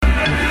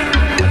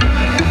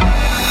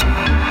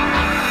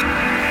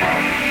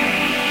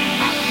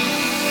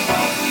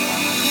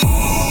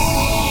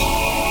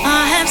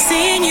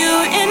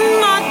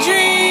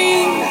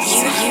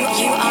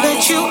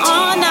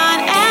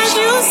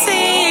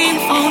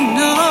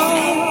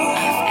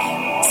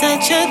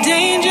such a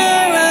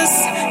dangerous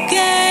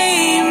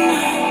game.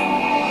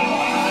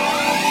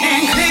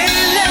 And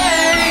clearly,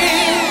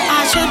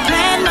 I should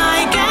plan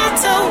my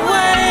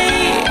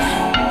getaway,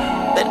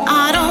 but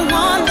I don't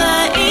want the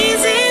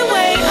easy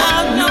way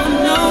out. No,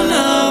 no,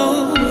 no.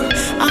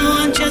 I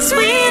want your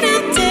sweet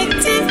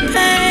addictive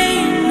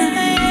pain.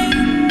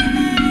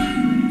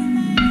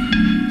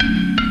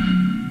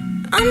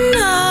 I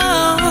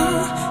know,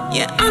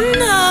 yeah, I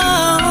know,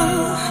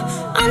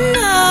 I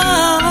know,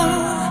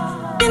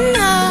 you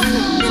know,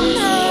 you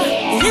know,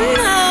 you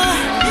know,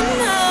 you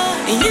know,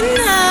 you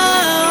know.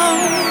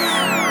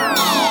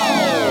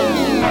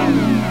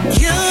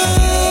 You,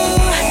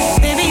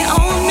 baby,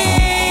 own me,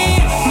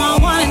 my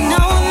one and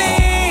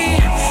only.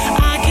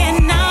 I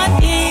cannot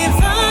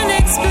even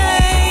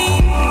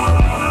explain,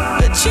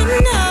 but you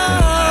know,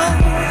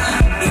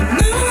 you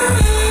know.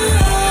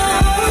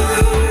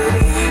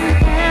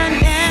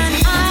 And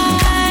I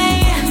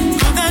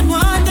hope that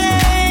one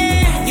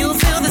day you'll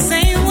feel the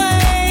same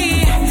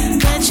way,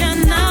 but you're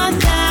not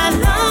that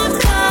love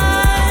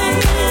kind.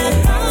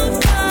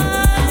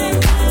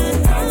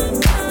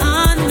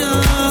 I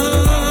know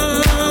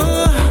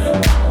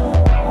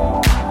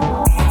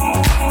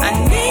I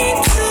need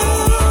to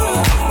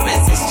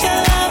resist your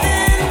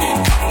loving.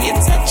 Your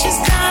touch is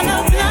kind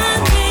of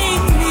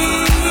blinding me.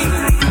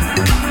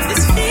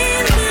 This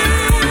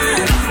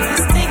feeling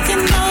is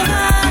taking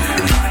over.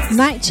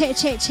 Mic check,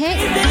 check, check.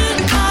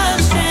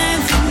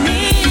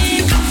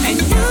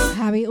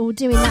 How we all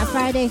doing that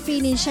Friday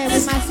feeling show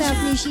with myself,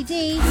 Noushii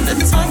D.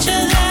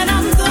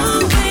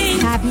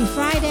 Happy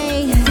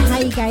Friday. How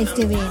you guys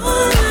doing?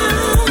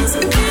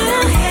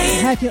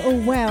 I hope you're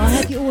all well. I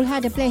hope you all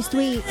had a blessed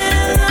week.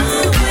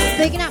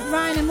 Picking up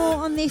Ryan and more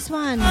on this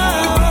one.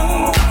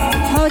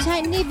 Hold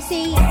tight,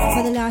 Nibsy,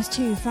 for the last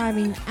 2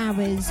 firing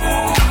hours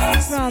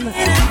from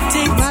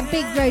my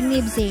big bro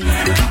Nibsy.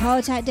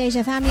 Hold tight,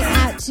 Deja family,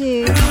 out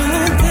to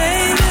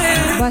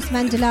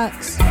Bossman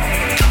Deluxe.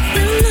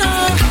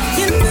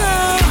 You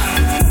know,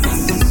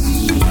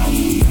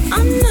 I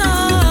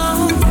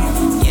know,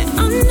 yeah, I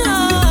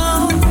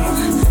know,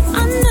 I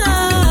know,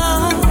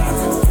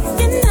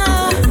 you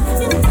know,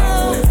 you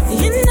know,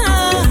 you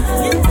know,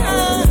 you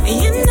know,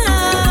 you know.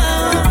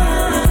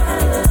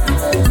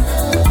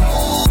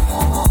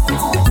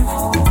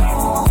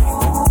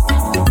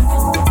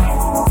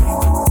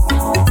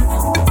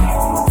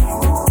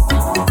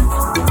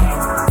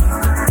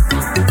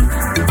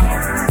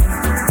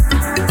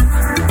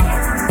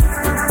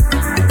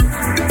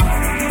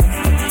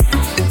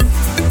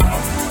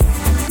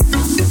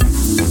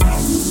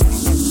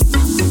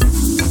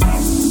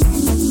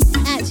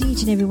 Out to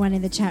each and everyone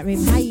in the chat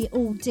room. How you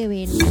all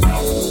doing?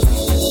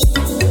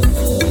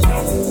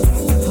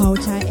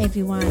 Hold tight,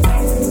 everyone.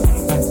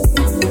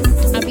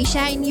 I'll be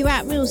shouting you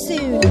out real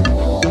soon.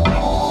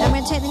 I'm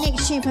going to take the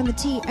next tune from the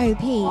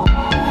T.O.P.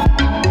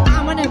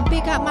 I want to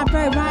big up my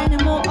bro Ryan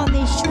and more on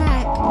this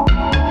track.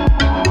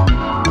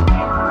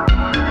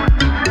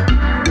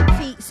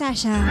 Feet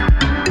Sasha.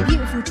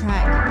 Beautiful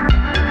track.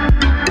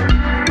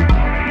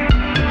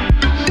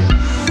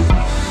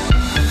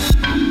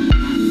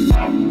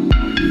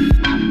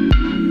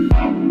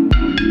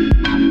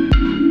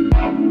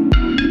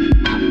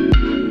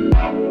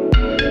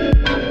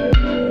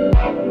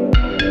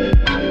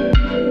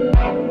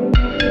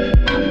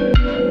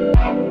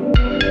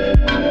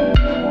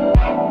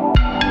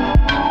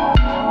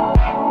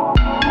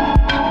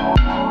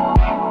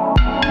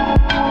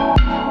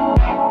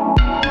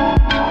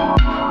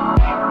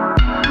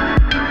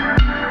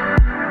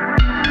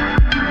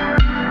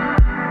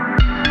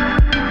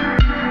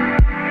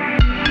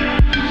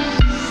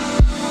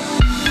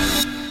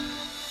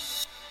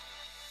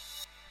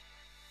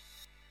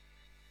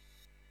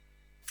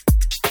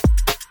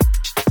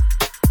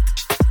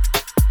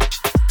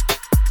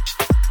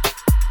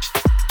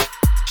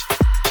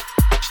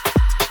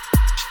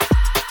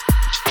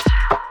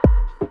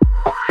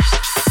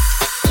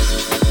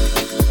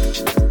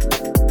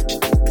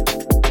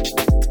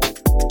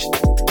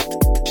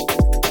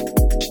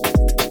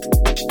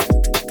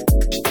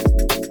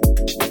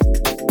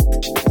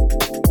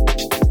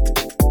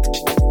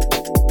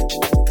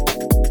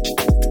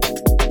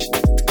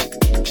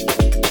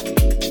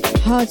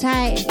 Hold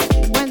tight.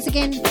 Once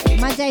again,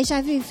 my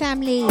Deja Vu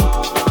family.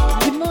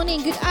 Good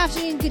morning, good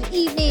afternoon, good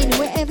evening,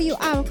 wherever you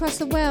are across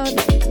the world.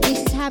 This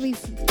is how we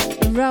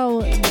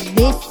roll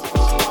this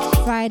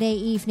Friday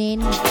evening,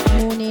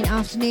 morning,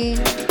 afternoon.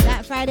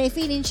 That Friday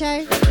feeling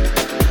show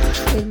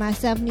with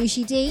myself,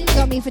 Noushii D.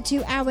 Got me for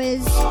 2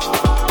 hours.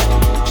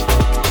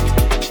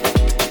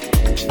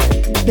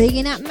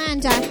 Bigging up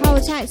Manda,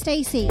 hold tight,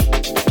 Stacey.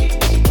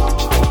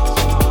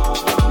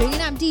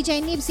 Bringing up DJ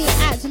Nibsy,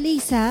 out to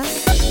Lisa.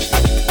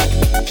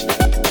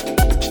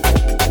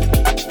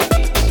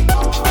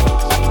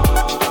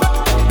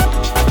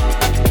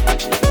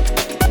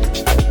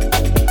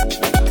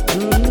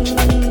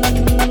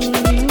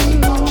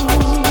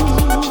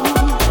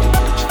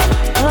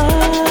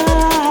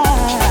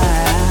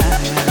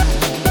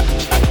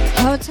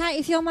 Hold tight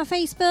if you're on my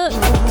Facebook.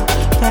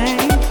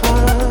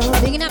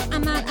 Bringing up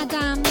Ahmad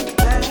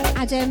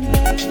Adam.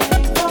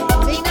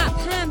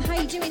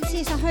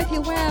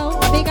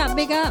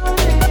 big up.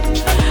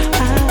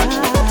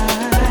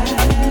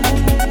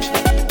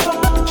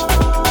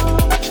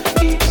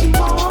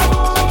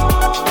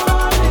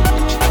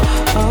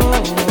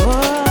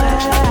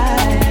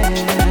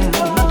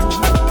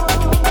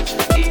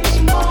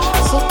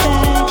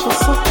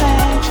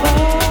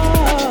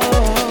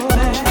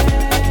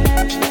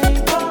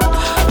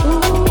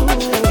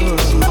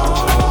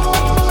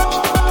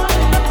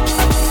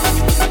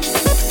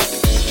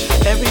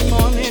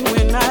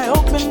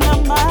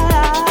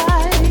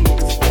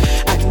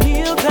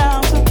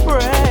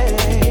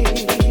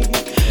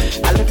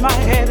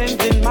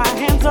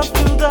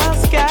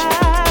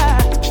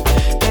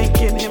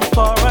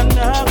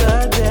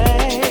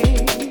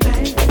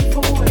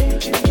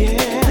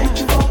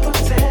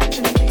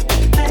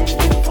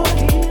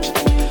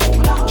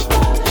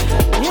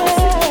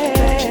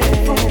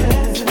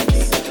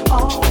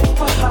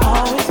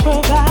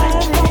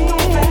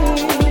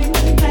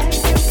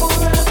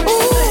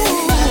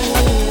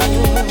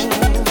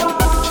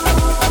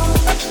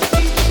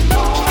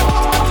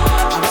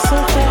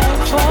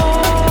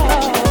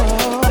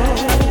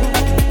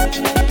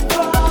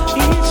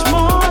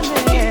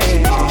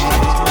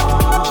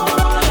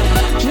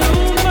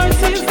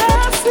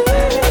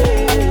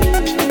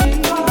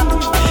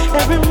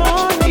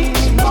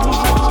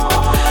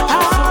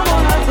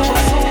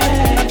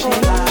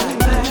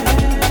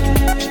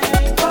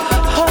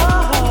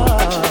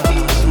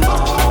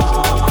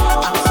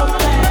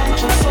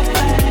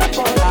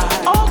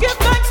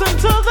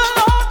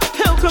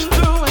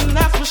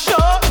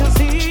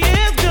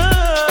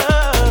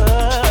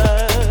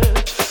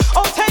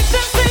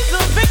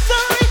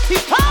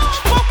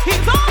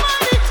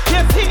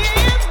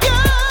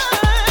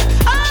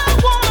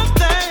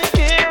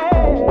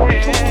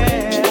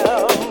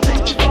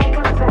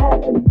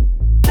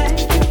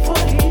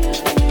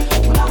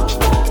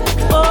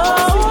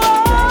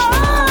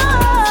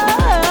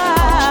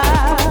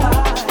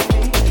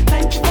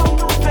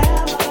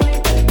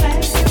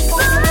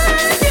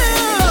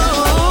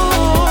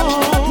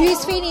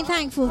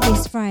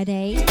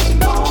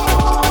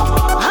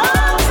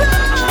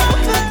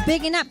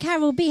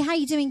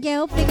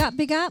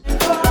 Big up.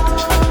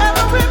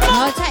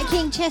 Oh, Tat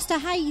King Chester,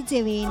 how you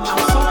doing?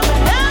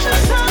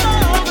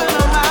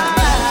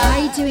 How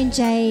you doing,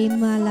 Jay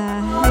Muller?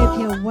 Hope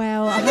you're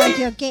well. I hope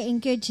you're getting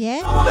good,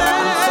 yeah?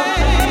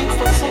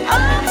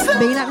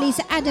 Bigging up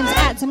Lisa Adams,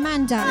 at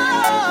Amanda.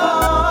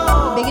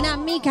 Bigging up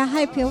Mika,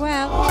 hope you're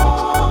well.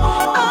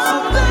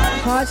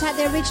 Hold tight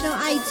the original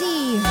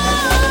ID.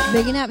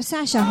 Bigging up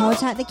Sasha, hold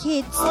tight the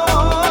kids.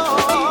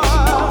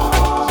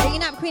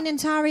 Bigging up Queen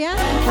Antaria.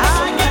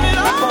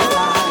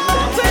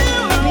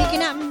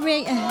 Picking up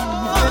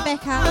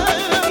Rebecca.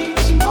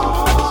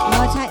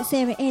 Hold tight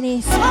Sarah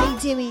Ellis. How you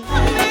doing?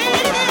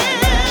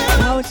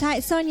 Hold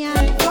tight Sonia.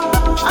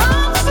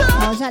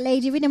 Hold tight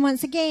Lady Rhythm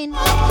once again.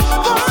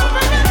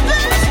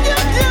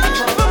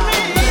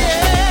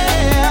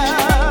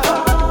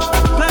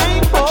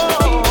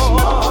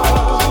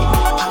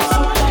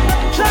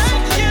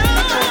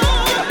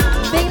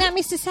 Bigging up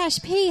Mr. Sash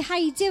P. How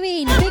you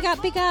doing? Big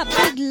up, big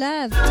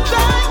love.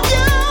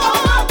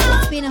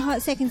 It's been a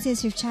hot second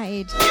since we've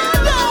chatted.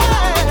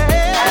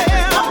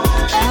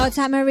 Hold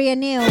tight Maria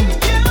Neal.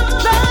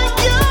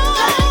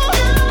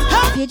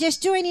 If you're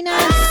just joining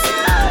us,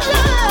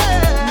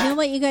 you know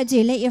what you gotta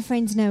do, let your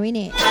friends know,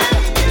 innit?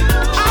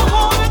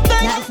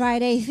 That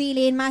Friday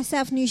feeling,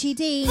 myself, Noushii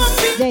D,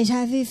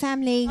 Deja Vu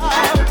family.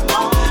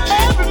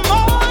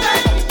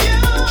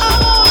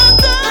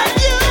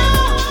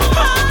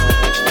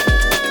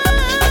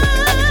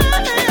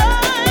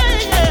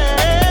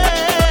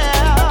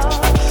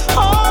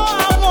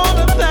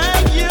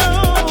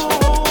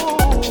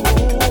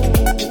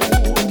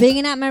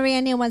 Bigging up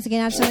Maria Neal once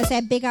again. I just want to say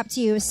a big up to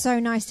you. It was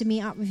so nice to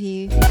meet up with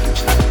you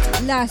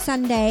last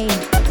Sunday.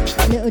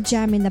 Little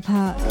jam in the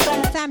park.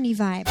 Family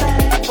vibe.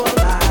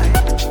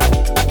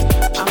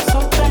 I'm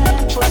so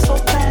thankful, so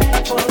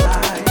thankful.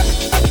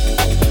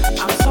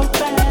 I'm so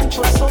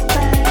thankful, so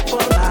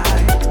thankful.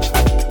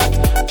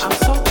 I'm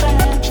so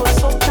thankful,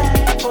 so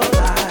thankful.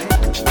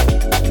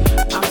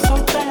 I'm so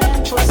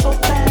thankful, so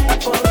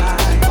thankful.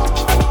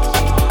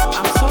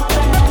 I'm so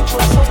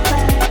thankful, so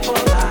thankful.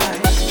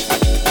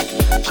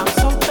 I'm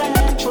so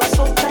thankful,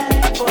 so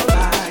thankful.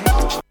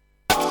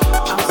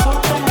 I'm so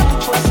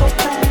thankful, so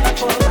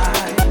thankful.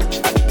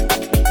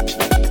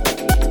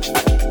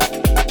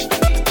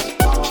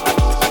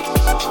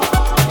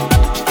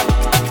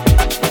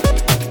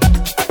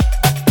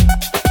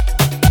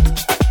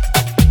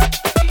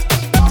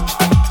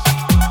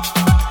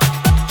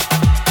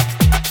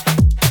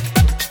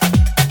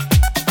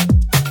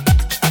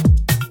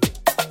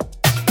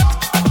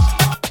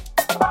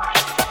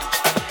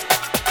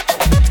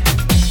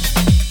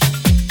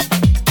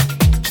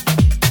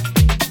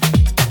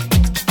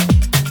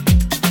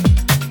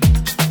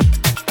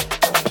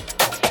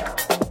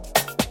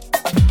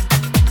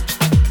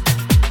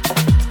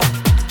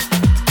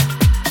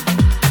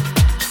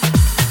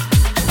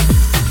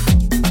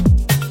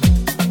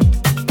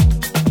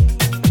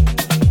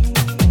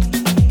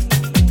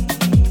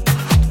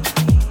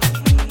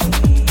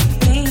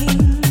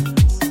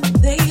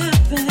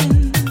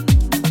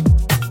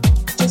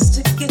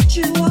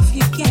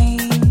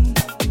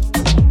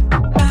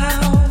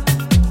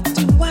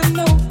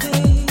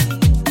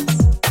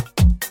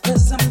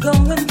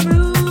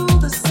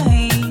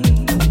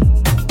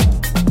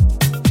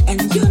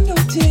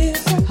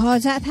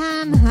 Hold tight,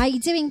 Pam. How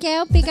you doing,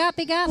 girl? Big up,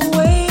 big up.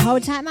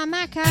 Hold tight, my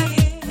Macca.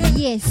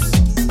 Yes.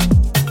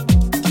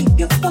 Keep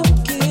your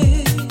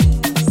focus.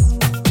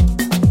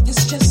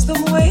 It's just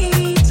the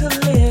way to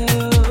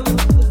live.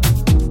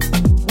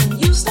 When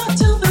you start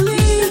to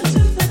believe,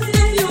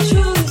 then you'll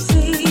truly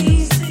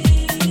see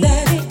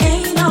that it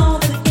ain't all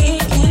that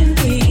it can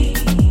be.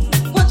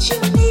 What you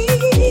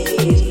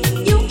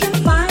need, you can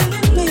find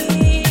in me,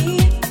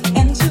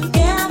 and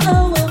together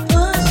we'll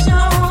push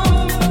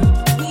on.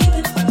 We've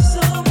been through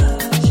so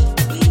much,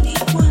 we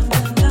need one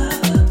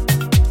another,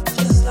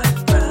 just like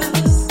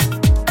brothers.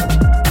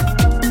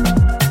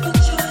 Put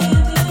your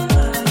hand in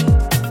mine,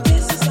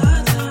 this is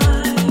our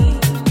time,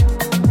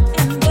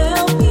 and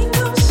there'll be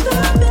no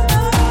stopping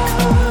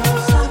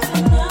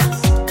us,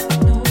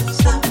 no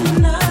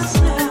stopping us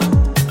now,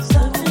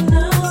 stopping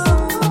us,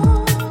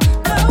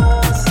 no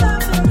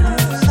stopping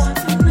us,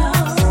 stopping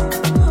us,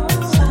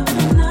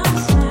 stopping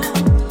us now.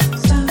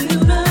 Do you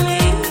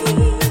believe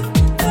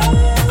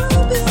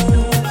there'll be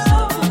no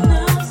stopping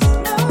us,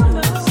 no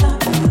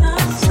stopping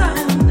us,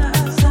 stopping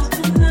us,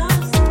 stopping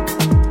us,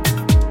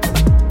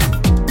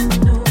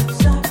 no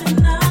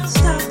stopping us,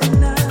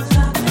 stopping us,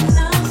 stopping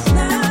us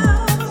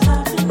now,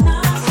 stopping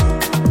us.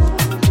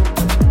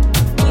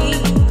 We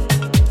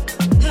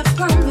have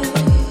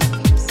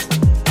permits.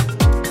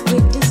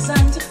 We're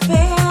designed to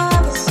bear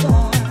the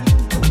storm.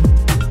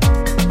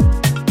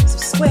 So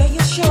square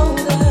your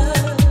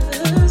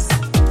shoulders,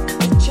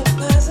 get your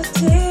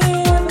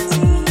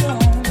positivity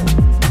on.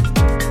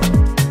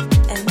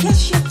 And yes,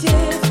 you're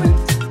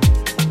different,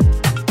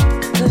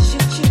 'cause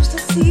you choose to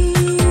see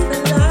the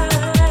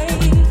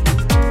light.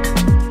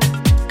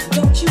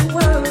 Don't you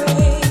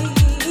worry,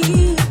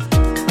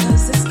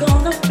 'cause it's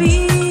gonna be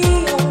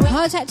alright.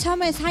 Hold tight,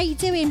 Thomas. How you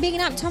doing?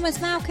 Bigging up Thomas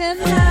Malcolm.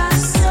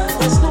 There's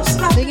no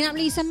stopping. Bigging up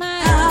Lisa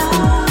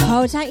Mack.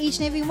 Hold tight, each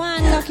and every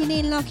one. Locking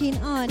in, locking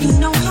on. You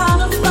know how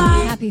to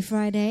fight. Happy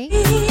Friday.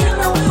 You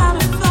know how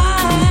to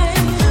fight.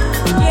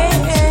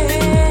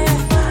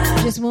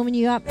 Yeah. Just warming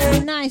you up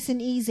nice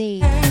and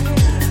easy.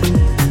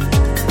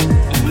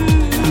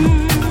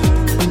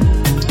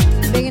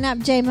 Bigging up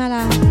Jay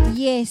Muller.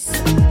 Yes.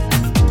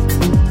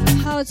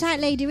 Hold tight,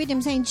 Lady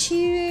Rhythm saying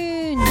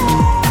tune.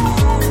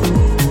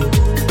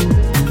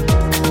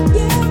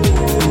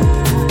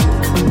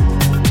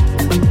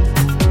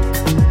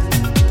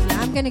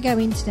 I'm going to go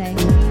in today.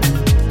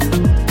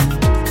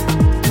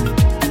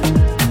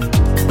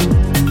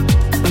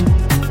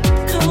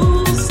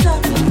 No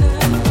stopping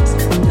us.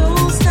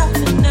 No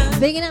stopping us.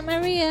 Bigging up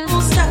Maria. No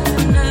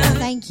stopping us.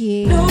 Thank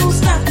you. No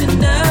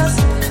stopping us.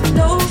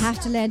 No Have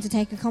to learn to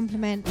take a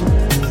compliment. I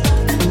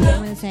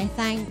want to say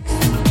thanks.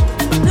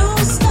 no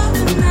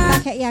stopping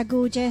us. Back at ya,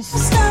 gorgeous.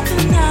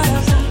 Stopping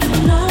us.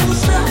 No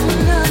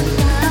stopping us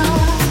now.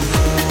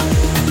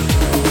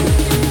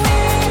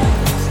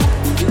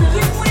 You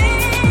can win.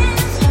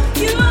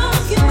 You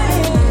can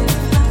win.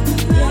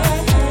 Yeah.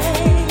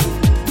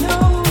 No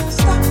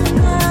stopping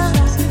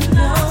us.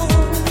 No,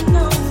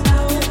 no, no,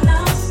 no,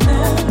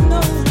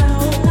 no,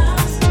 no.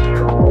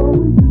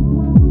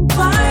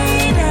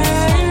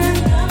 Fighting.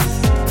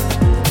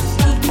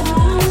 Keep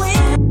on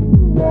winning.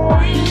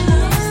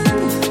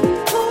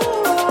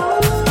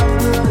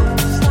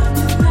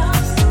 Stopping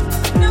us.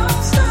 No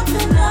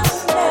stopping us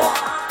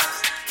now.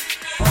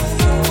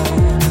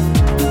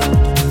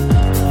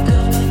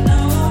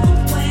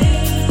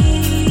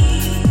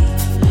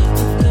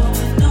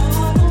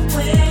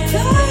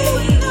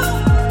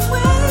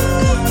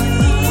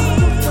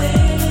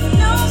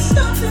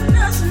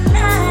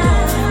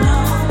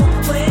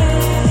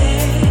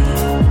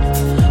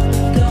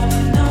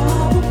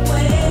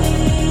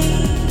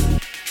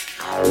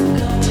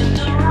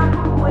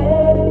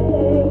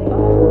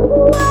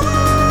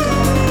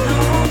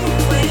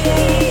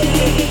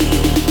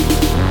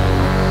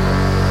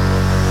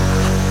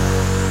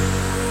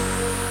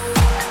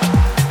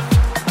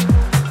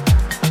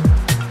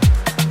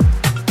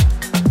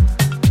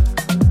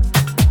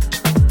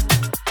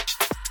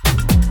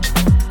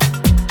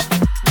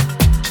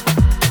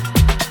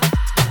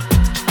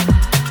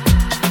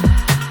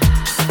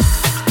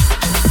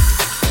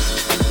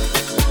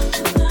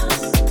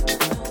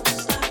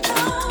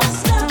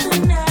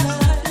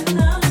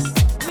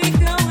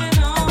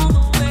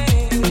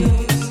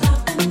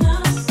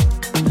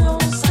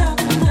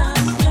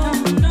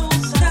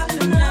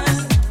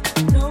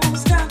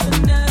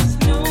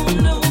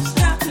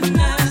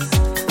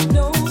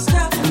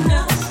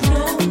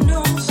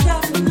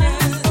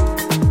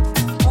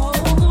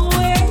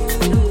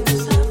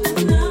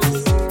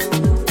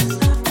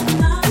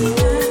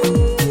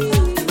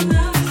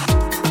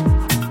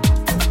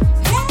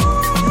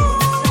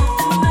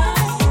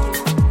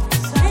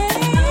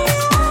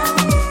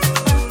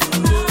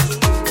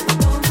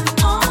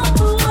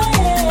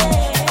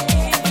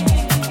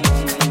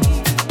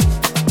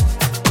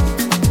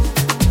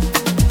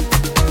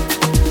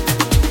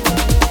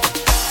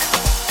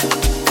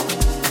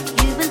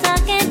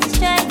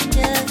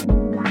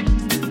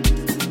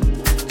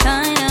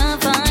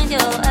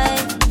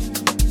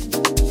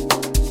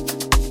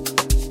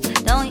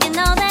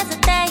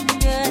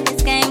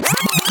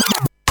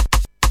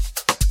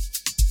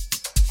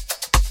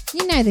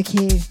 know the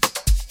cue.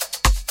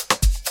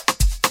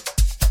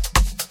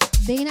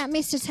 Bigging up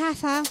Mr.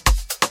 Taffa.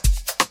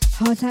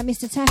 Hold out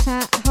Mr.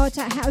 Taffa. Hold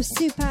out House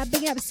Super.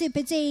 Bigging up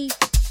Super D.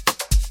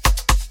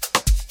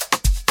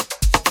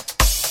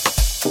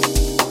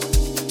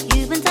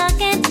 You've been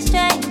talking to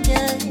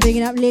strangers.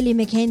 Bigging up Lily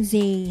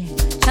McKenzie.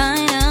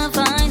 Trying to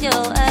find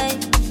your way.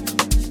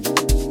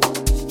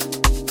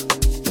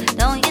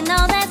 Don't you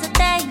know that's a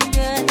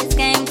dangerous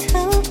game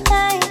to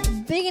play?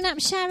 Bigging up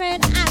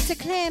Sharon. Out to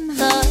Clem.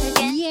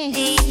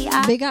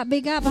 Yes. Big up,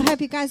 big up. I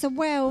hope you guys are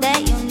well. That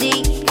you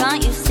need,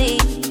 can't you see?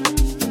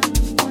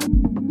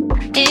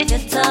 If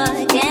you're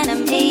talking to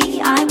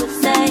me, I would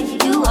say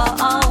you are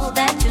all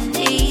that you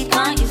need,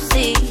 can't you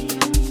see?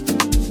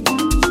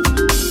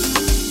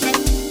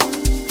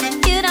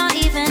 You don't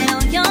even know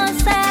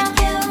yourself.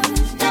 You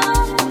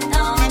don't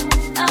know.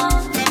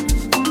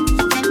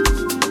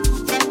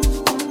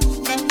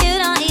 You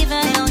don't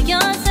even know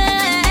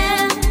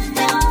yourself.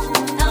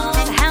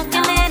 So how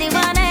can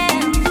anyone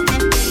else?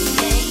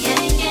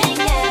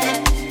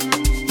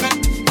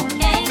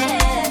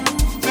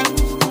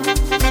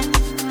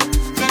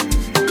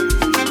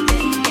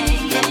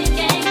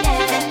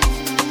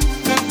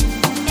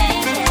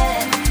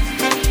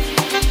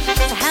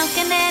 So how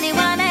can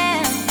anyone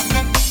else?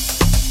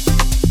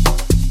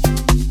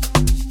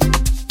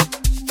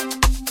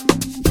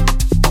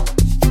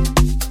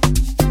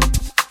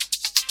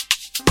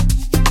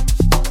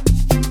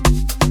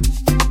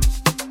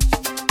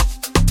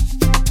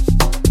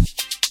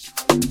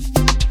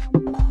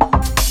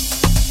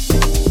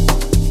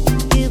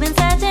 You've been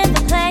searching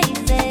for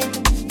places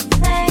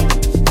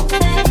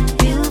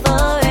you've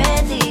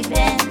already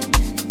been.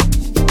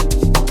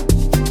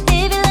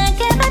 If you're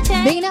looking for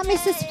change, Bigging up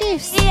Mr.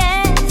 Spliffs.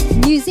 yes,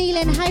 New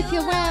Zealand, hope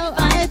you're well.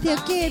 I hope you're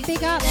good.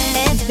 Big up.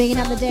 Bigging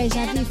up the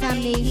Deja Vu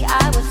family.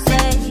 I would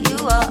say you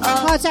are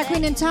all. Hold out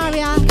Queen and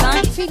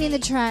Taria. Feeling the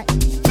track.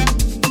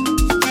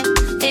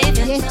 If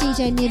you're Yes,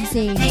 DJ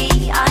Nibsy.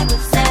 me, I would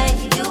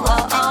say you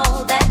are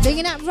all that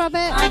Bigging up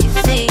Robert. you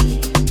see.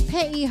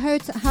 Petty,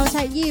 hold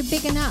out you.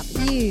 Bigging up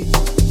you.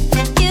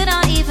 You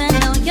don't even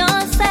know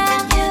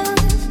yourself.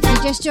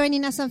 You're just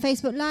joining us on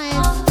Facebook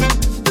Live.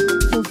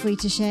 Feel free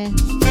to share.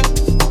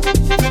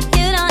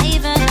 You don't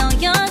even know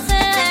yourself.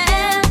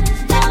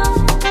 So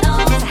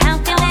how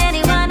can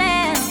anyone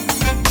else?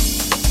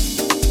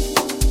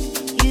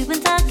 You've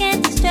been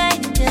talking to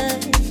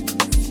strangers,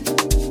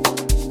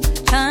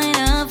 trying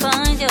to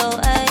find your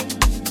way.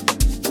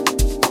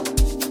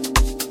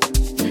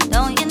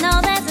 Don't you know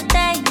that's a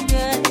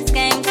dangerous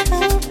game to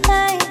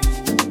play?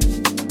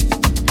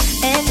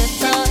 If you're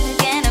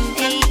talking to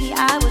me,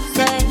 I would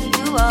say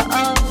you are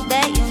all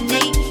that you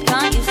need,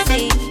 can't you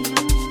see?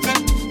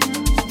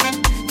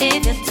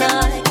 If you're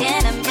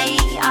talking to me,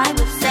 I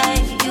would say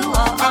you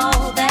are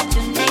all that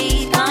you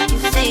need, can't you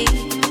see?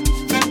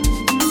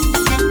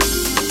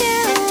 You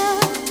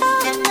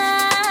don't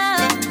know.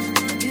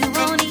 You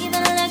won't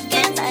even look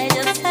inside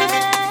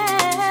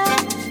yourself.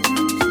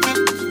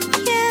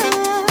 You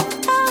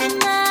don't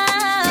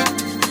know.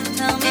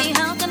 Tell me,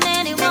 how can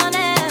anyone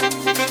else?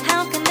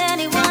 How can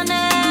anyone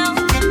else?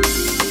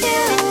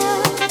 You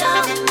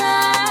don't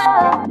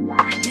know.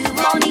 You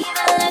won't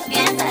even look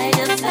inside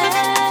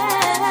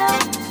yourself.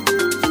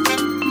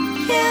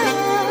 You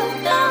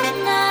don't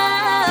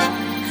know.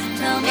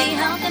 Tell me,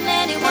 how can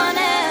anyone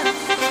else?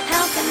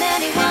 How can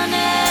anyone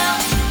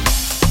else?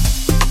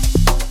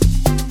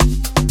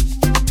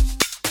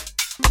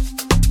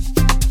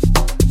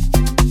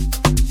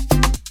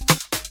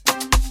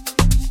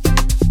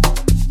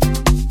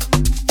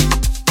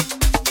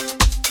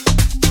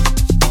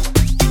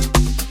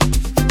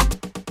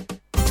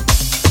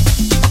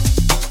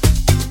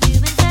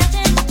 You've been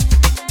searching.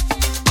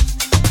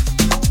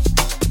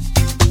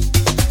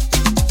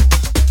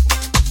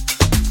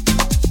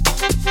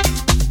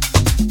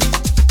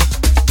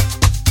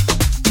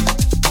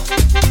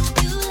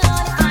 You know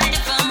to find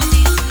it from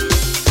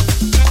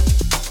you.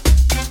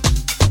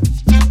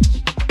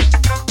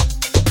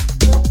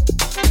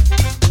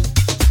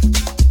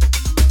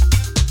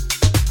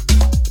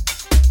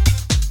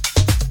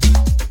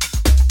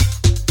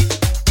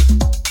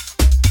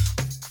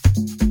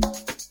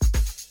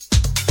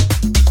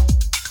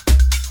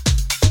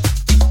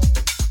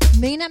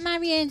 Bigging up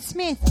Marianne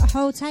Smith.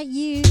 Hold tight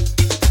you.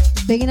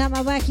 Bigging up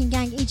my working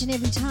gang each and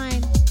every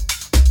time.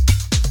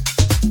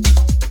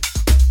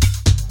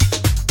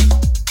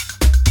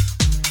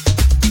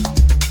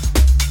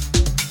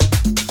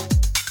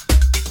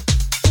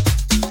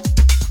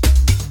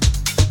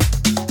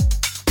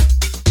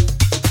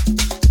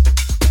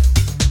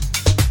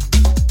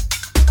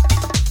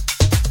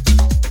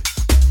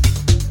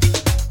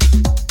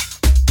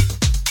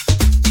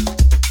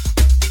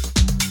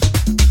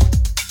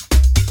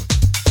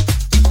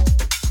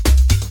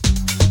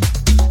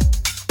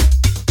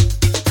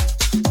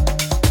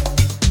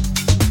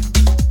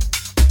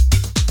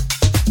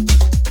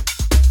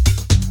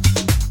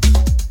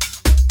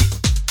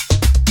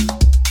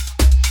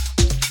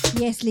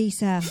 Yes,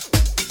 Lisa.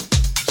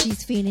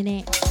 She's feeling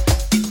it.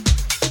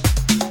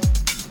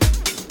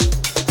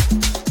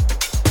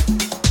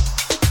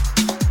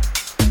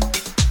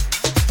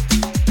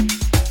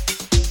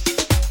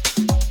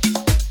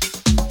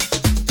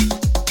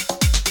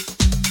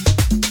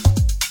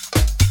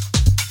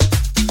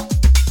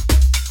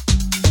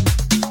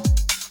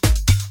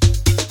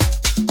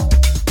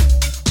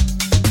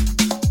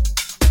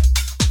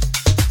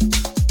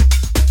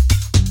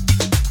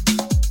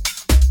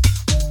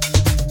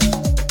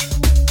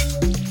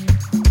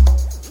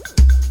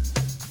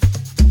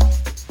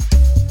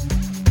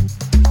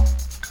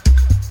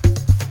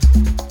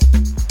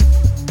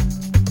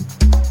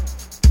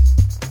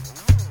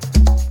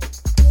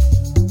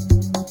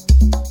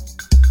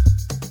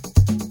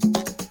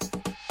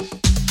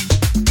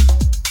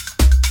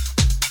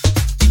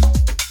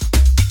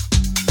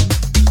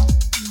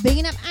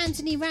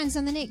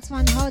 on the next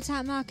one. Hold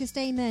tight, Marcus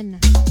Damon.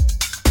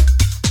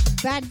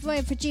 Bad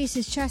boy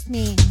producers, trust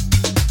me.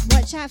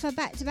 Watch out for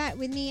back-to-back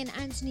with me and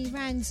Anthony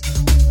Rands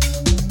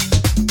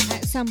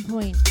at some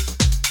point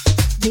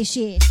this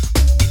year.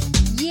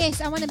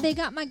 Yes, I want to big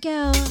up my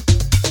girl.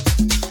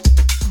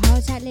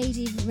 Hold tight,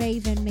 Lady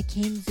Raven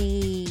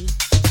McKenzie.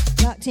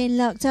 Locked in,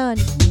 locked on.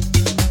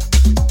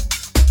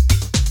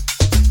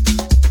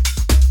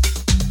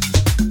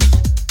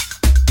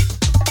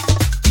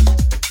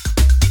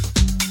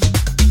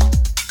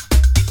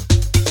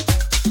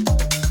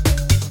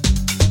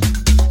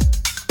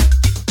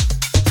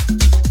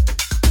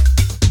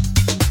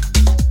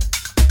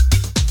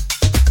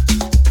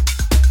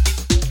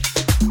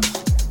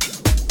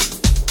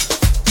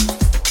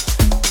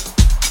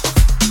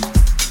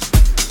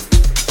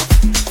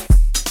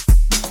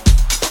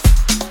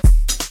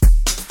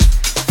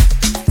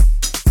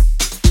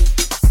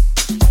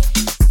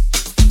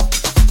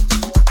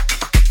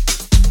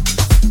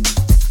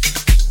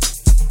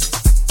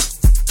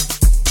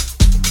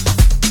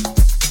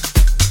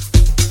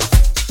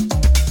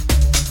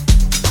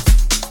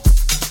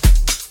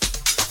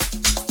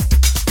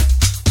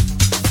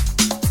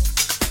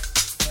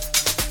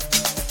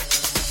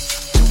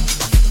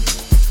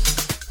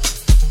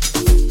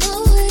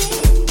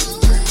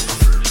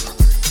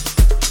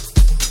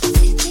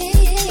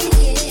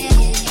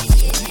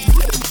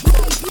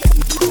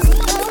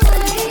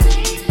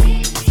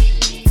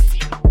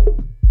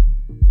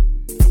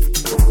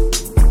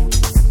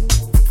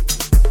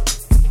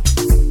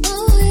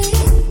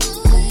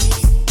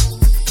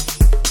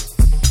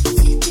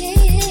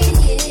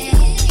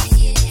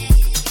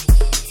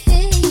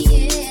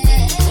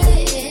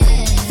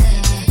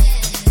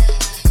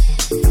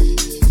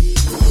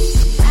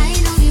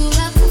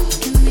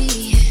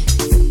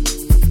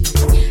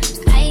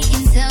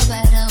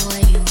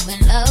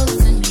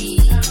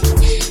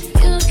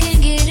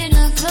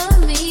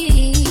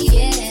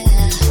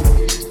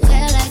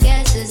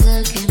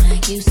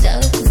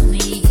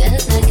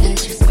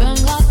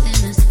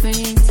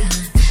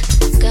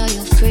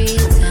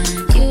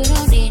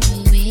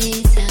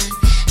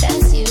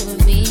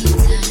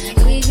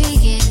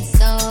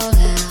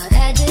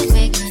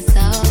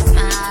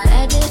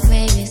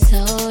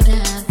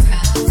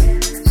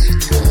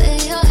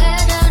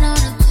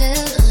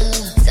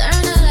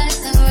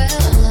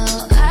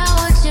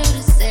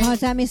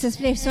 Mr.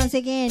 Spliffs once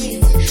again.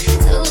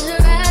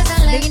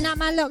 Bringing up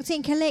my locked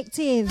in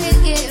collective.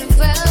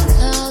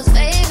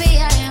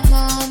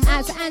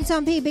 Out to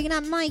Anton P, bigging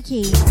up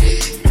Mikey.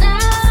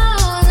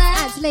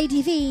 Out to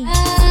Lady V.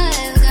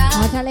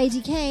 Out to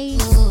Lady K.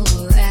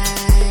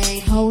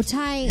 Hold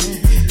tight.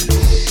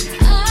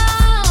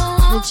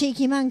 The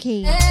cheeky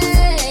monkey. Don't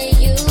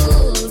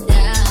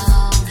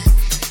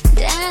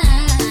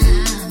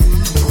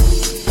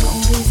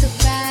be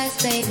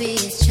surprised, baby,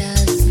 it's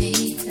just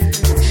me.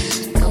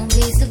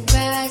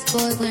 Surprise,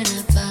 boy, when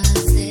I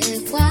bust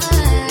it wide,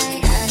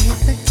 I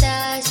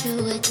hypnotize you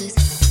with this.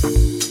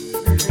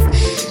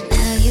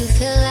 Now you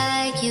feel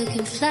like you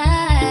can fly.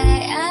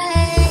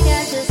 I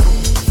got you.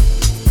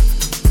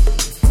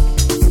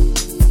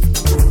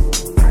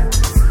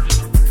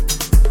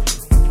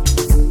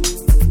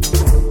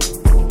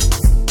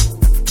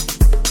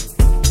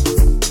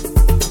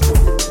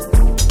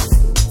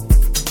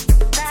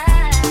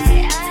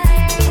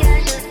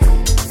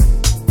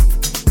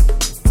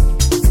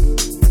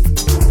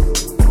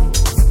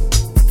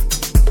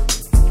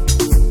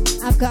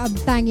 Got a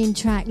banging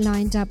track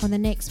lined up on the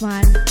next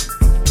one.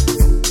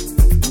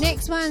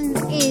 Next one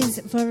is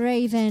for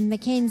Raven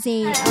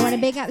McKenzie. I want to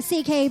big up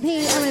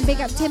CKP. I want to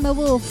big up Timber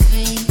Wolf,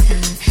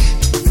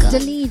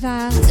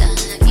 Deliva,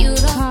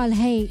 Carl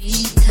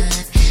H.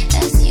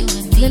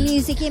 The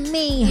music in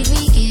me.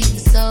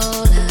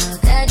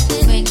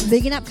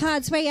 Bigging up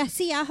Cards Way. I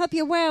see you. I hope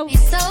you're well.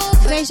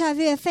 Deja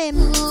Vu FM.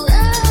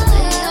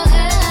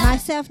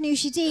 Myself,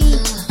 Noushii D.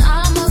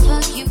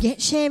 Get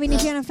sharing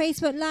if you're on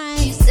Facebook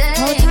Live.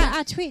 Hold tight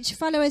our Twitch.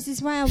 Follow us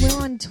as well. We're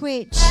on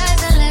Twitch.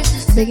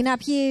 Bigging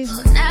up you.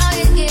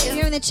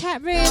 You're in the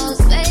chat room.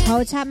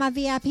 Hold tight my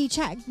VIP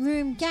chat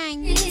room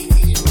gang.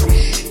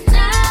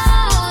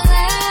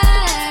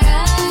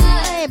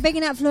 Hey,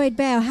 bigging up Floyd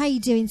Bell. How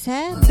you doing,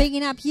 sir?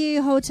 Bigging up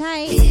you. Hold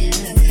tight.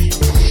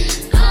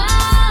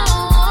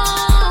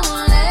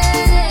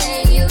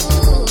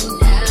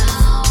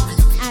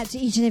 Out to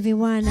each and every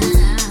one.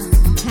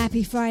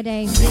 Happy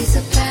Friday. Don't be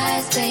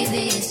surprised,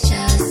 baby, it's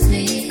just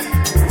me.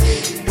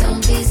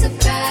 Don't be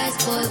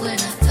surprised, boy, when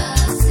I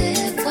bust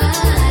it wide.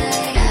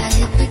 I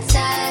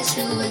hypnotize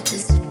you with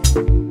this.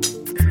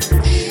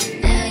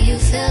 Now you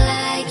feel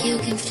like you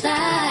can fly.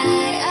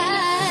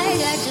 I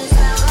got you.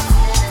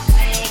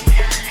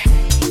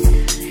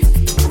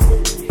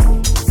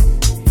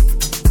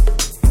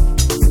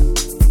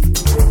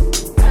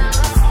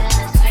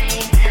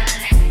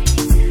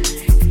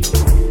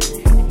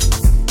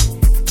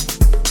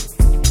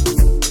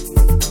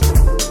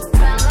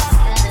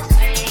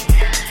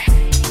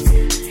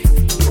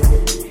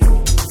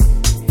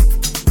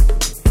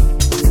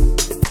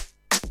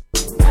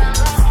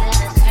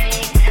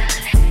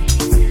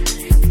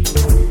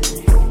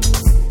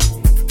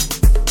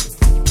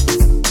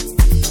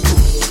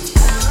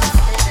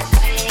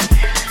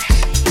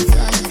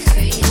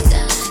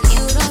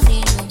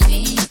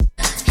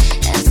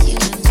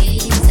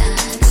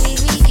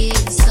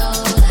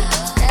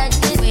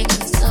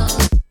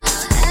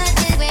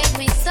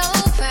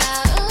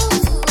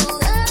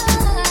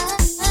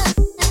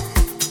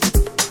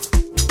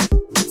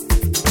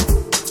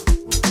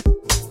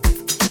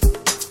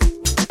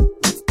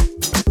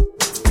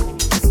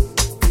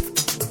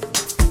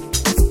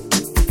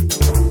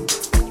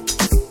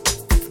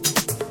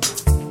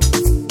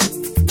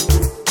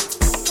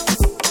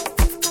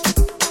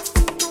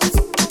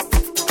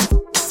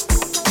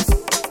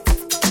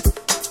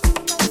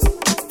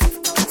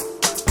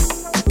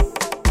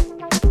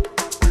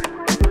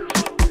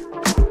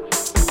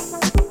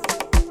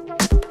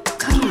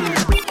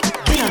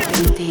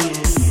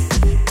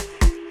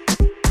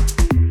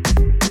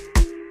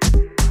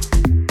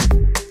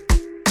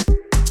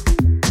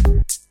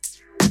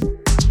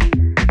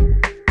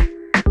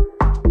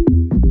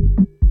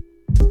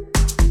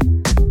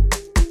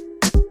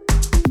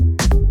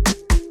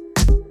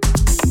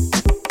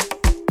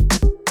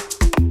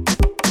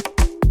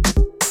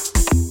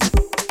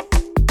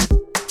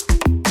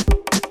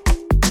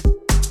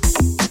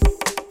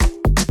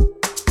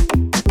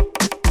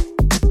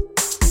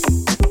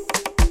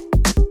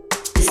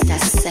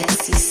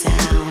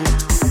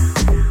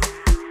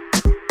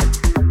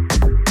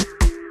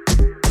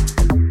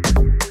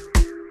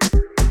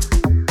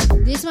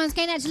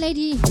 out to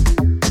Lady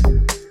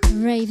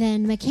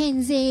Raven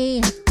Mackenzie.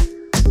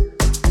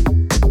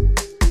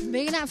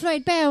 Bringing out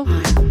Floyd Bell.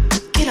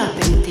 Get up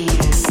and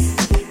dance.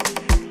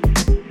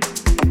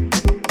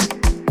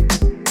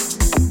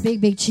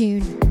 Big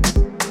tune.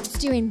 It's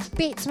doing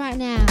bits right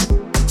now.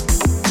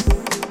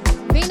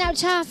 Bringing out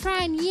Char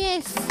Fran,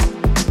 yes.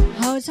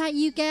 Hold tight,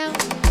 you girl.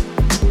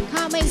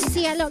 Can't wait to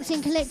see our Locked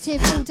In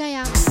Collective all day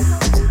up.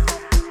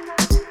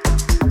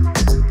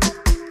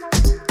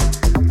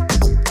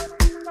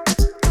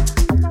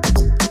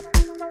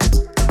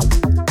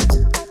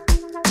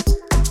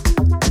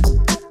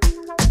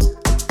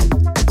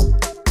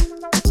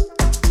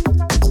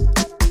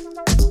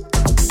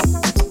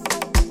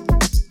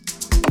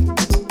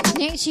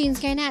 Next tune's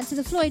going out to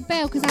the Floyd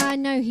Bell because I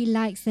know he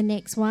likes the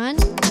next one.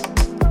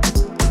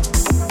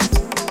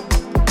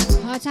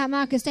 Hard out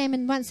Marcus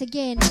Damon once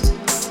again.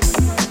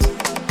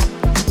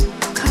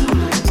 Come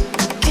on,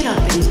 get up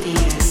and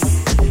dance.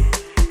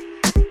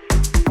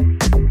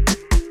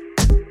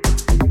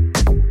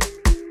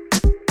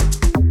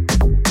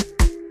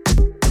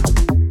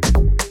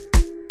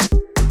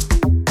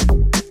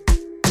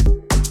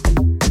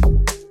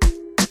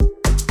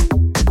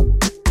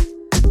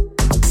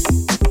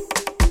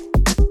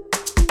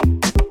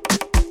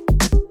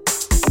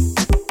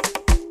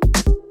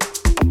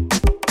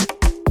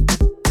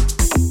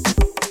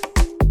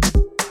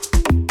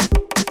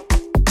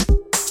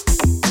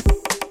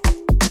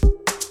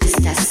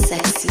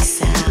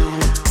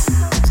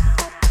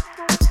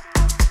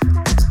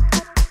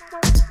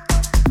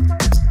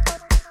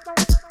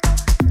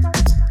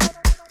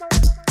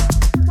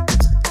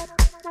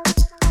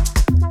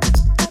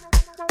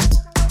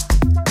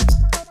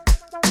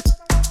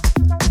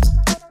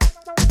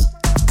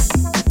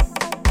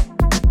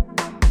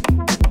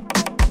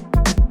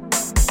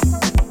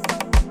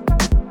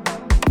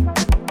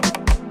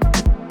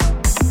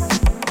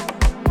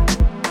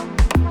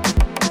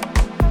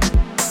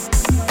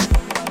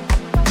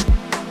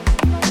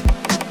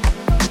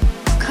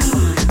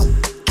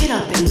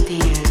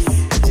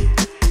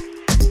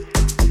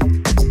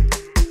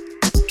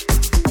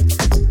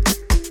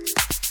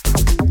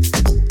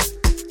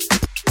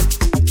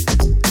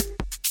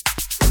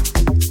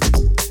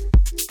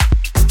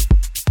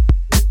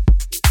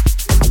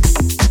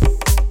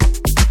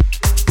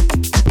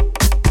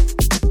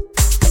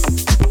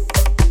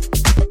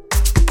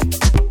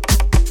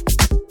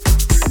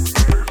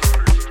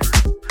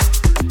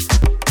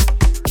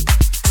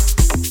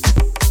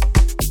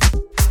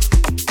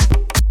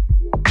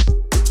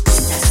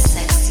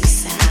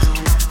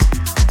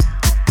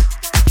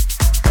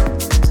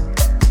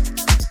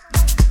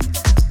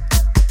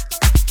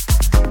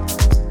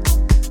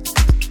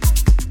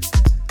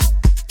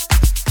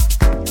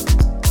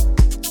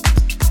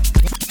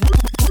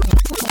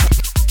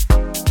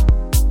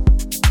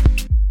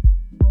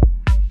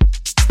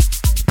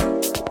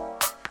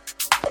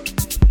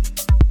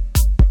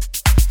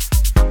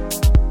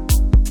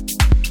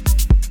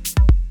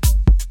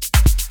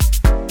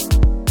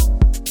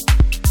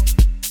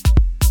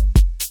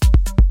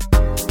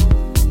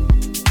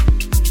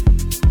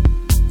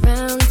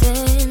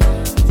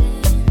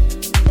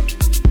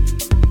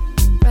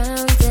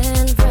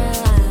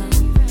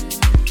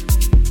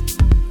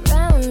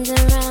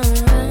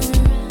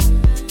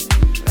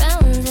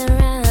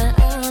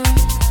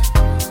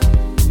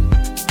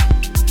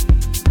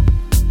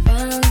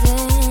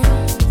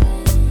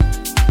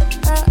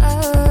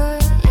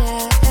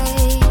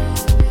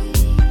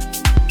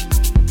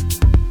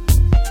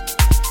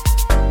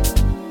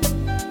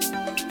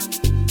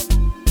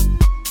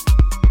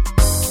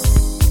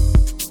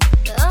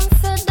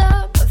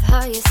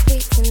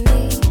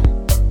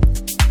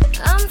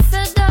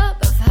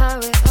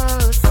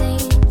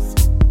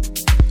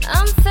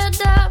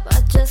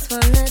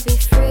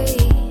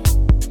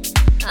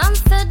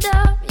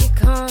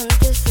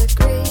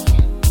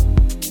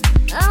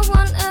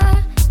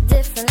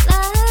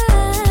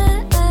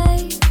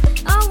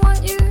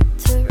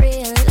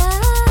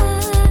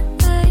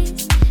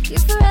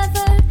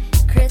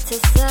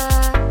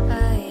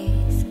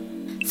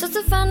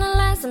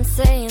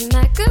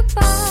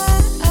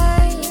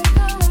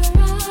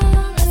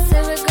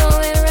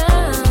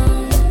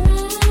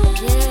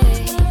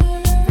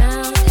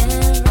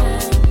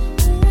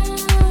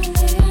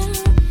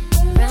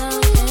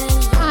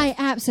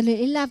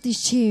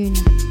 This tune.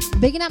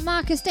 Bigging up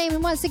Marcus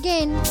Damon once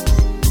again.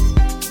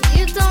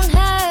 You don't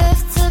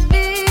have to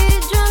be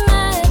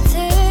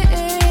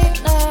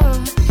dramatic,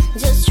 no.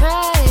 Just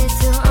try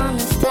to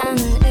understand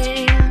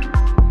it.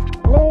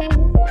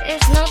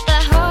 It's not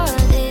that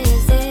hard,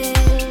 is it?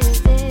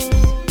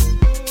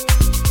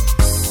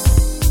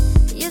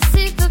 You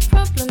see, the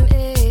problem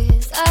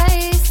is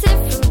I sit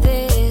through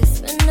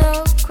this with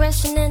no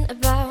questioning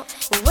about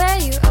where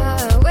you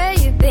are, where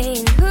you've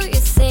been, who you've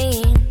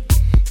seen.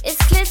 It's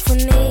clear to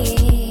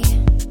me,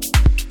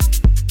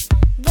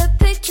 the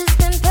picture's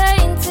been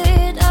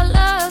painted, our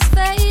love's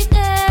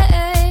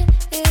faded,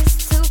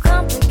 it's too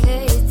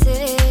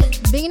complicated.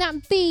 Bringing up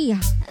B.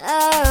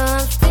 Oh,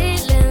 I'm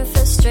feeling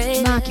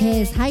frustrated.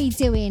 Marquez, how you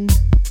doing?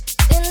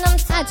 And I'm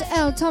Out to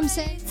Earl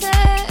Thompson.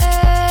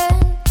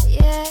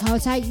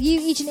 Hold tight, you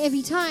each and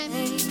every time.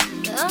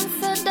 I'm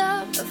fed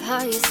up of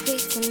how you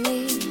speak to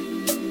me.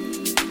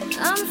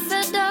 I'm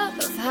fed up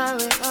of how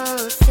it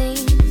all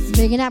seems.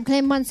 Bigging up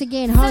Clem once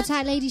again. Hold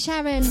tight, Lady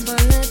Sharon.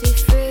 Wanna be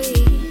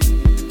free.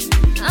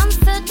 I'm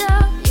fed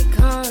up, you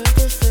can't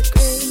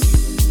disagree.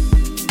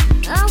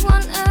 I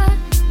want a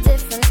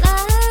different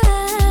life.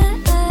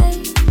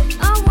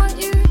 I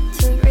want you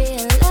to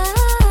realize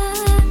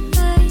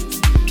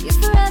you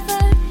forever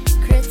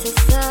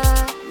criticize.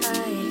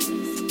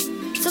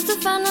 So to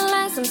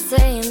finalize, I'm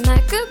saying my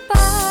goodbye.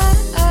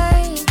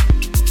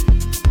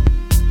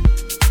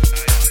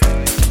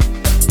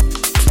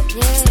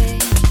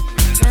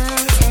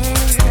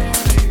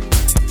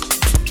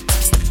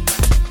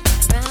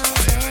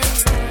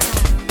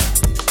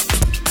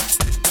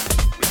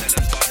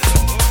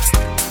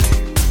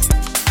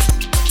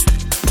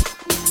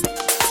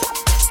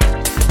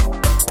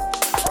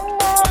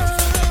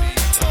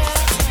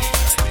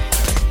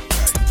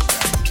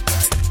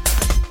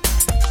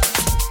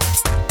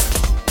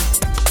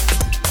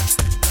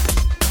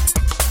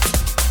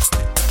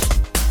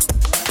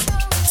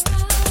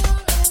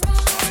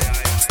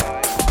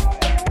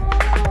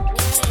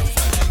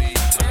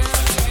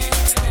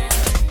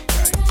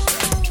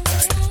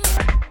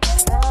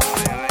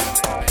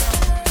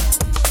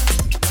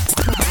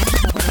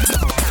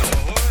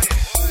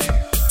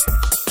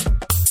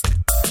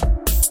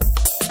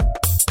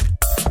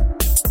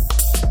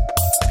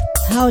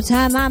 Whole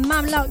time my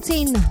mum locked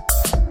in.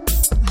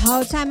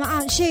 Whole time my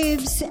aunt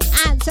Shubes.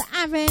 Out to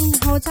Aaron.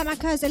 Whole time my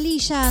cousin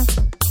Alicia.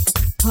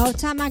 Whole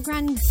time my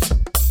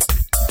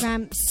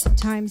Gramps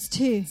times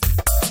 2.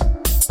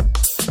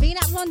 Being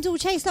at Rondell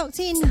Chase locked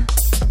in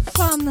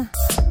from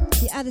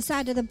the other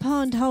side of the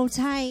pond. Hold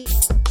tight.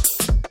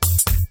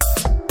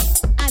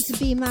 Out to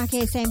B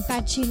Market saying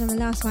bad tune on the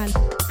last one.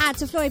 Out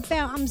to Floyd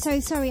Bell. I'm so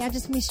sorry, I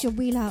just missed your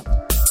wheel up.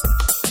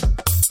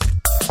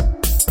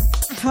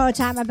 Whole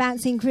time my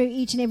bouncing crew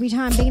each and every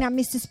time. Being up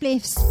Mr.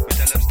 Spliffs.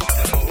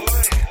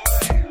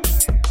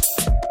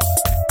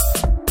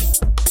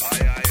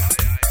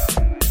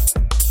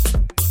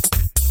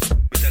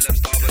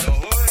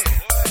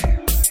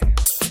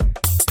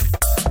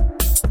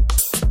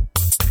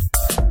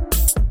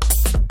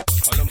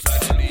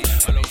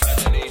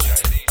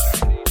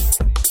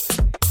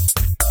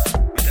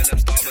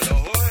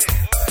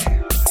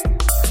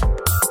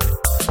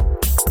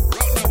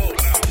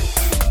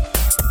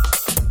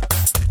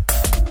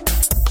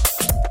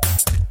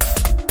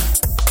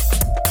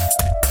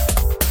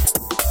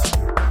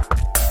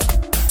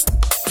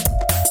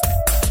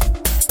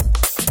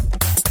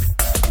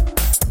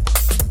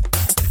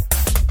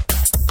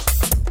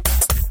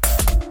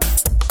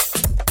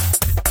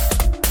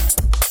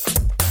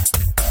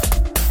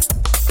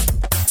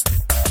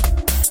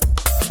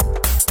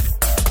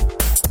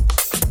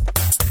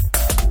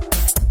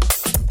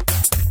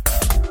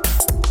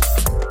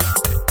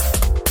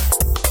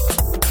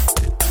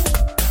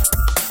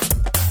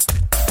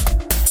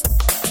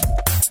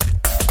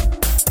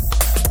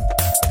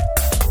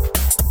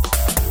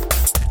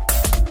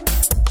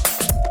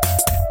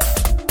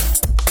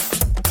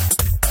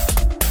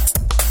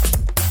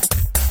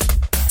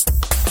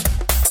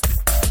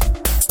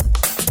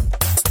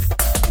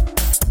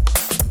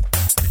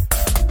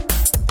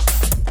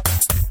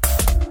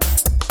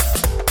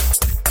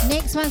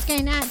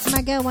 Going out to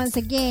my girl once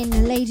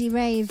again, Lady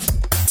Rave.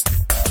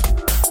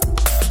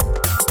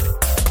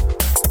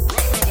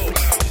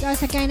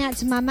 Also going out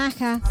to my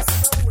Maka.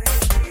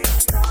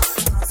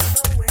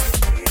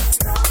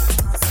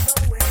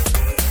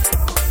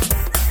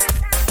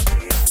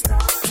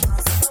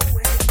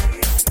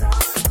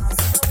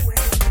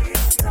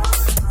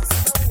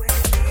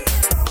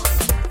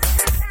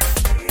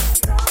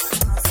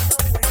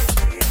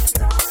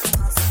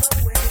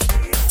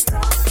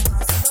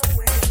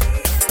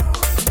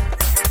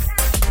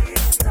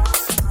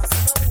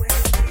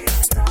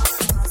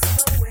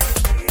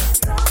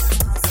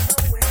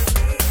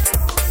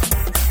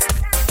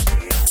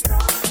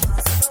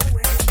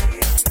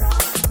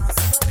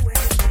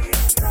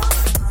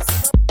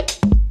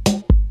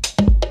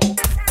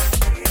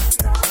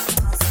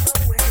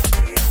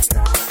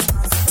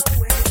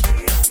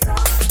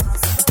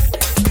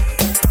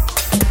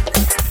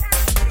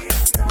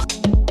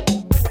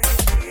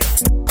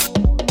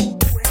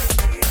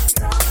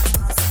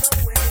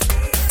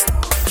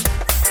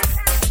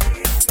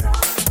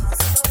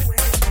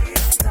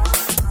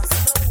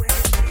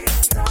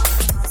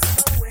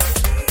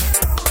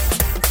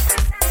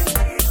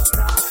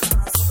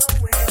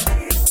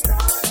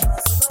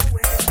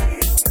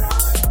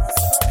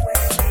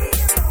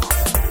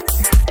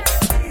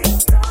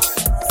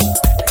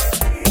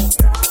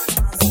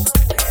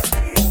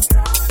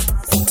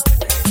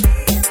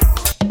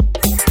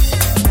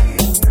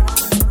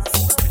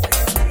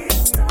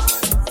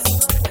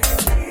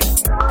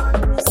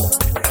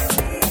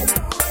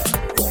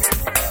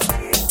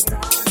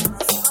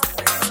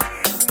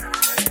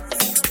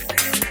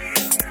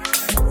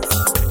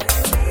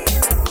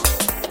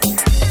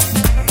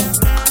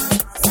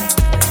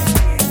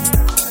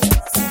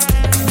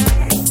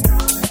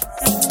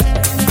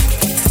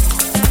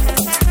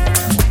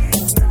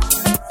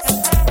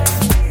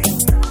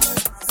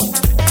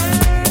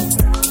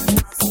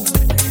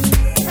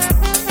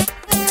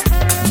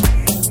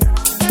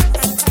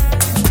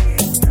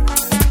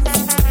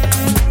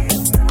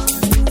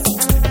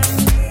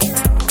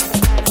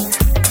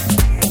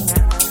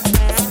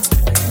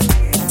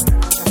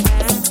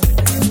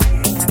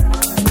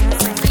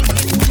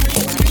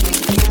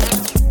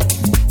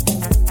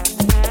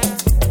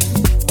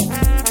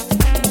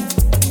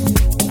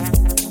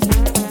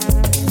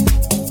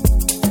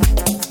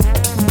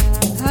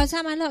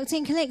 tight, my locked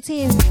in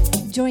collective.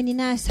 Joining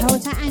us,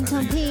 hold tight,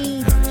 Anton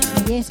P.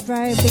 Yes,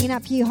 bro, bigging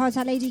up you, hold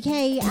tight, Lady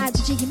K. Out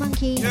to Cheeky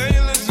Monkey. Yeah,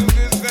 you look so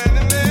good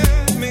standing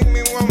there, make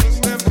me want to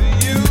step to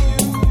you.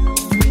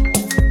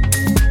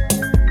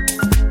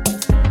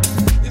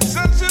 You're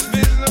such a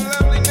vision of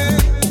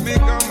loveliness,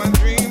 make all my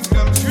dreams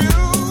come true.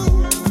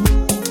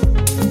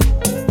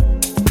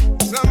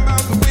 Something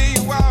about the way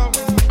you walk,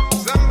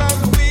 something about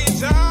the way you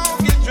talk,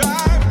 it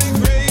drives me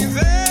crazy.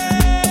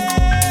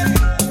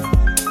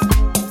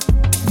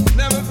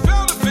 Never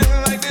felt a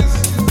feeling like this,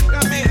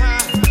 got me high,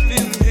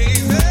 feeling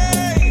hazy.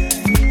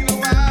 You know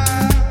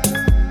why?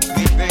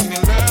 They make me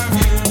love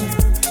you.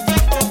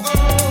 Oh,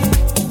 oh.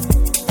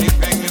 They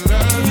make me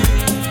love you.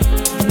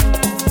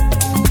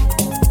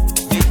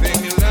 They make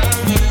me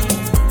love you.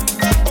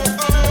 Oh,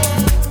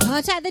 oh.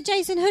 Hold tight, the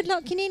Jason Hood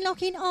locking in,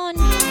 locking on.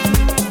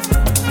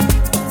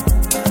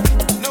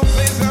 No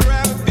place I'd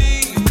rather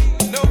be,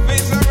 no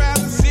face I'd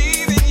rather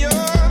see than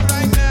yours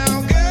right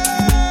now,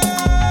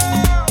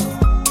 girl.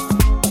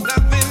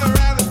 Nothing I'd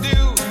rather do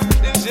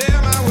than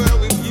share my world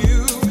with you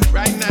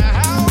right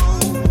now.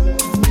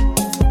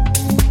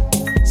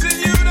 So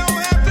you don't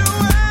have to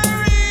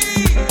worry.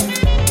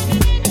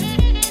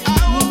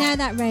 You know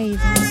that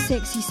rave,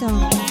 sexy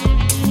song.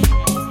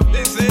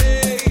 They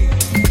say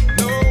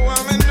no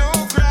woman, no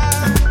cry,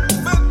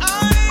 but I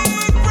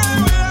ain't cry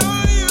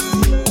without you.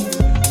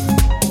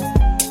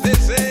 They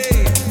say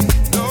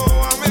no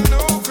woman,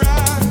 no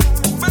cry,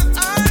 but I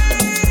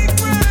ain't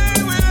cry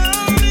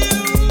without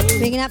you.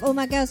 Bringing up all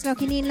my girls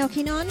locking in,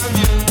 locking on.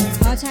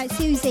 Hold tight,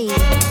 Susie.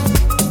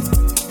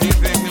 They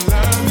make me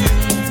love you.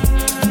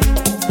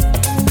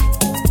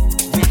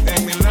 They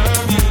make me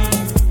love you.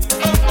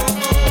 Oh, oh,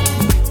 oh.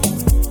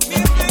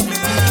 They make me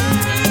love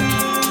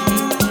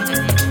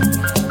you.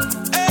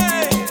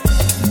 Hey.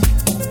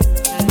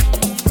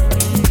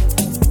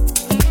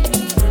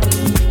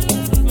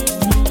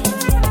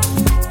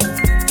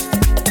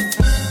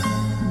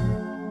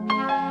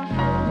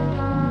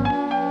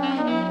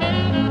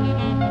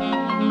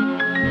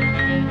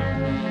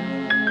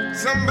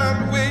 Something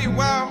about the way you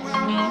walk,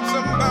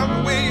 something about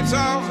the way you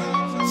talk,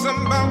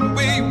 something about the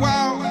way you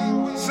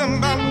walk, something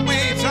about the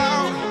way you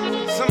talk,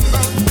 something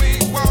about the way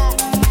you walk,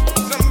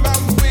 something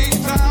about the way you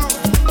talk,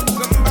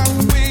 something about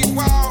the way you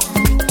walk,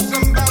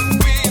 something about the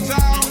way you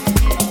talk,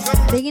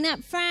 something Bigging up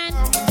Fran.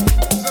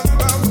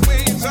 about the way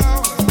you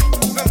talk,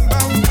 something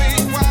about the way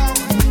you walk,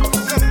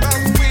 something about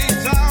the way you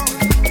talk,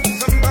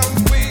 something about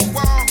the way you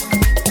walk,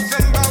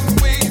 something about the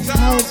way you talk.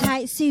 Hold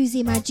tight,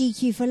 Susie, my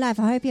GQ for life.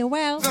 I hope you're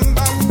well. Something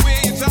about the way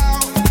you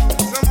talk,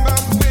 something about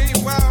the way you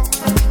walk,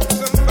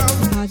 something about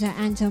the Hold tight,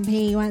 Anton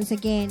P. once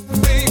again.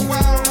 way you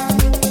walk,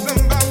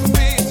 something about the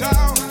way you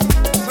talk,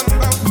 something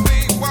about the way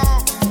you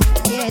walk,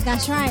 Yeah,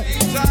 that's right. you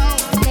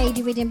talk,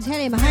 Lady Rhythm, tell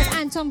him. I hope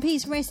Anton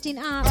P's resting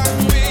up. the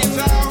way you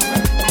talk.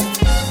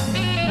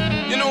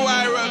 You know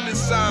why I wrote this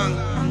song?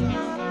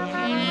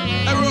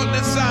 I wrote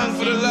this song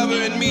for the lover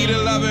in me, the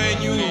lover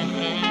in you.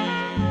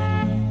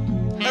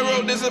 I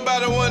wrote this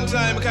about a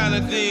one-time kind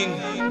of thing.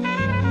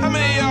 How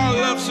many of y'all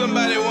love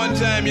somebody one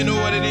time, you know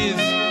what it is?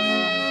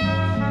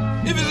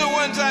 If it's a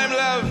one-time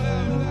love,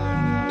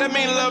 that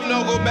means love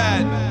no go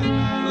bad,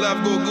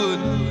 love go good.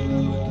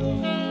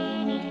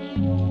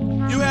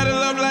 You had a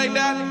love like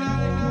that?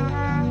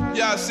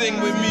 Y'all sing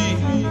with me.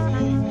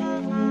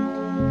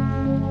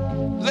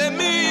 Let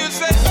me hear you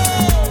say,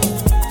 oh.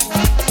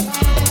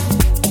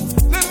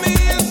 Let me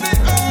hear you say,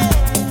 oh.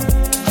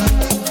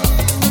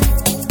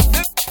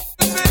 Let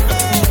me say,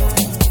 oh.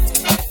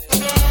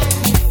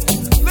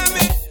 Let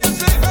me hear you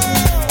say, oh.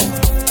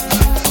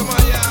 Come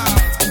on, y'all.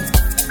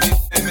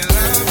 Let me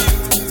love you.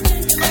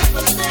 Let me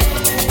love you.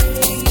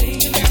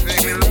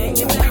 Let me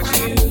love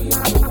you.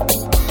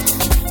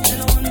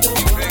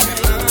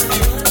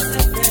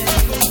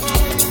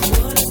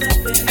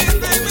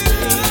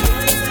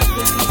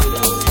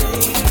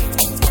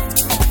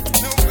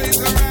 No place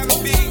I'd rather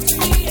be,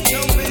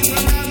 no place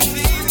I'd rather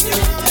see than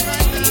yours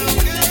right now,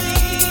 girl.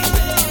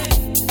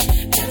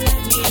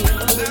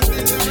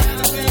 Nothing I'd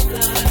rather do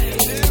than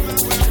share my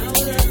world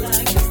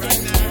with you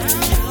right now.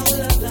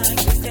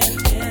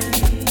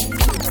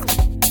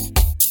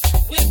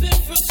 We've been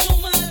through too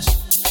much.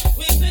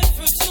 We've been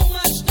through too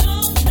much.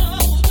 Don't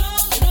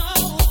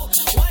know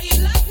why you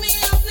lock me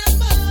up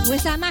number.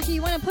 Where's that Macca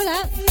you want to pull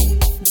up?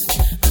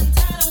 I'm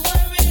tired of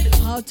worrying.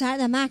 Hold tight,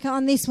 the Macca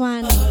on this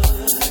one.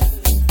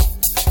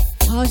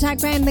 Hold tight,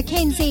 Graham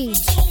McKenzie.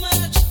 Too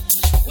much.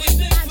 We've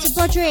been Out to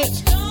Broderick.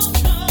 don't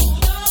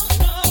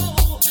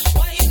know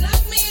why you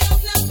lock me up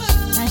number.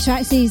 That's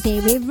right, Susie.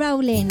 We're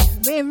rolling.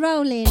 We're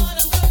rolling. I'm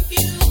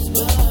confused.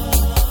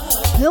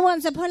 Who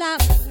wants to pull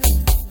up? Shall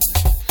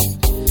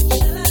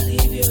I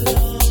leave you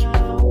alone?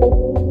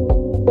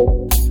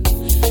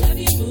 Have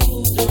you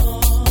moved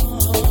on?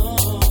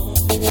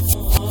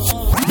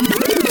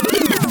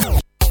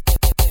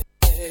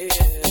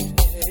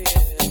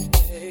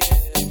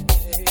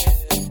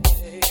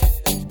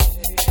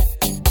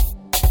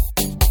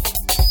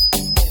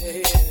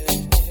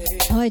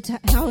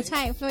 Hold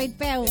tight, Floyd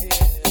Bell.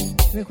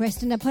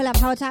 Requesting a pull up.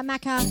 Hold tight,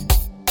 Macca.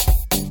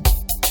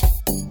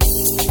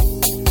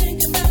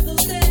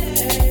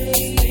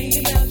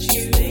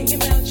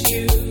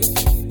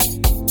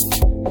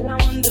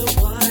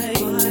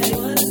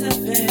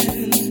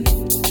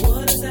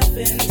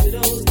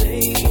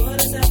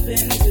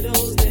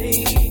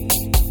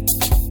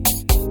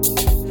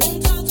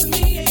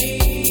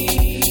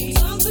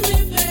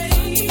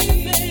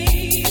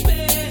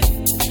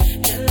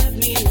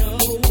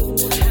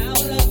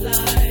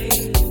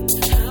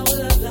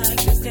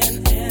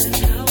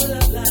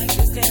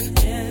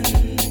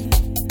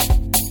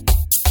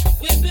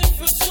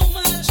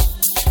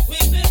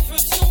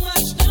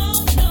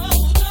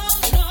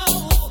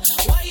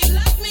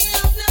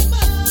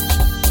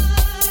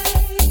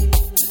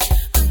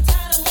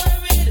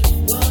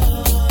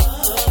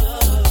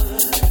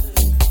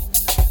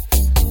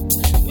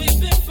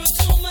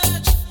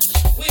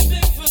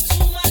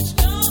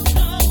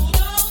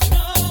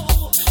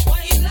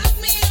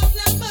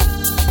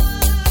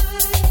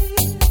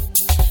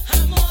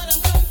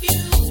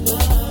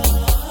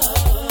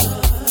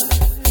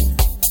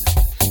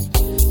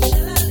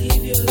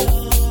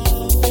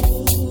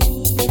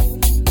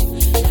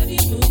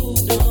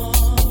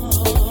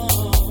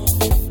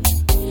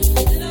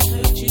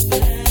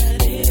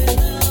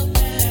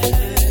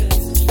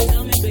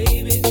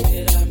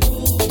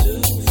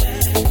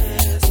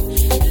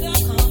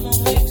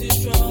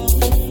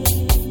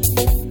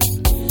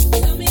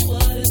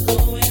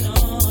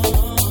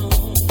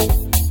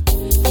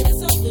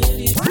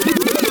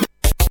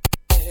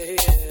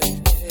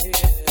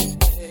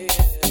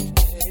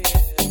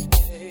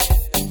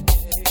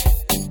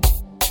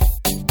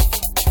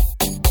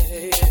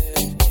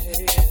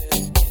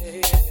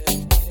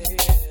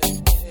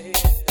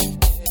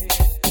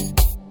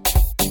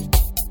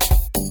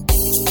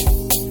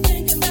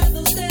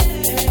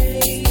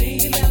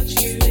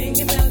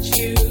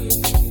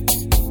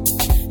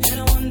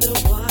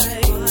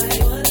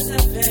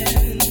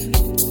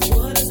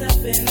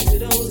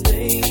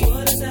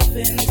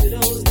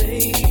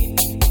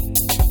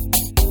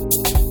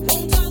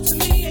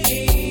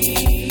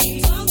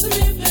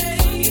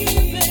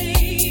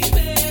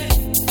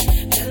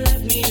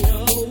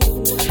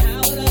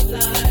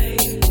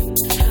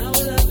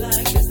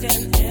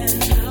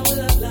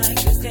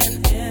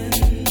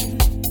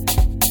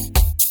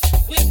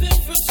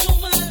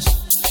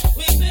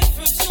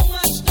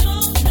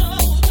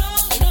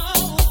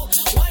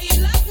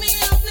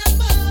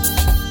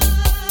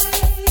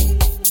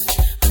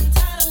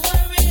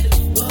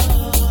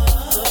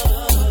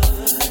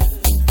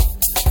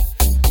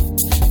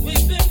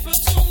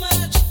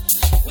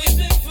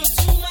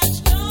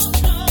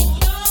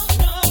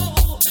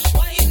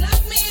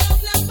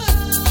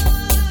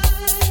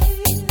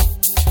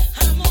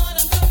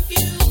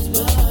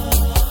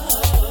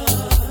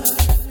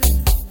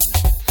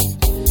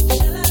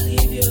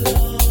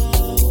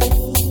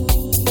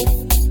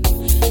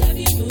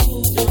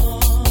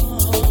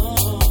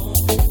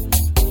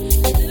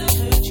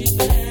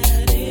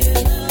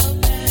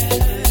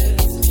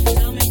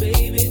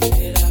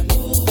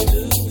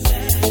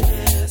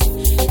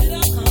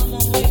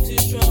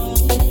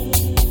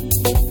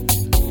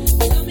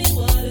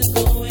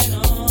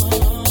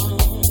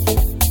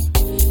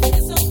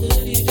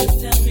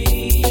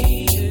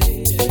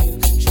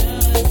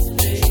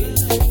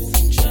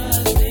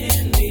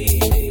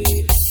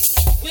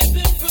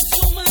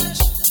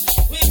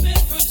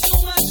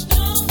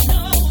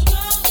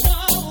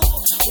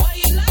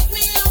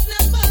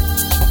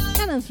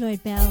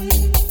 word, Belle.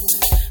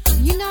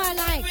 You know I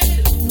like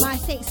my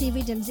sexy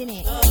rhythms,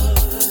 innit?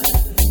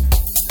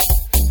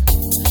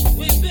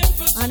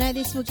 I know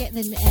this will get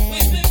the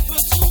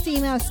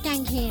female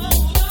skanking.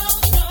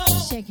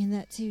 Shaking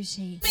that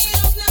Noushii.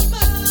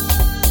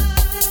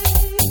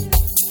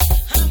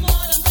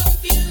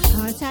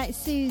 Hold tight,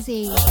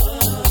 Susie.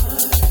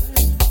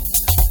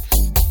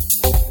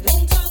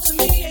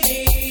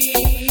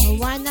 We'll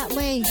wind that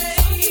way.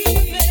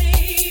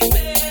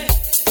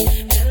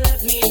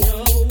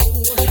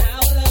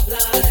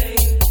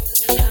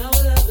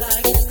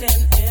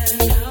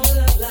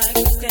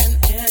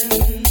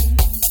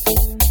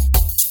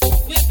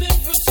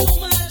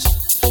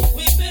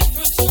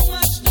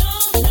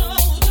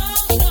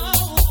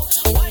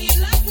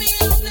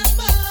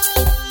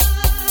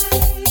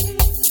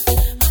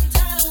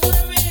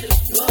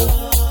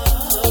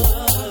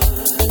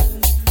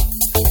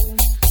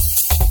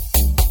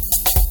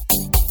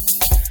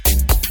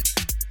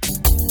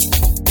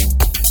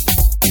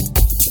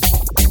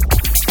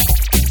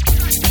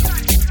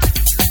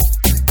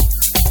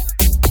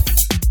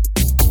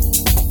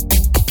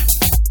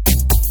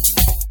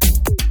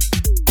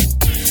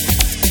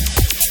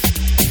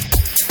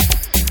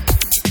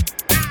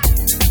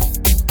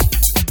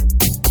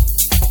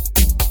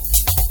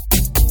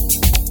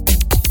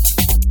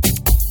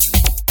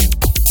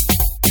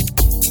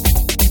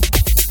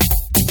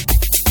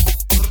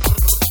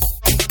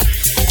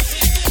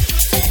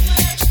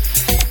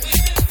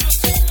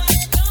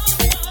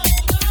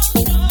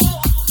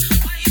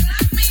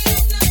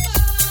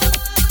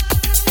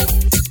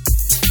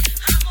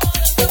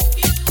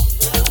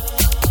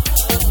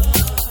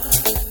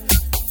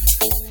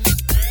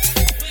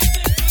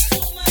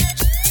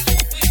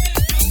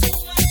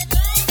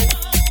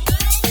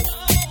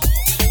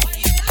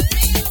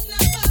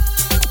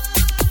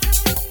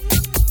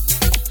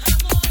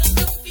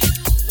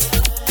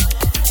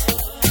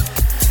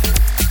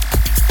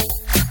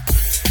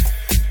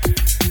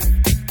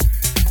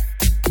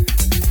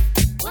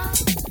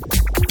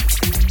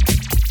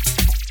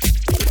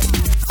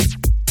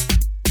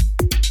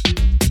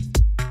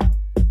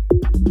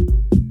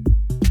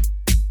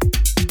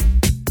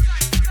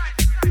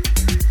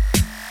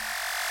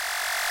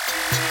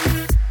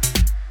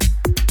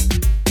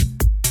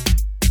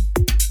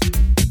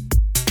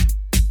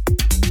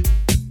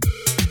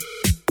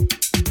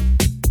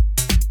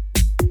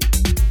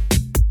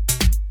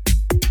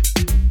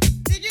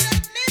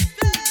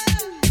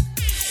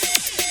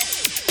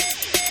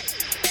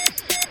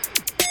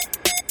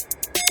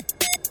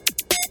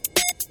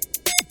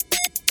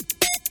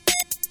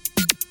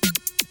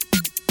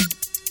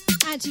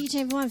 To each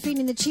and everyone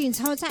feeling the tunes.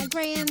 Hold tight,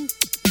 Graham.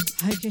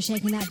 Hope you're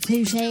shaking that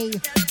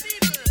Noushii.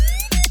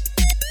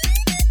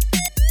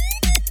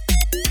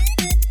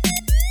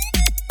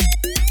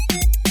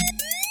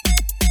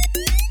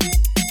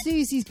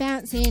 Susie's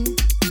bouncing.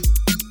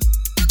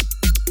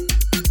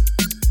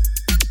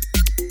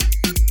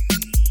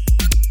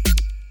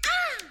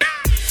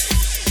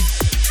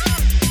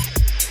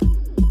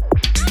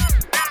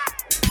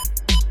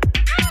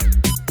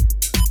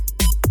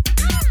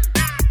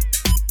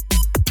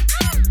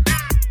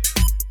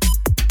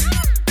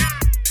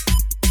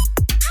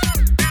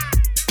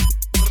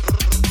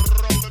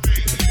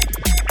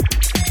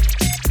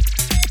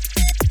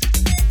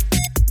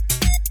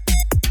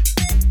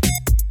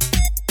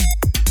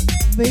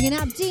 Bringing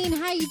up Dean,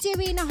 how you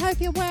doing? I hope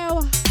you're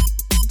well.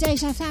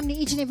 Deja family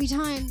each and every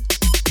time.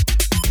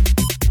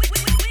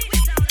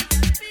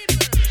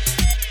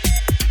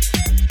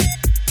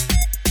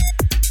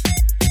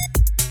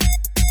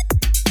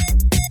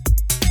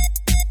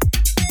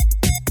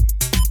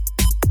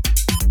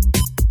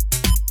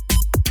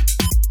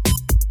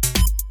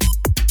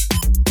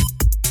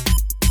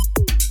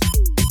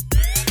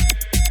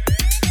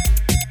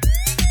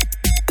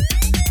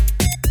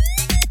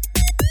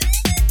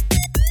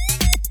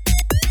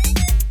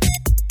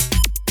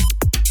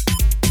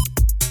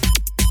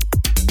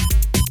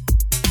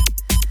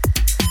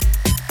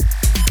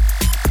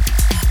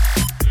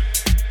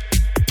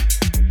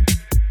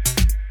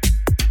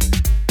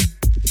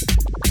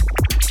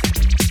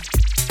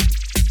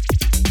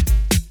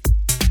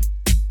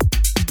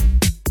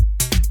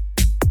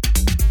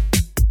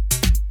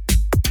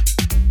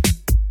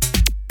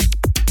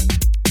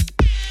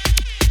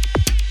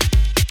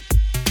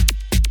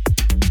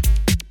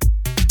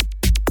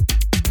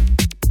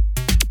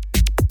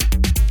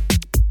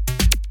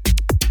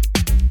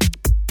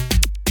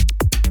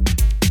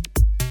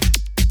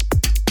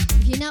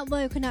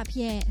 Woken up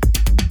yet?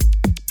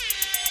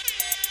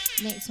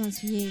 Next one's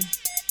for you.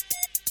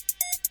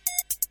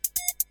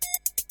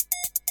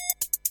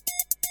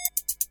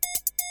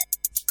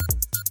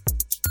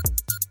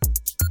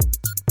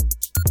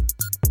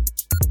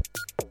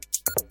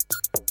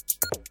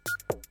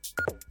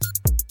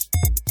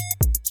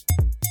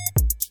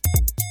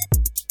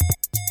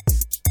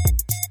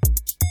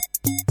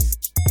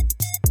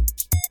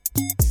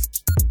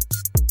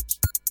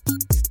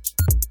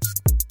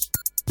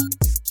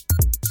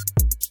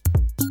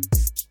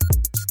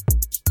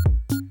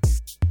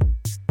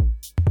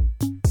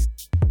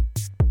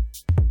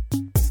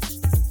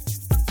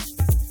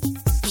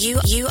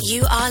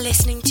 You are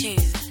listening to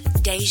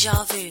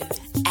Deja Vu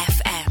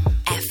FM.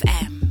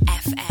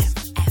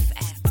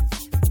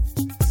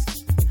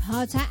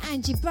 Hard to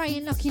Angie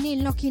Bryan locking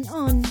in, locking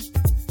on.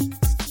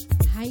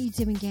 How you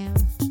doing, girl?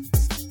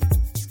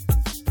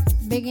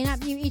 Bigging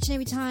up you each and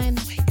every time.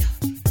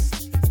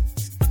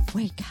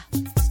 Wake up.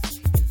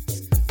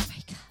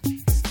 Wake up.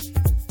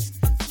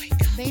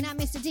 Bigging up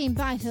Mr. Dean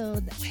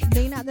Byfield.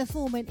 Bigging up the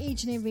foreman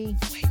each and every.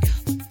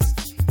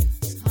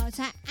 Hard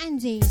to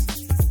Andy.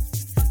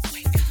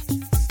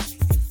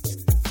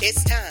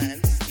 It's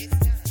time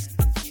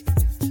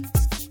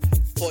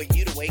for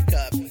you to wake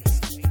up.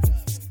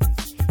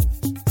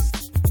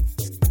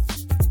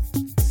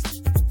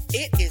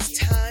 It is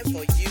time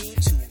for you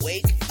to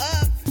wake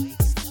up.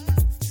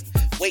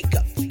 Wake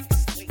up.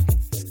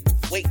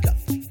 Wake up.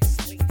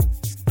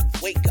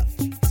 Wake up.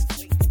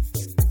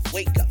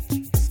 Wake up.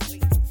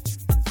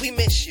 We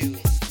miss you.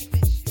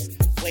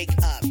 Wake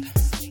up.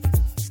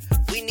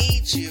 We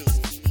need you.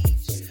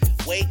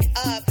 Wake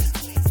up.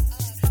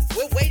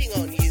 We're waiting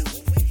on you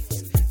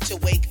to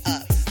wake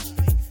up.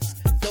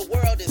 The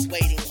world is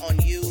waiting on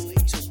you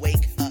to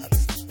wake up.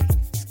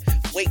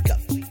 Wake up.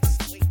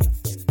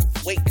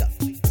 Wake up.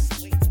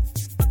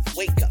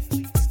 Wake up.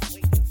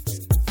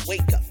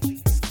 Wake up.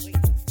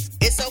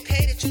 It's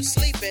okay that you're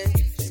sleeping.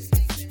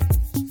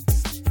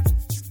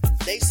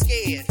 They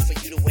scared for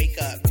you to wake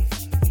up.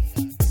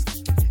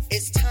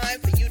 It's time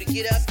for you to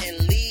get up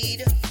and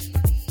lead.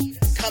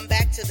 Come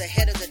back to the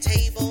head of the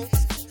table.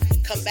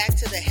 Come back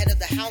to the head of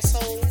the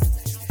household.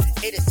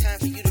 It is time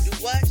for you to do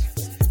what?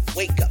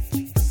 Wake up.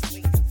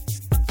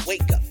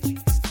 Wake up.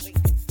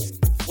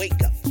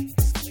 Wake up.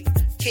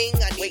 King,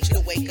 I need you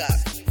to wake up.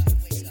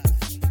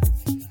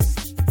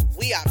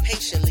 We are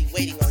patiently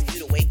waiting on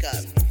you to wake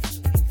up.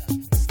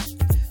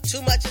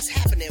 Too much is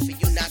happening for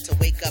you not to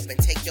wake up and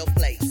take your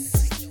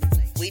place.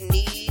 We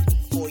need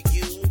for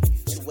you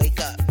to wake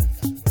up.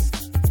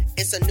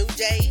 It's a new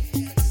day.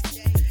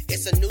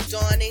 It's a new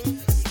dawning.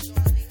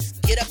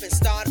 Get up and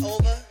start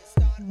over.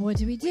 What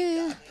do we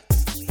do?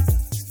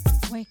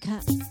 Wake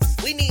up.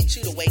 We need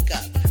you to wake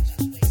up.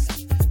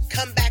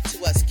 Come back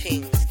to us,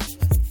 King.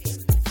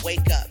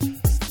 Wake up.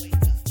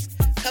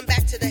 Come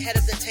back to the head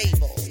of the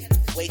table.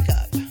 Wake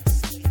up.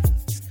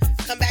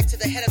 Come back to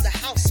the head of the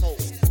household.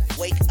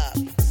 Wake up.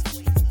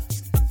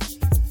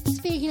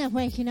 Speaking of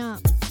waking up,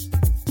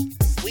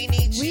 We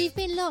need you. we've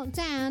been locked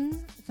down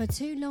for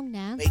too long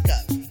now. Wake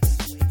up.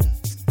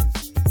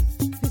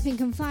 We've been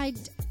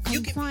confined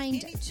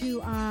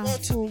to our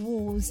four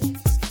walls,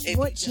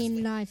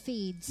 watching live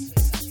feeds.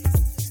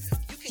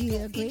 Do you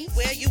agree?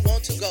 Where you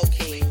want to go,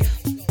 King.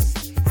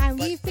 And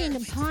we've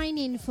been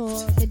pining for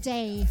the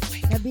day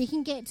that we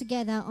can get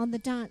together on the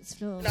dance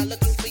floor. Not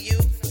looking for you.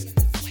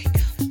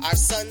 Our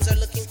sons are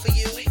looking for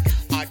you.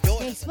 Our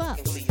daughters Guess are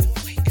what? looking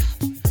for you.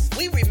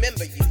 We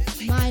remember you.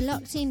 My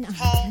locked in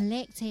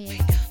collective,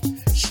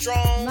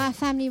 Strong. my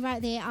family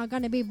right there are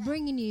going to be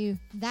bringing you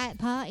that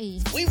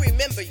party. We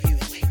remember you.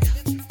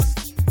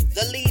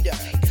 The leader.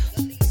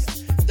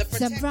 The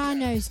protector.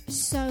 Sopranos,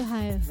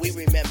 Soho, We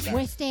remember.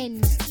 West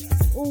End,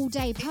 all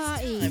day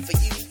party. Time for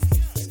you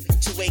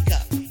to wake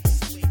up.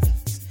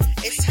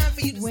 It's time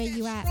for you to Where stand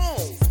you at?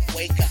 strong.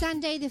 Wake up.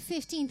 Sunday the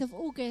 15th of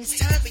August,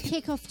 It's time for you.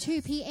 kick off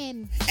 2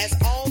 p.m. As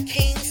all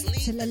kings lead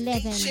Till the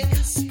 11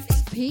 nations,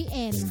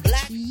 p.m.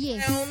 black,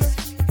 Yes. brown,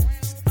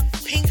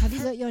 pink, Have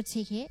you got your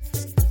ticket?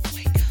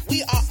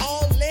 we are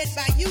all led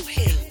by you,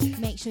 King.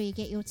 Make sure you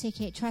get your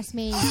ticket. Trust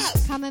me. Up.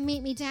 Come and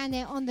meet me down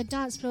there on the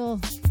dance floor.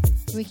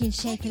 We can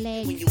shake a When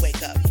leg, you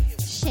wake up,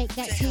 shake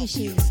that to help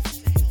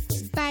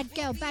Noushii. Bad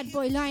girl, bad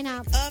boy, line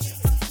up. up,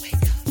 Have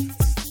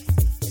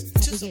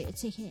to you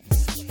get your ticket?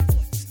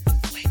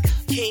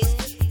 King,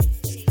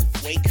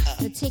 wake up.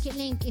 The ticket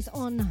link is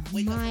on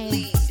Wake up and my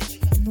lead.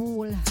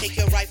 wall. Take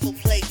your rightful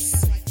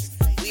place.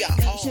 We are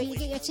Make all sure you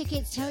get your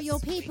tickets. Tell your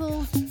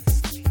people.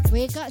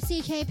 We've got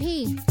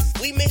CKP.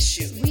 We miss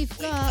you. We've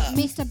Wake got up.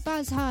 Mr.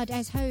 Buzzhard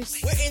as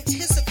host. We're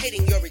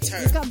anticipating your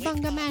return. We've got Wake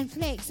Bunga up. Man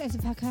Flex as a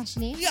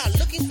percussionist. We are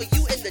looking for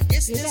you in the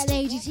distance. We've got to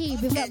Lady walk T.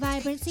 up We've got and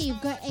Vibrancy.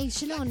 We've got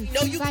Echelon.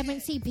 No, you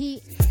Vibrancy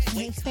P.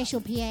 Special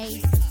PA.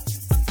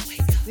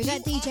 We've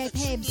got You DJ are the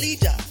true Pebs.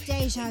 leader.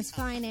 Deja's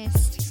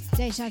finest.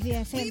 Deja Vu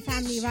FM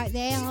family right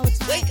there. Hold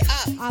tight. Wake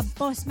up. Our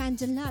boss man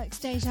deluxe.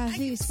 Deja I can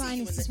Vu's see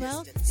you finest in as the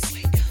well.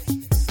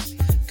 distance.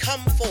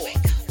 Come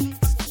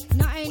forth.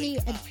 Not only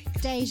a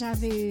Deja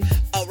Vu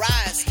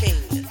Arise,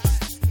 King.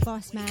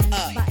 boss man,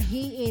 Up. but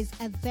he is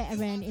a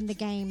veteran in the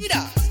game.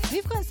 Leader.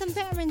 We've got some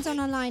veterans on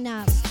our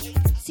lineup.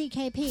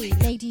 CKP,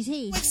 Lady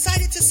T, We're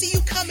excited to see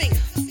you coming.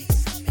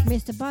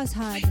 Mr.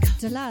 Buzzhard,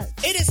 Deluxe.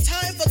 It is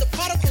time for the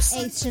prodigal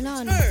son Hey, to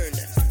Shalon. return.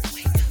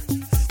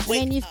 Wake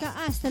Then you've up. got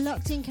us, the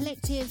Locked In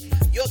Collective.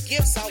 Your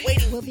gifts are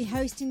waiting. We'll be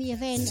hosting the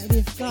event.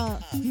 We've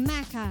got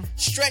Maka,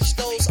 Stretch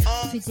those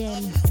arms.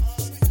 Fidel.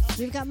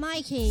 We've got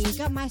Mikey, we've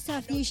got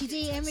myself, Noushii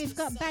D, and we've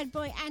got bad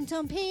boy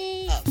Anton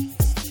P. Up.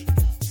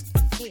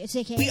 Get your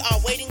ticket. We are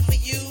waiting for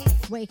you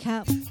Wake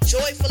up.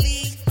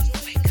 joyfully,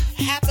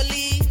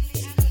 happily,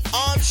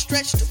 arms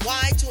stretched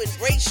wide to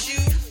embrace you.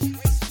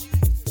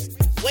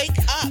 Wake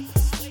up.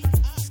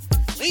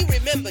 We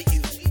remember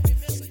you.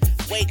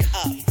 Wake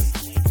up.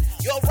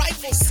 Your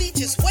rightful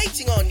seat is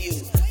waiting on you.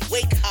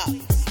 Wake up.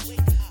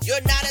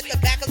 You're not at the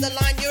back of the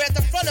line, you're at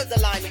the front of the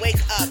line. Wake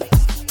up.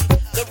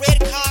 The red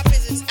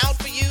carpet is out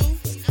for you.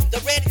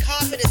 The red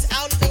carpet is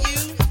out for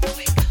you.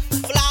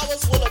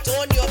 Flowers will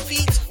adorn your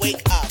feet.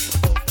 Wake up.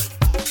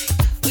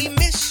 We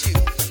miss you.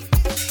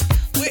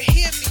 We're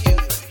here for you.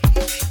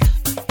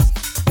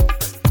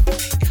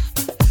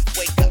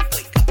 Wake up,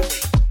 wake up,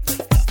 wake up, wake up,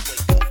 wake up,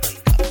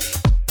 wake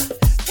up,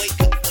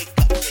 wake up, wake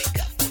up, wake up, wake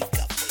up,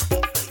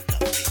 wake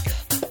up, wake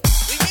up.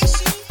 We miss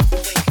you.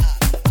 Wake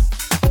up.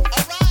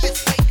 Arise,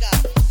 wake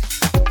up.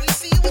 We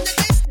see you in the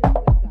distance.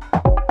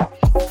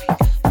 Wake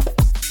up.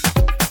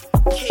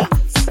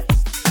 Kings,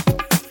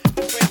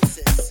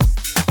 princes,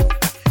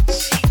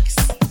 sheiks.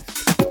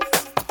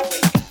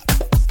 Wake up.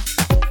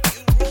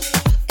 You rule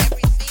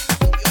everything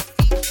your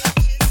feet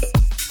touches.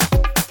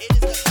 It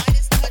is the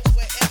lightest touch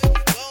wherever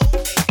you go.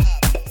 Wake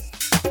up.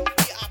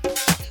 We are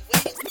proudly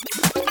waiting.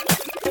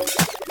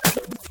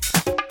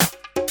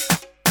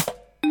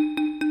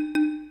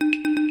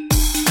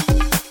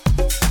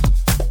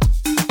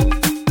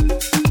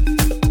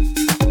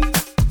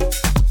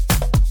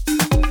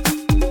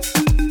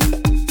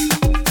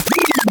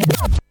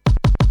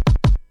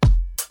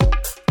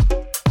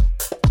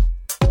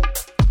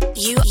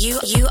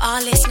 You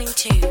are listening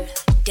to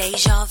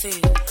Deja Vu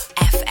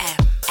FM.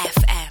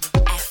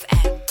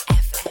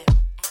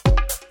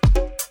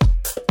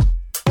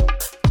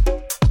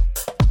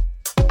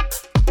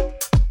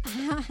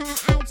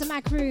 Add to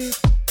my crew.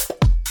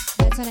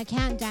 That's on a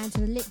countdown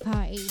to the lit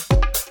party.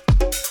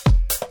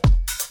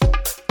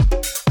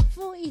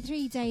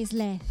 43 days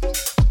left.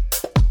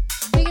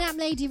 Bringing up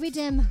Lady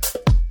Rhythm.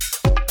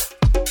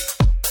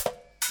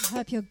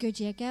 Hope you're good,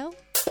 yeah, girl.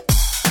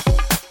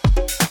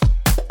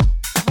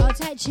 I'll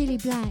take Chili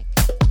Black.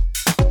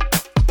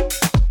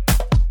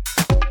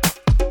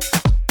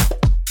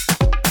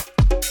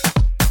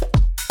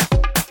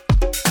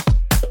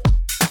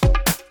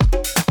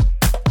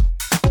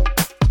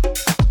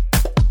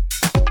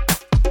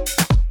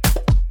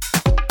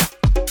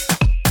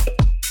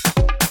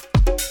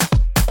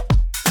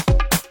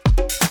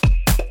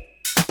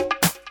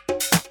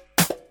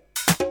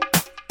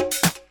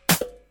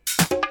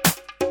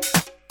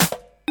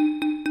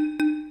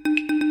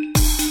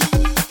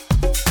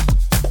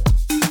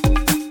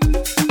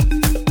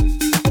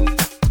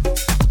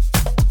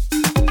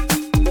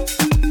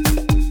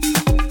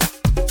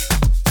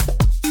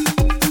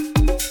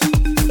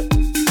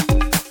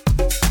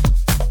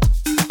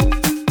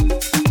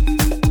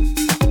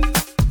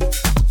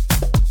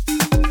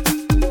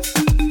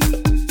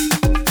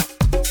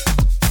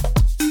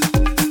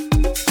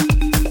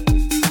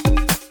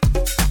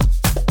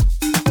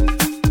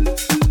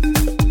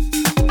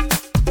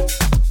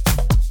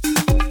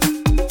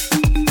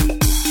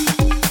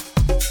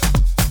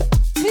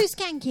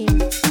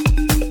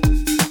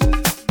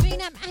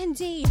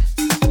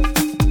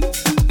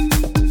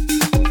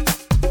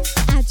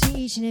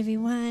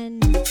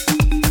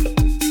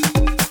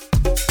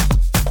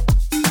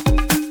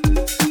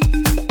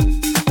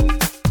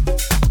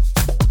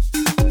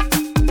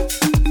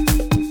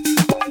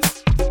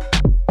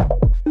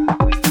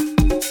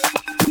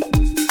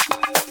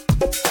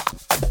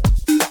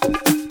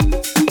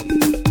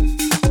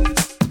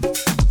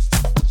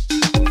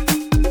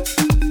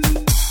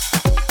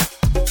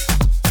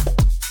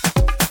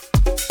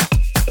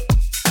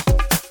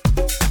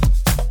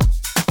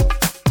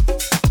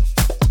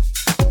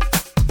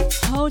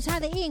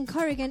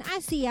 I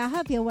see you. I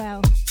hope you're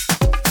well.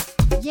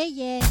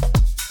 Yeah.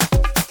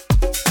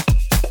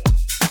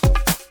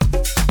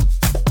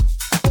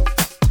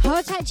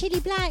 Hold tight, Chili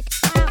Black.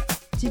 Out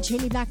to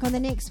Chili Black on the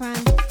next one.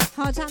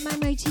 Hold tight,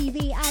 Momo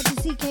TV. Out to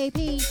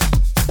CKP.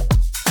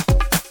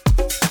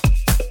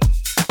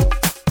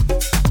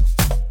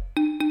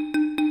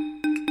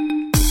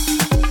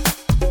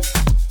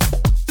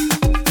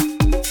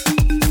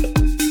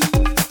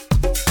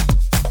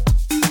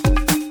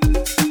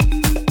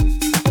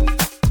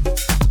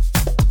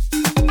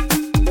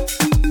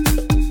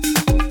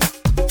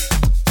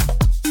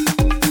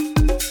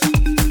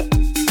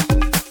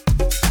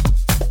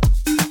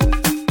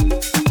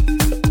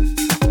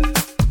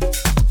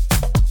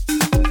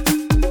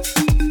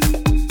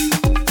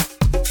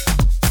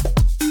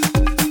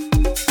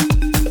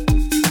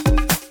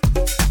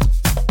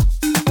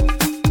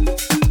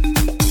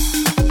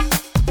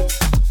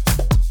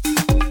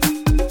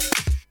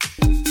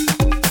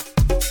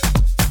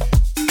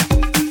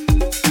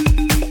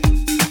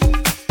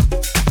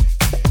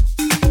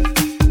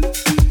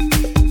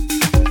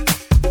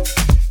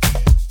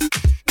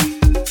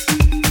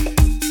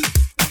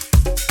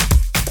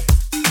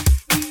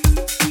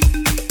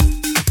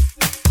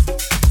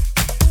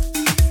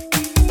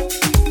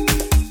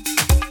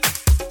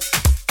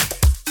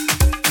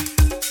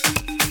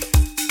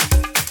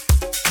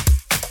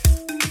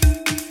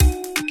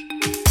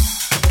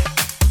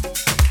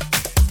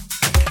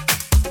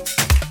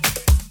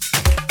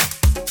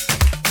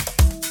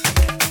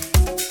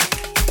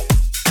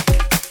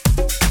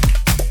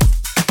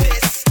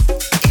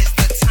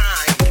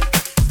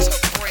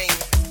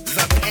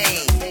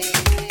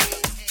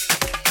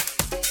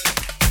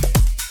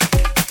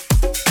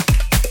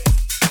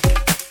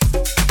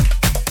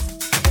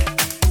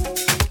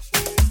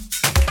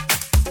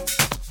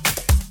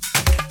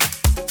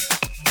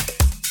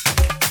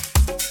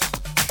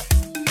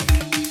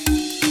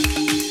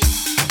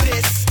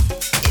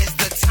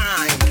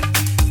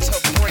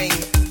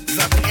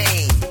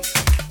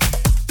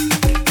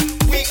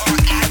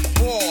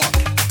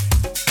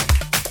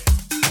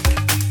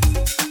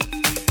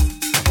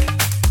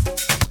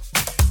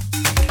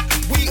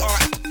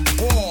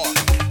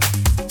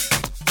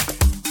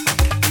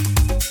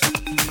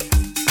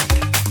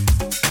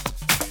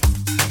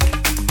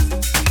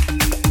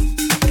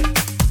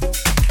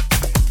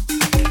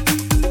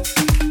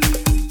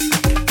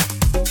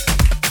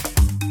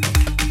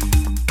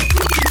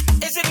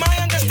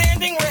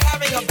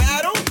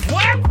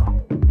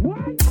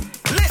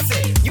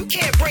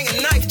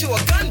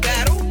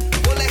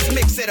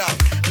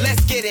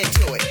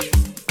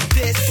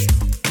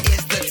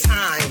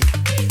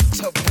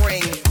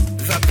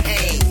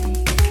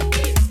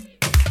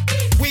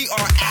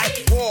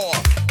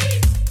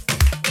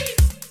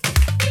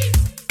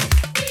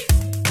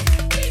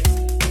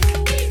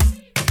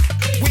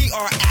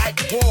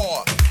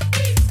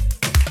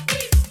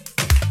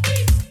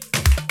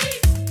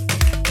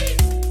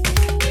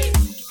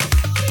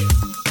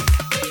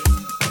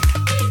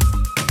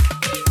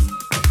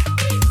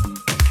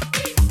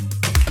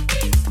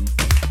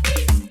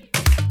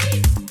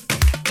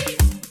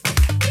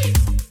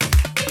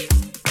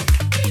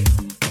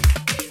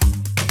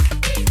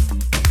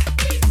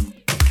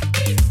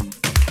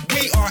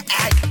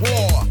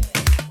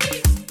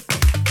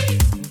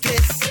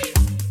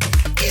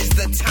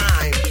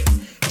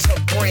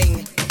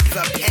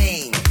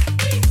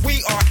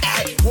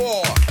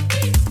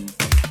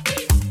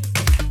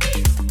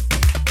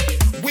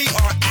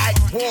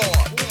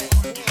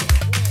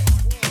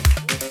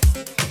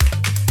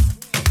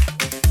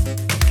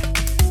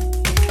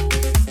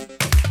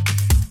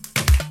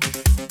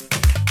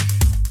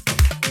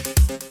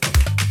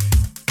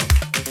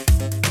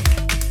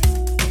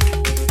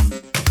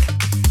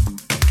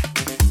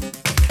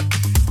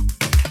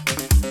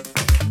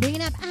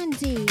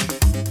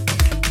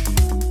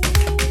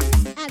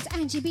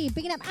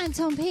 up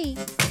Anton P.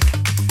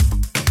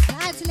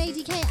 Out to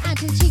Lady K, out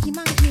to Cheeky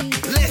Monkey.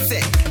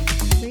 Listen.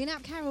 Bringing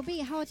up Carol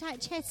B, hold tight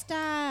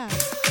Chester.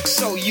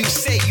 So you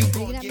say you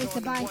bringing gonna up get Mr.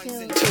 on the ones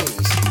Byfield. and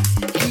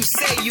twos. You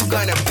say you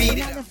gonna beat Bringing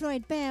it up the up.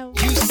 Floyd Bell.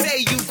 You say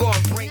you gonna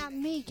bring Bringing up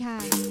Mika.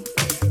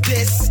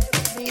 this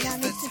Bringing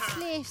up the Mr.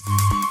 time Cliffs.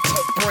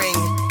 to bring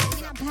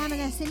Bringing up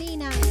Pamela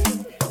Selena.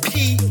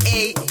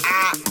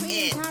 P-A-I-N.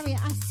 Queen Harriet,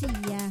 I see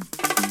ya.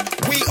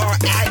 We are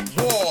at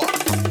war.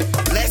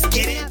 Let's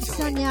get Bringing up into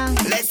Sonia.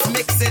 it. Let's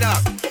mix it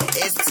up.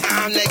 It's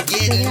time to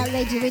get Bringing up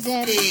Lady Rhythm.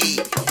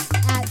 nasty.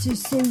 Out to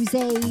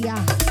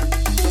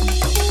Susie.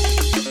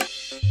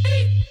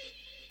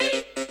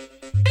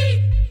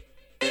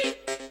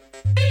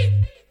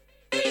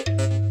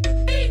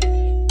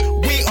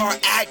 We are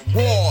at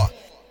war.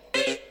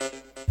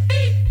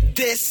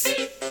 This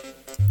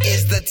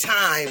is the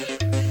time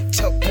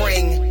to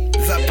bring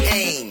the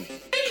pain.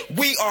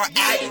 We are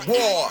at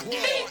war.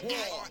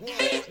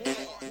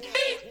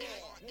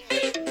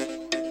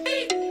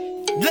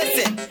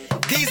 Listen,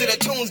 these are the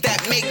tunes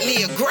that make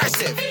me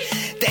aggressive.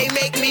 They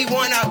make me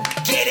wanna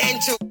get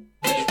into.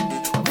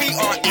 We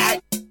are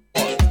at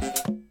war.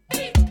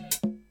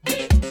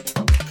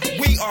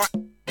 We are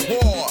at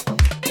war.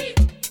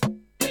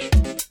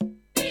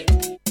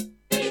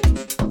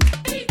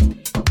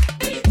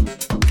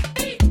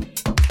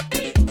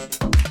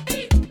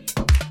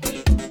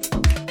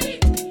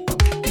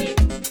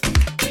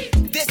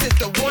 This is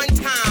the one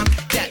time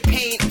that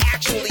pain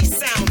actually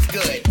sounds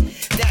good.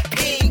 That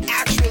pain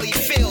actually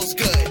feels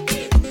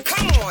good.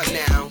 Come on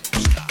now.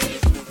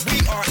 We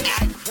are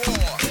at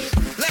war.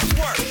 Let's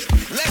work.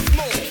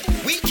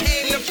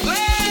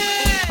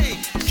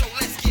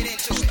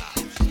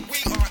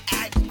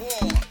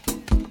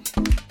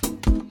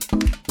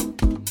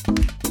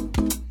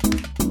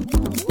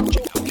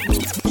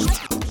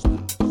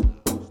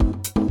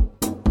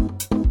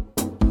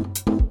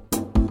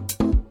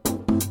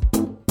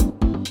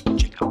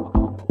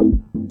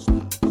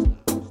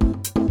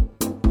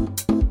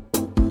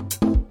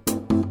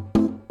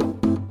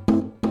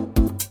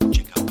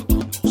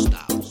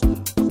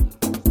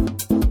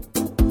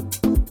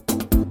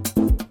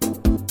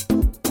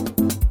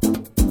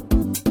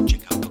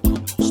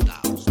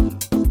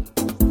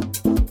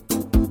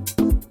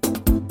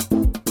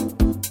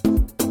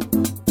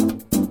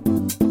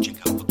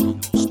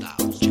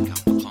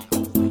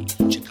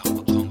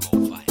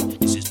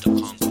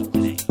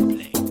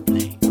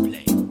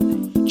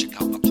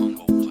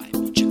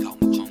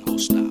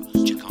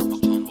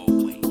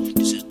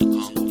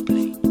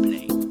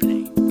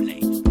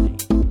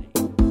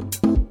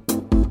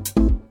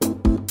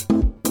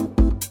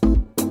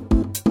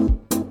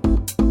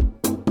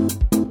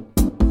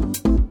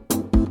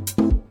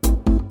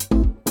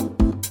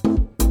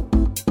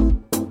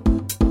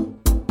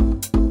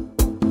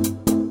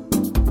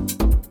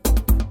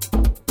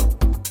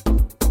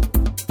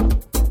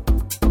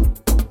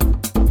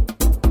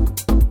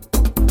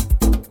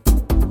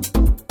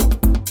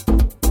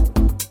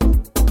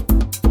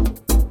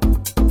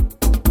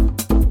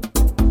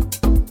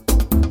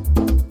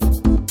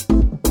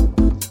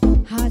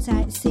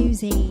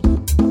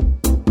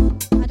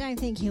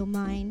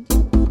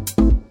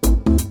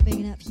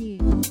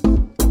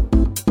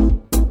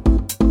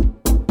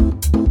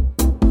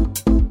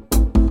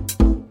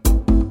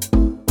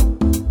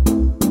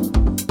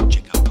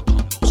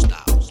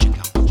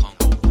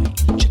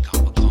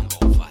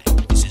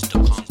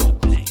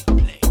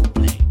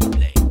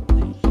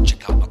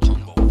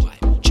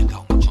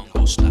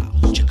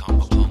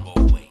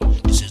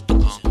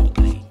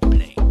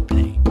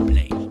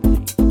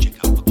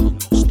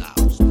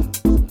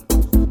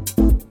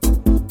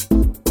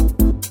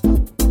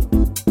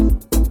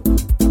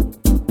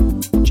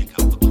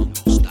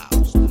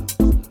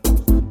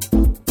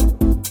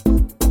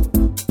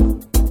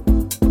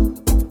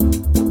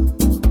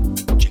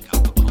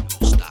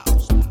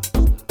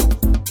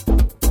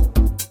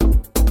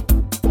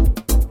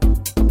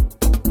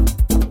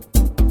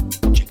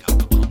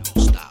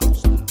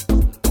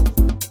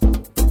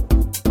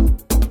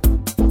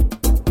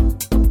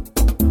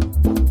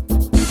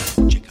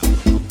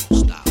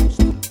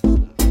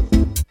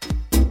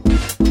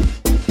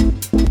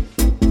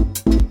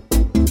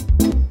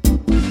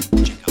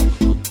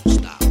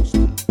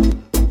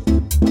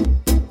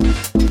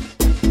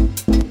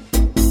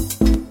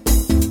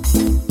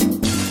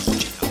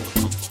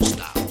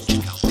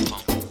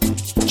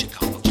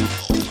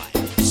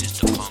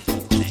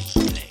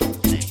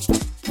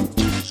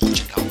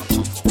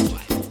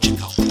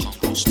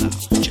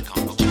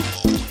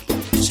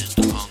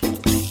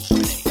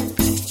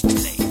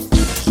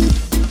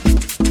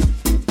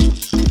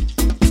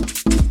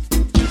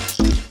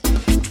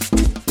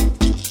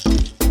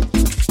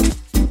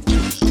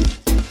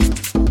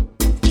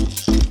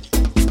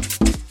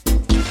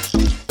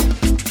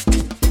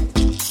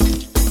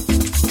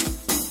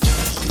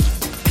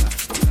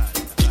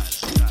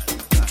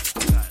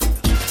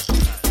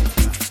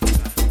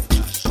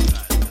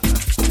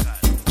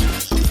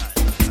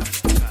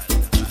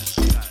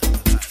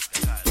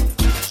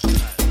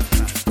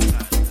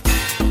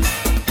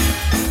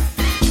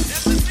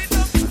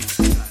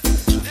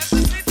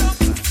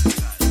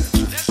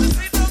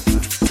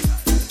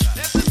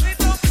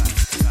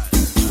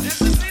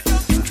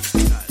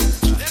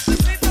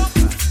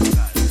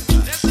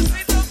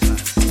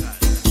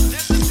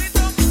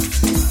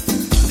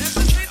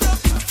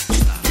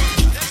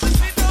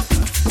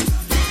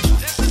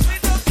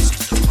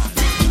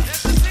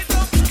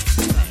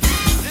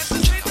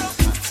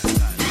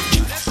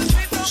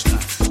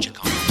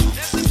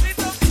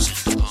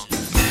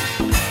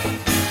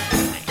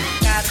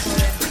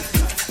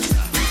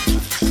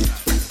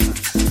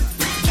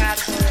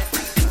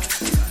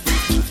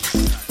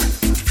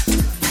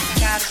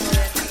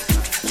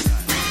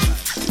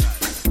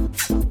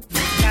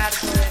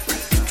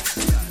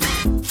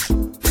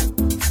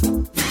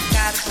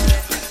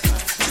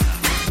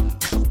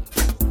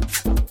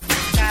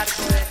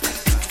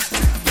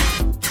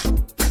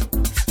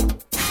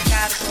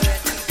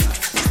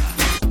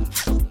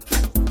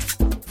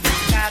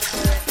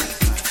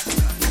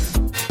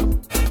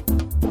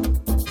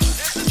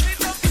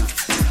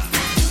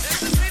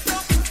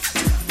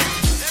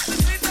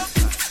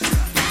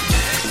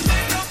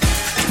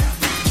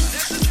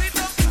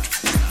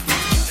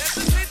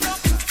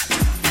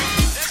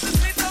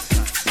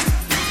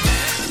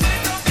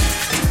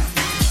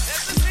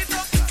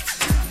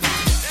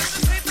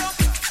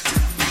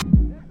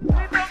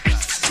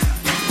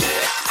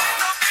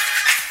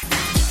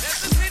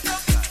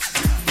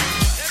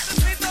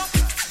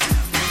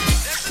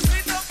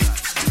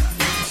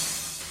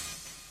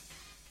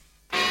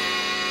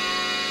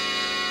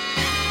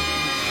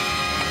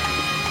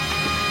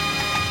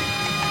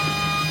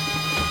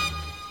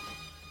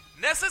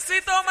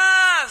 Necesito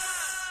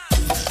más.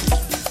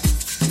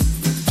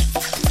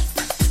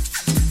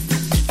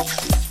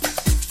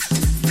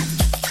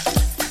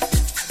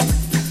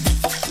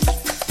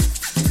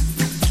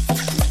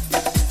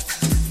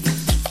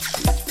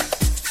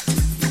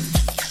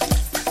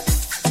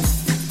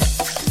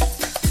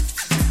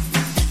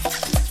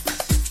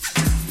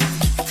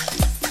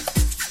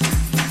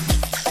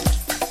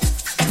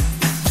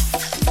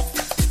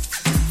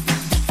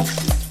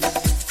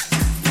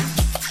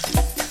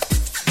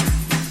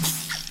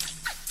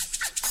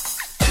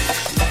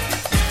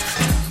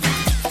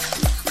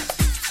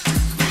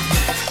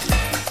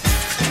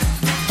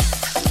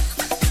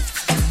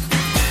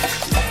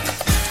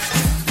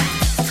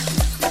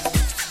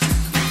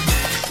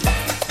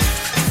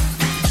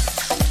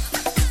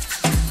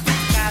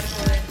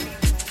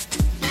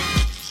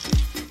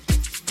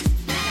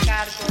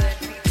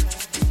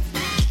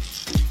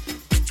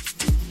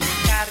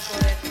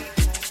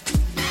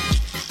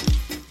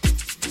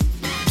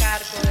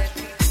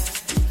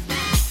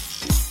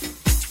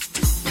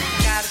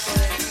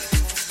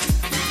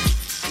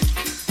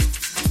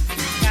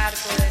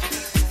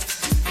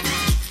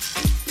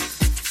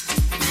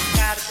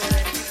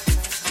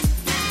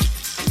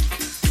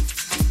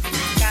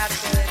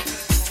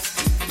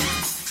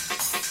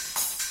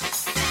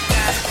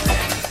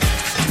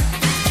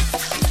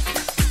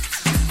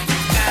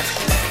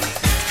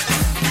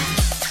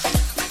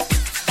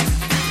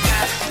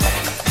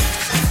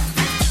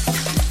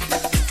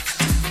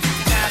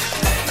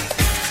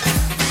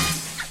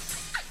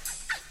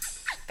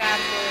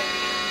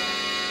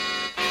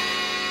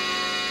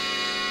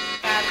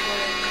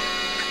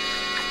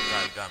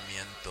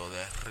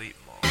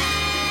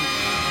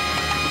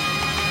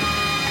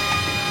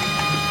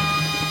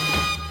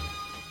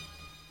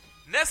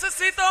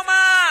 Necesito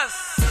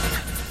más.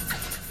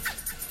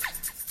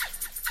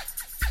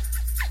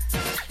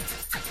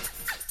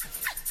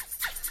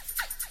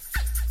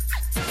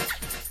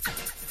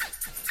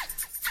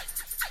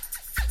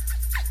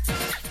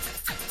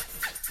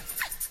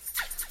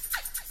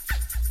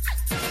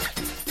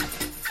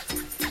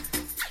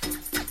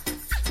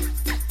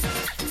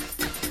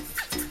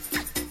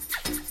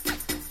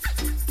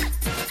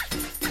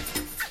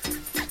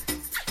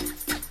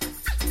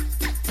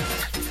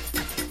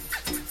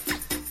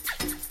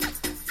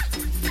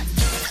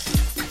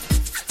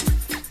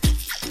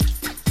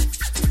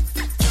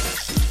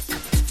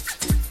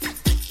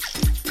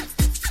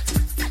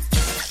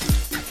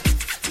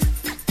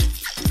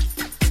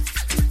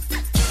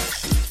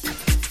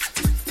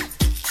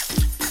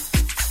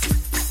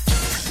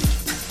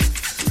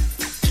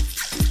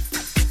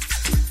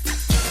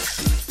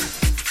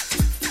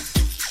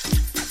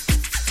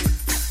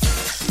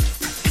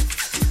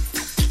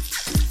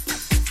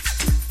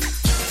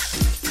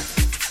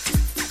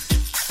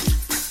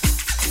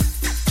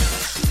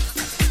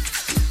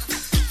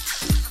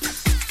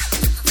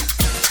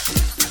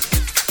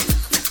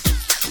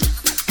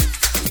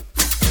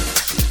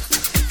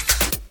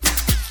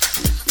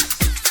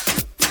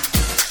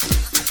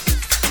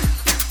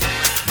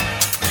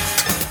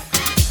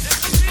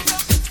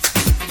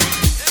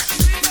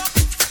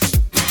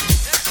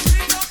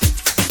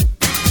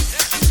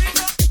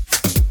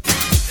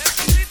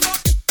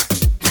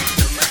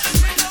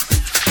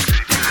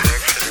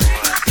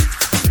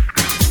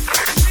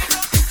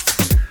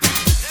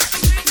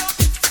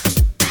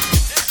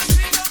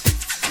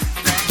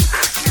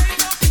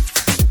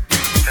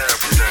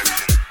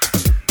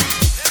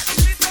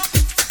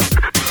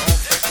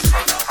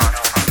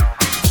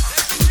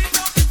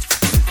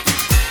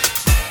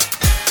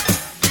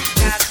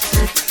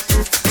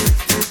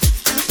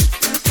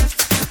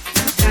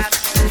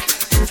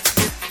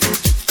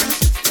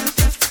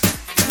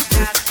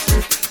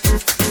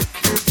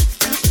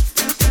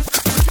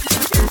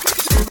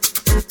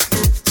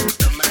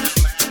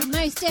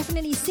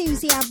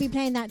 I'll be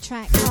playing that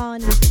track on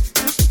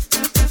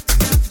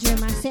during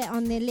my set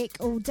on the Lick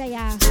All Day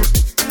Hour.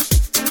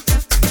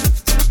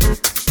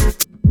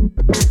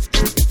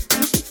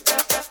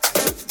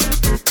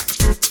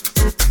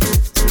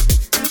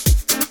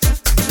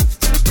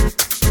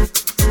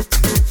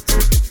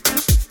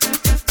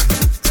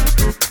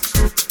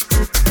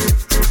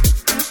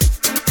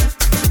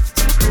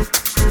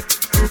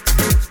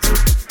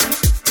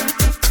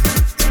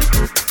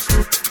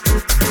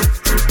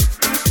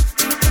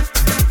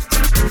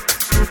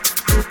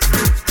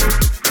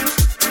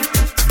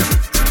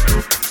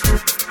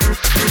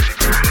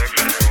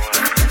 Directional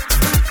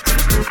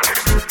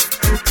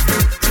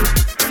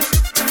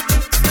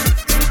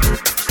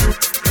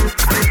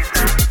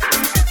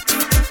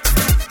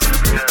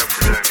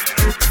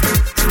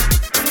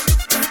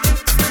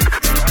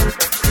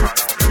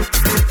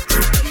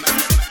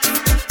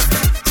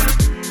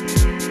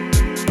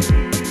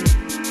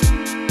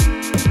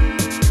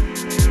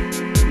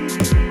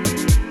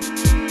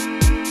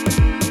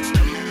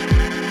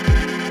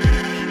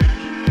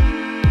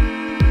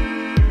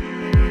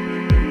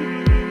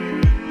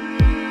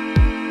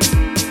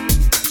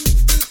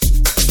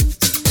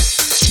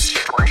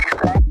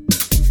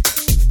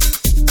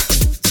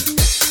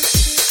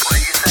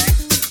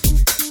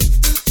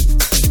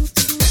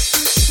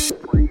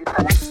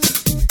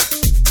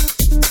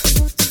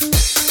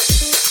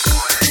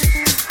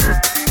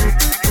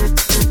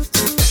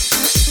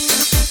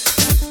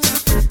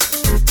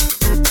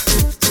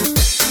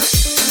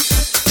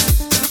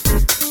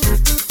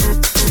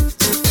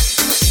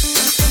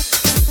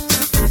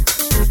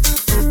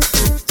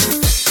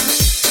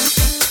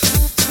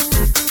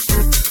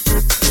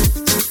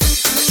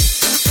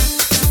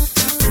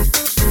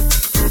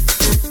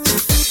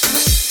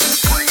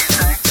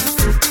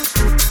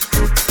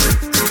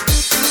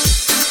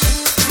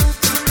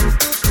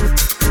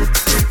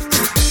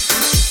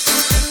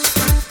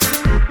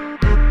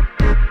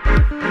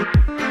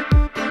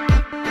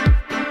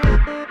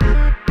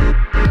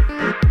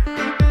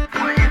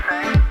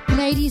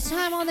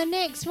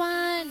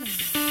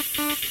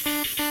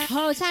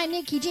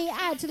Mickey G,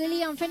 out to the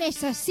Leon finish,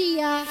 so see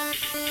ya.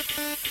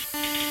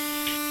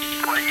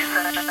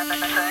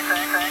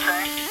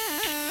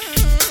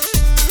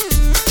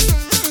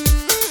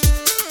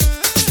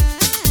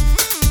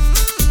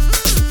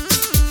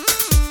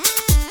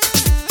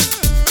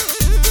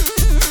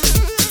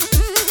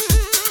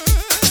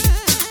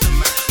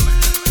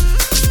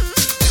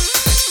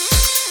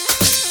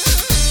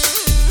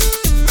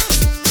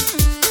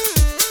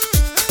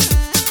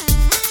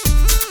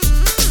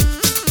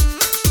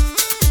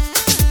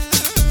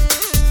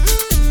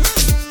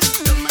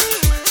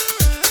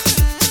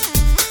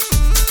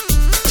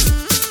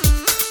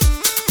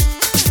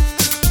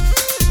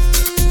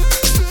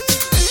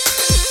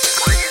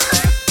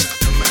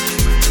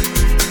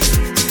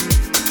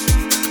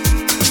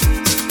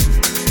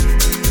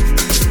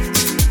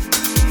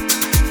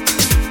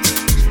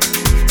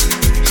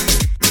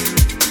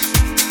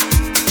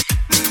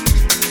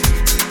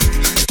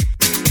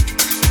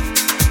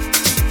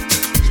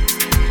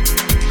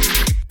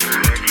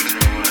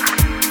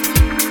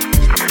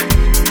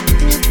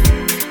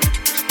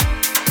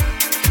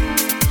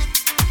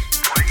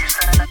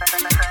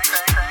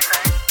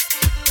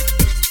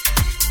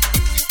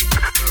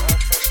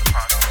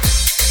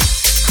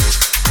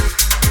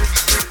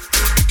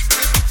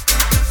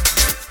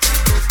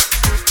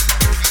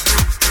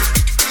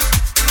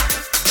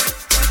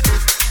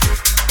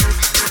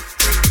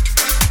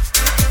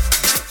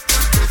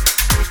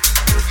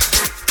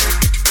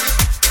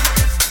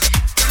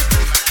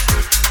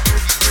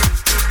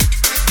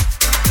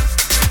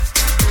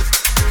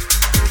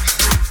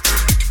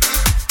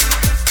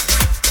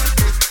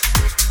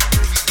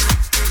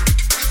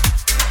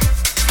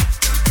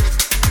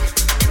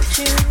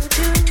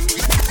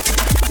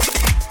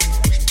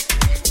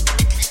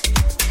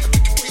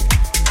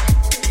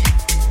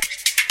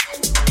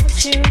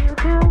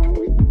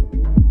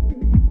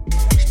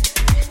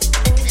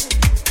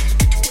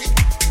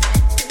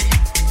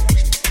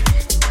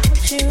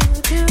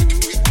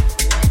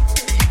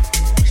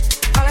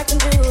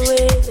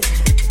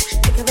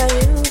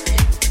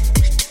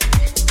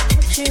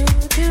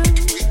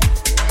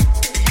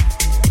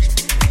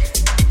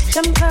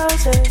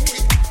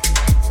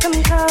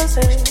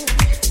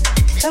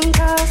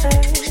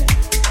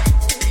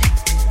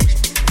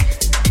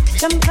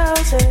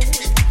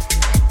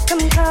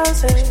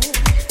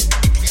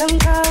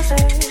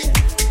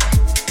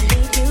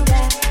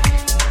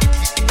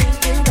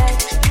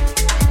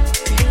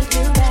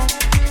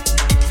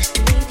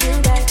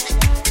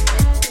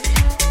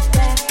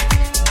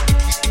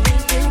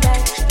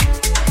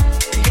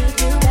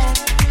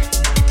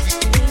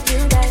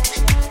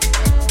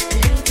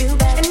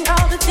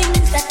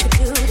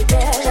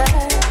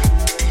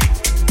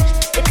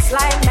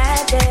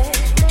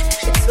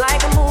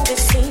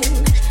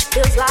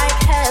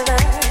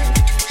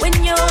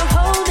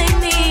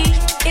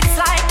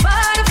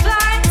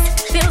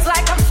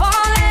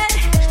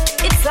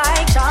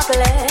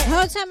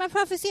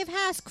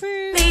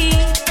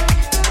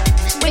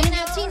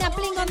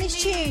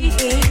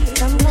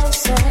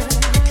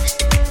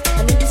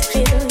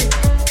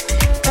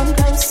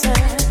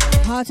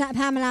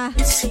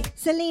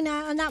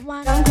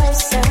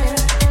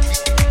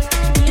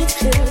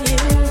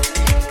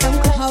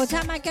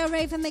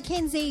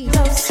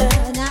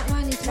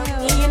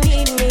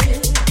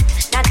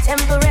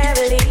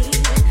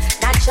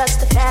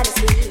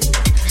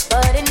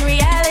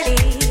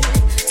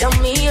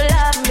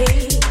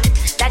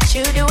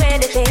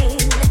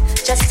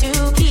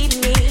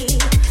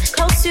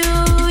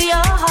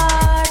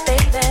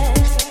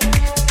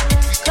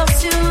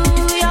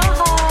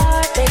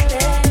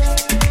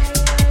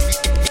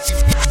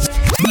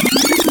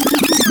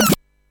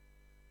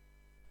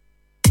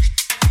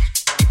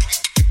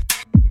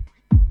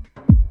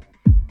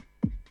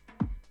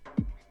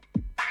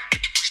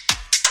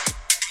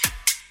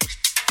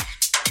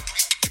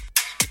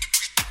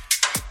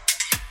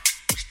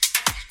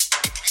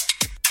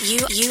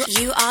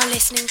 You are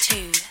listening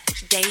to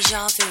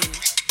Deja Vu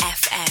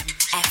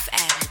FM.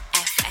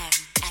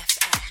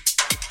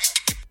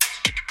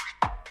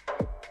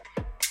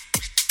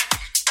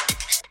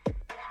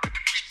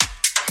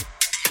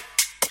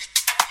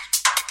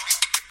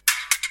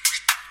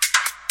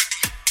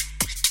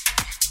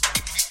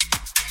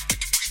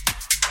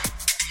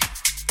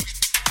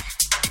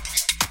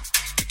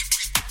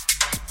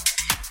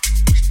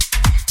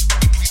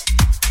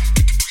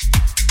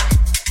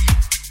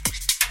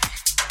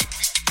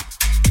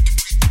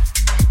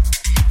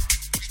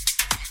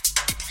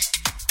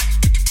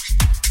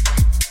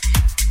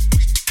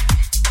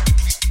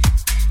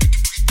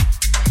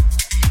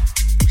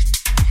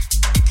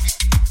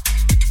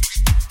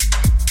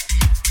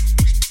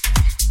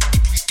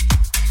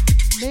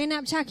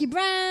 Up Chucky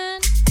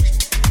Brand.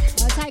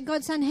 I'll take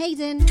Godson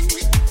Hayden. What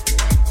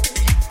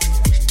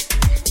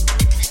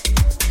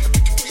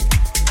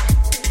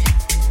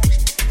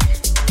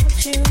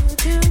you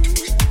do?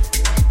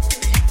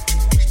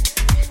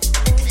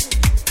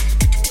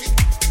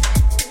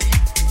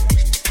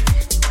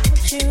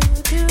 What you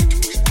do?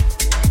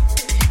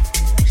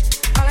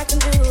 All I can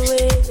do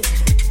is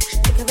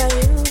think about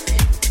you.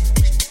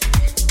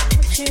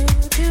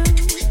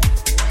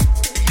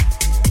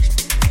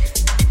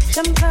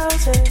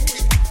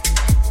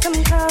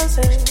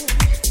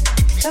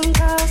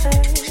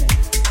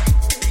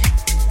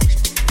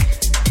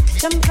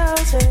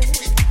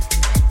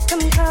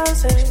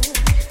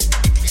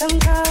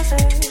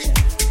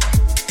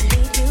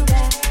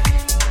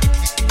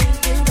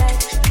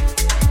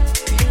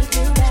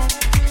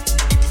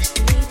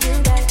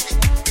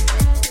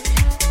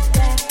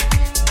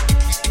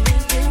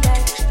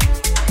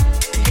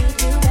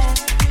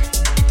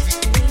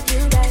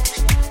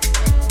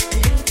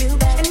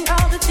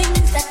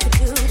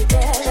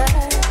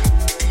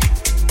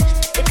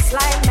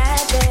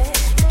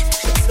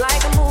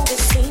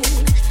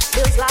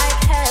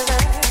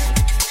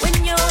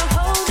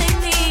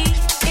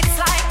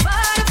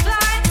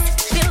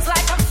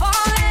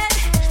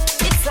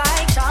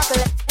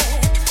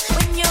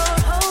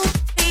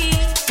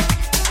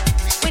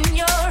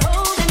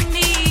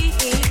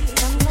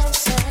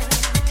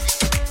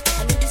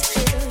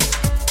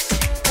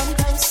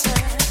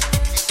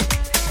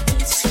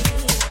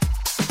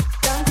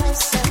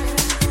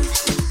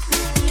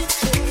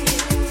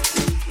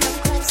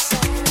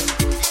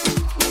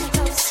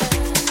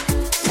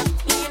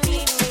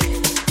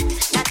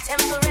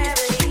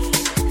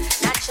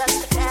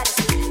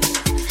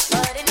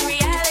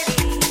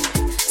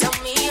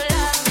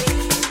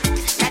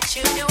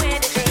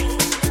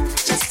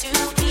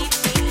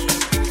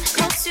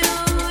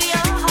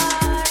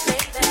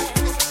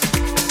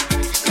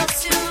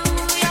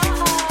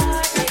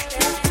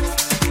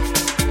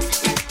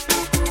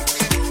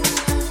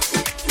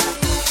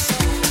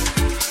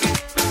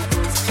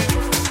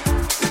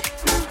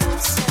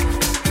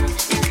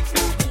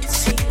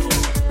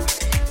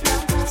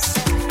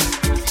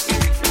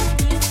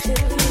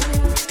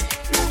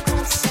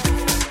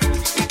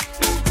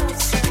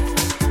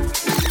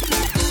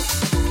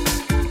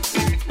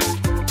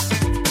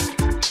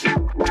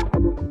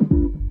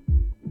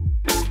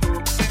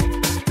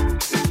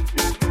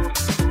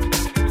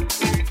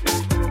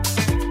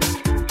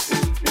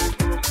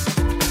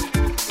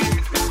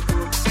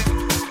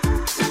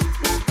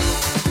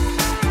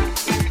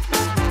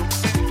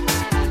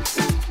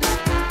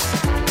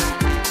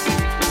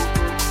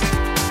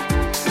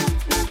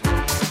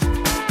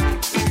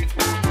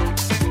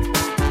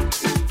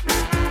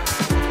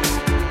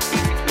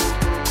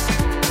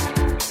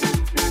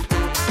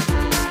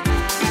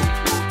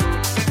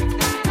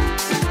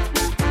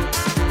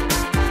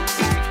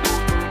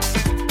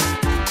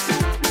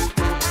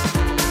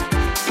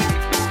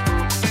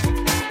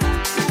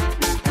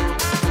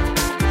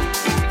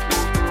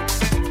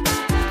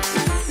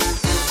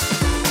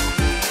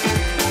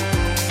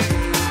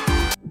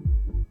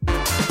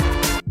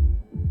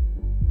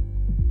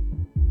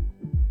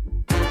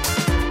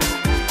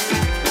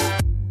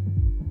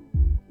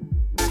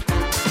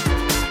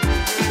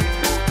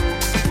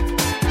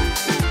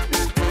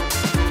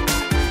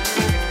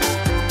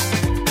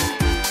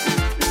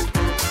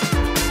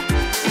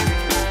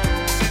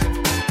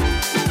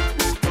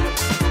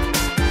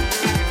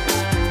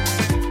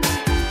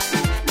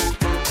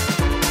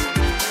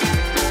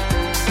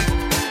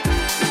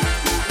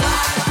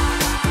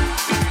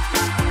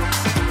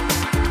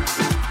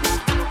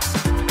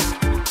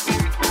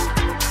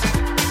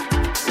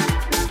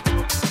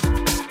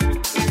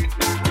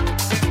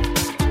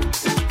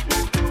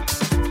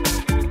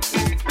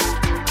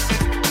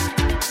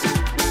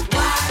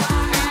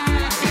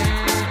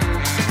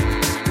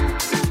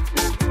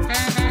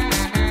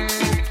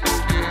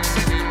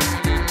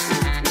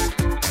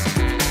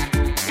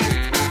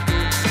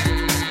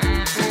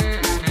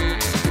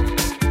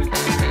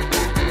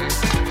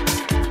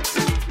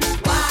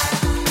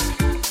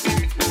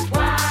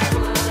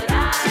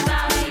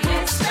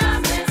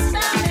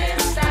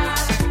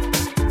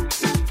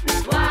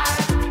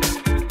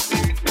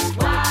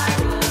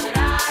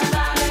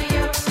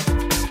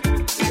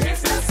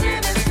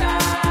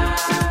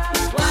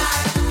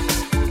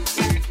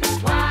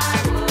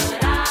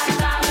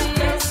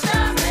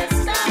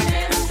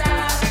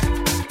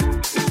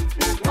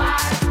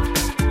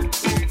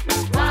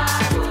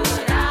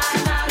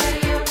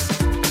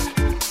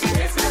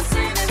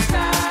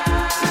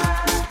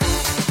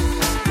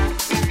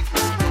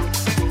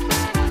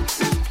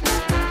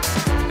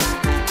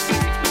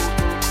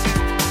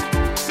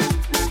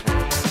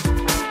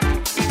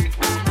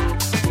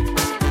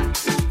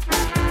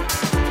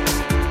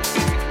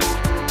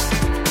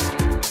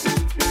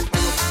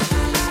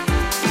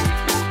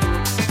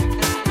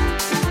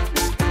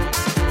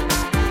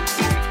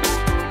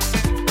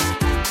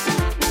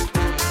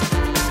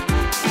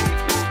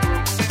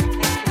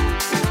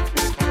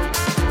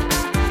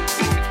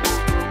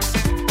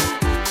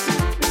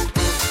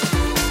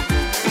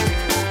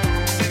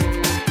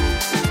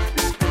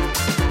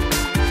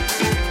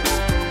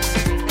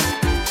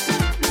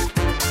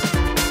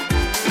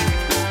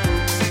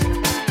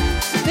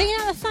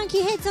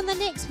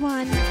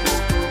 one.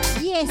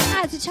 Yes,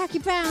 out to Chucky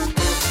Brown.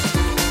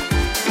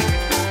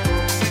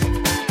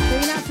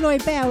 Bringing out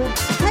Floyd Bell.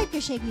 Hope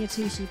you're shaking your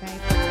Noushii,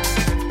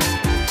 babe.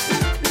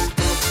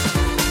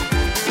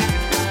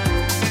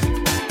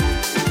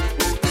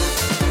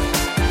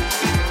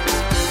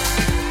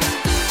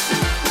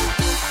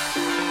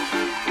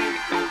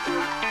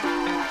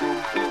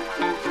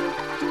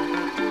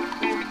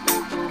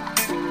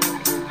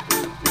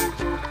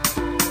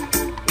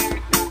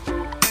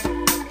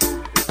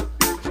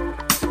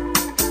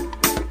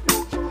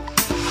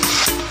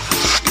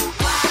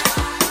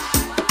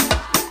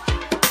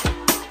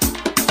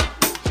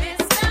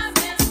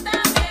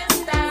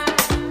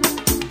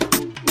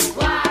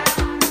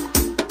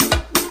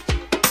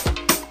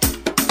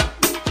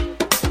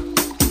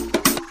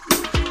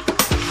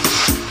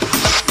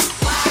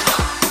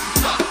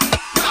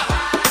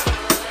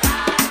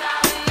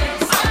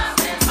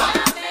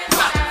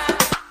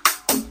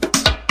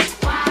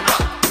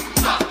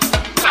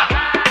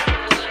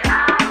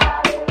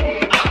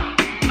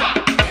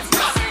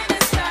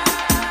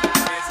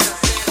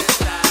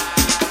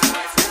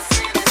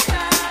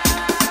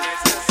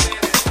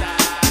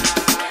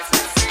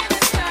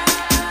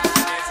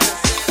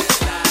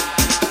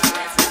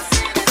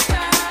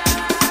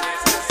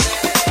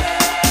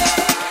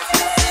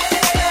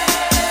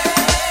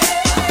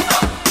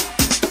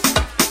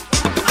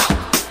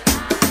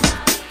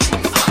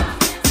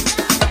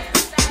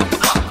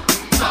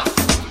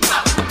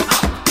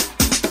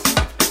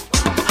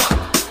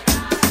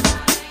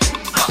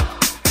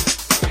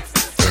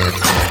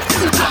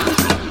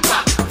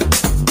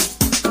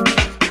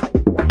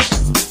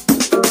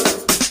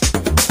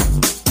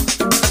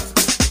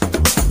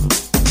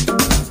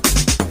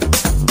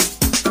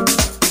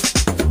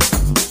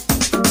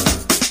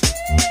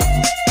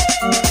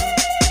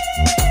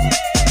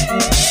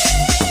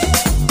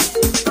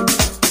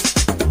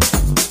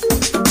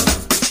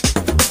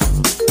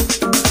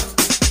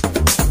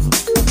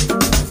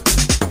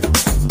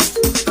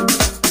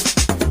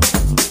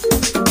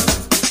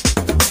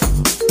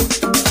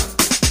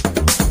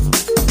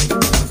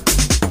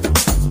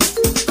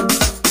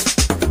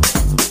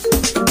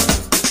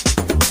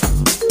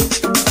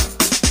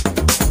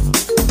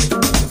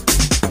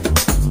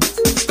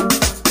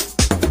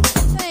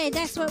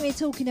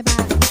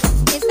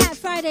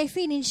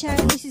 Feeling Show.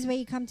 This is where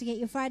you come to get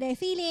your Friday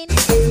feeling.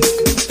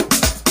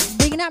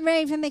 Bigging up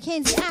Ray from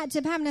Mackenzie, out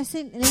to Pamela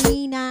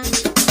Selena.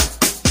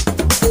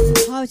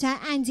 Hold tight,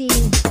 Andy.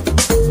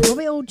 What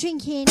we all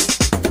drinking?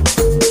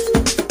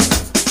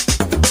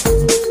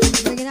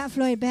 Bringing up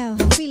Floyd Bell.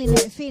 Feeling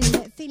it, feeling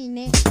it, feeling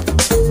it.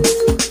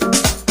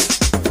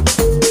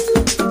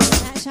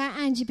 That's right,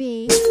 Angie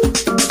B.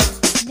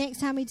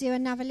 Next time we do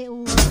another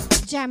little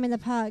jam in the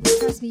park,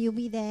 trust me, you'll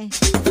be there.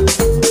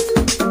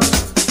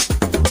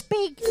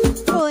 Big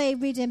boy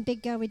rhythm,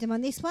 big girl rhythm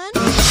on this one.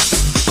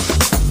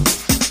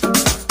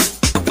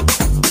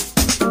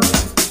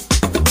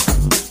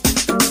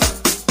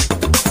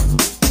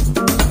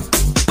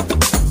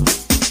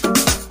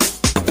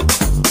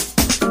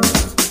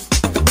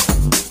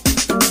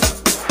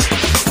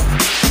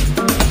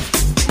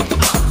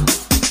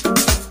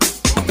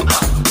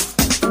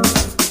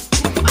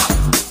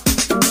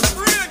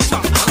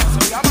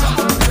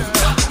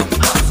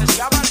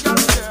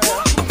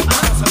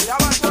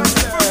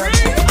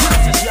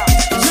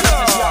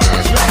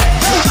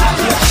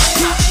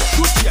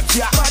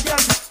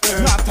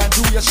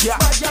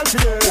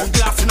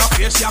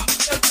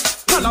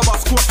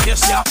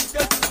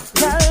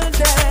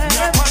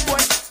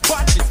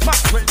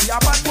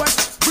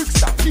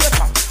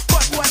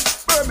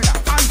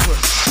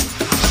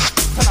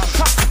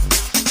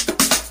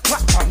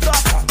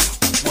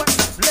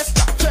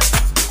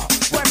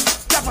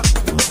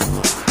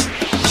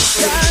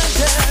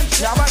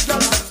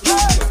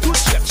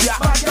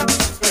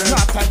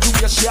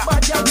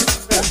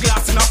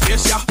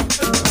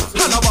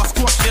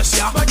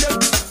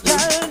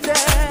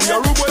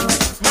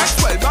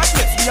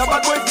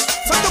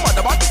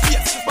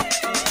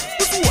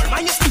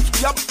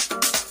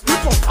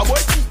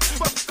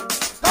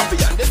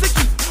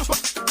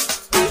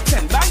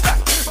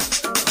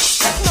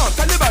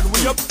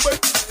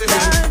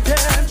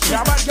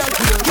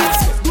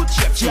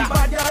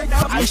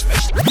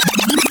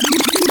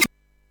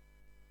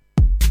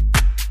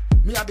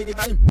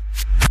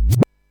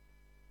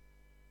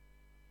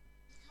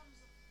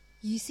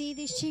 You see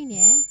this tune,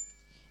 yeah?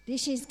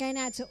 This is going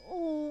out to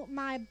all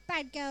my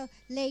bad girl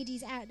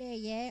ladies out there,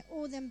 yeah?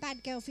 All them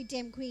bad girl for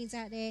them queens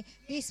out there.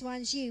 This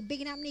one's you.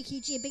 Bigging up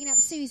Nikki G, bigging up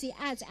Susie,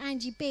 out to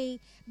Angie B,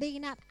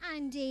 bigging up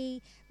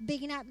Andy,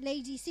 bigging up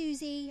Lady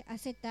Susie. I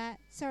said that.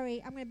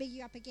 Sorry, I'm going to big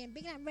you up again.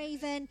 Bigging up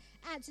Raven,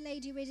 out to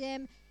Lady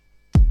Rhythm.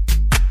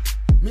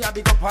 Me a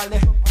big up all the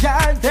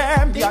girl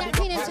them. Bigging up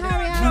Queen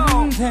Ontario.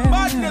 No,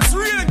 badness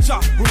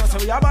ranger. Who know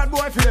say we a bad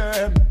boy for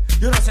them?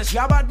 You know say she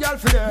a bad girl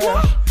for them.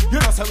 What? You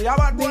know say we a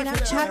bad boy for them.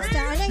 Bigging up Chuckster.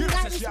 I know you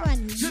like this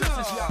one.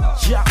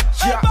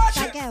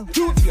 Bad girl.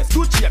 Two face,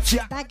 two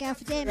shape, bad girl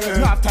for them.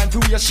 You have time to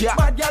waste, yeah.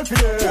 Bad girl for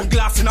them. One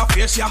glass in her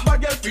face, yeah.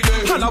 Bad girl for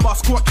them. And a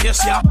boss coat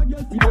case, yeah. Bad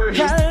girl for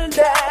them.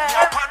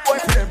 Bad boy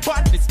for them.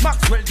 Badness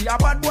Maxwell, they a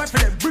bad boy for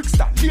them.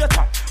 Brixton,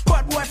 Later.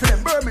 Bad boy for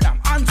them. Birmingham,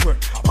 Antwerp.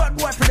 Bad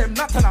boy for them.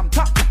 Nottingham,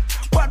 Tottenham.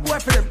 Bad boy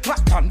for them.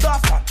 Clacton,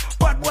 Dawson.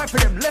 Bad boy for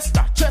them.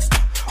 Leicester, Chester.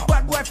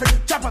 Bad boy for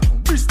them. Chappaqua,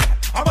 Bristol.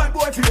 A bad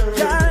boy for them.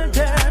 Girl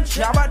them.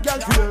 She a bad girl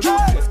for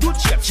them. Good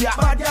shape, she a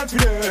bad girl for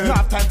them. You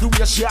have time to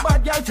waste, she a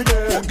bad girl for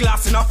them. One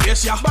glass in her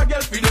face, yeah. Bad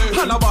girl for them.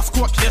 And a boss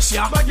coat case,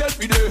 yeah. Bad girl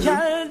for them.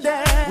 Girl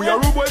them. We a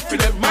rude boy for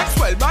them.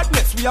 Maxwell,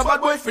 badness. We a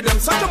bad boy for them.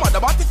 Such a mother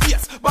about the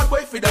face. Bad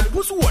boy for them.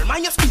 Pussy wall,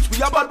 mind your speech.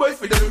 We a bad boy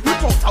for them.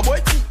 Rip out a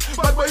boy teeth.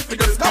 Bad boy for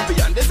them.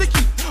 Scorpion, there's a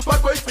key.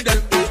 Bad boy for them.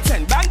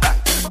 E10, bang bang.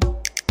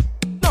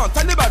 No,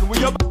 tell the bad we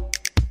a bad.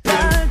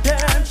 Girl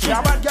them. She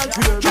a bad girl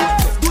for them.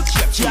 Good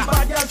shape, she a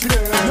bad girl for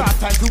them. You have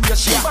time to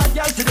waste, she a bad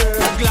girl for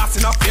them. One glass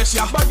in her face,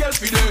 yeah. Bad girl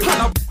for them.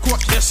 And a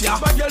coat case, yeah.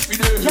 Bad girl for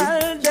them.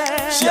 Girl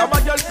them. She a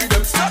bad girl for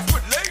them. Start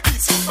with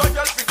ladies. Bad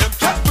girl for them.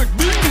 Cat with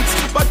meanings.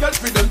 Bad girl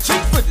for them.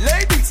 Chick with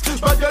ladies.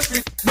 Bad girl for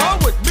them. Now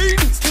with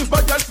meanings.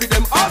 Bad girl for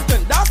them.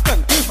 Austin, Daston.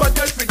 Bad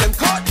girl for them.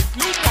 Cardiff,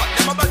 Newport.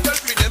 Them a bad girl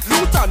for them.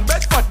 Luton,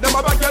 Bedford. Them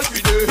a bad girl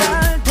for them.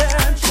 Girl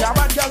them. She a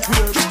bad girl for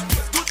them.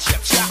 Good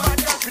shape, she a bad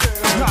girl for them.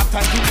 You have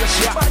time to waste,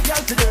 she a bad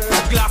girl for them. A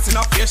glass in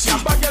her face, she a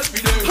bad girl for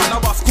them. And a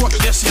boss coat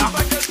case, she a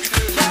bad girl for them.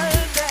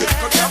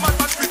 Cause they a bad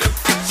for them.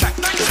 Check,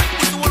 night check.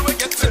 With the whole way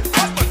get in.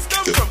 Hot ones,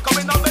 them from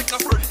coming out like a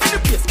friend. Any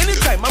place,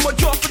 anytime, I'm a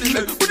jaw for the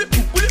leg. With the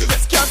poop, with the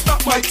best, can't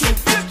stop my team.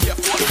 Here,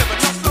 4-7,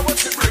 that's not what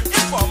they bring.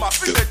 Informer,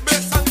 free leg,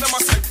 base, and them a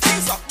say.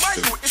 Things up, my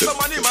youth, it's a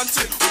money man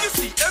thing. When you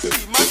see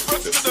MP, man,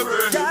 first to the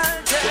brain.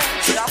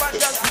 She a bad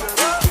girl for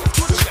them.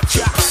 Good shape, she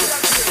a bad girl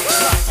for them.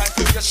 Last time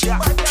to get, she a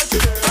bad girl for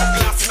them. A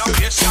glass in her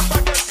face, she a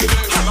bad girl for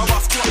them. And a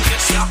boss coat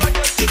case, she a bad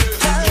girl for them.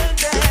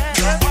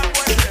 Bad boy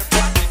for them.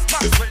 Badness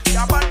Maxwell, she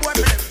a bad boy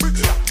for them.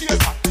 Brixton,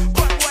 Later.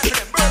 Bad boy for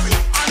them.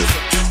 Birmingham,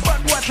 Antwerp. Bad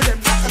boy for them.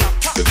 Nottingham,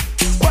 Tottenham.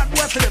 Bad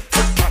boy for them.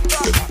 Clifton,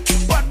 Dawson.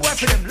 Bad boy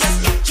for them.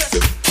 Leicester,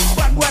 Chester.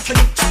 Bad boy for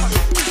them. Chappaqua,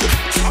 Bristol.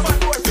 A bad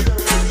boy for them.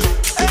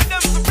 Hey,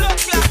 them the blood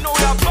clot know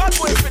we a bad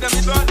boy for them.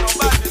 You don't know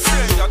badness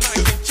stranger.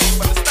 Nothing can change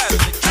but the style of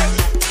the king.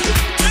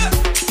 Yeah,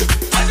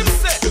 what them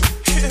say?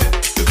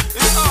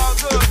 It's all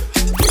good.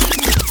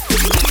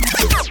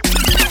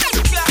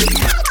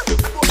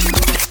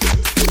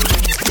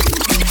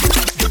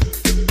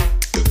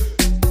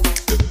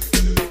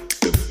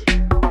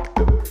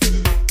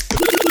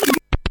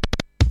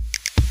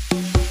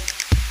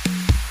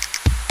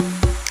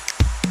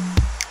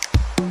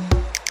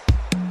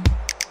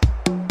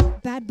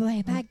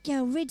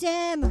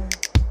 rhythm.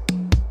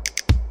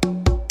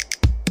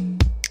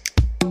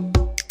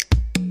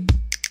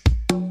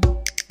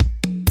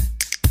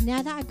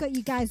 Now that I've got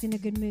you guys in a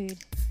good mood,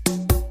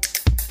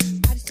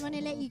 I just want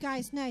to let you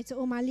guys know, to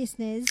all my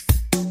listeners,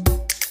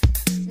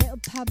 little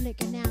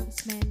public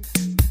announcement.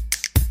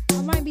 I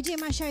won't be doing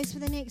my shows for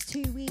the next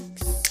 2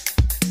 weeks.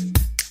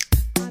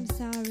 I'm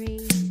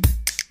sorry.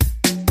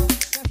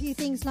 Got a few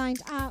things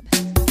lined up.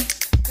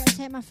 Got to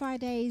take my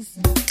Fridays.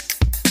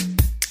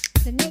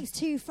 The next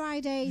 2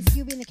 Fridays,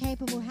 you'll be in the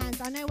capable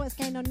hands. I know what's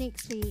going on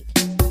next week.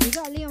 You've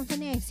got Leon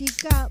Finesse, you've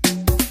got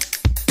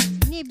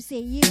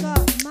Nibsy, you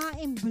got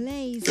Martin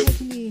Blaze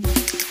taking you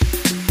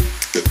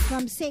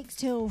from 6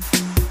 till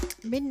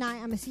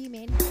midnight, I'm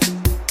assuming.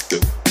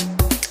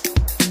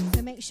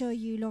 So make sure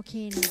you lock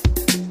in.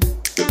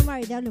 Don't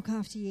worry, they'll look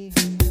after you.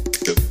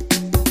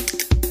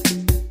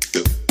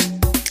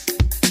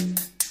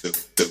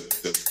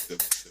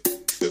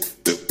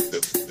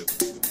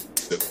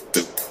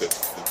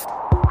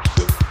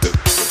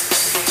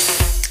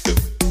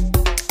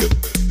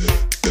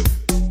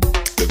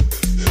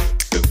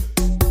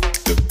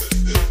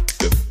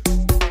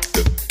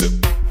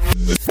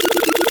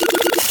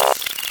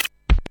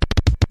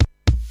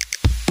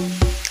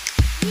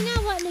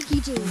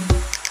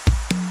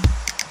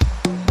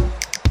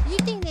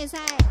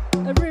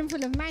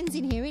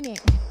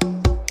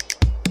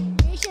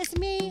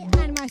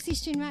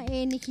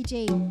 Nikki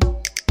G.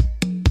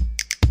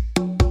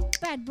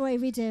 Bad boy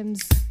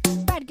rhythms.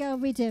 Bad girl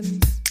rhythms.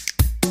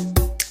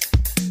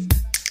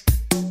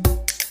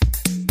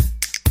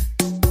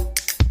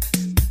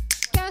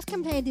 Girls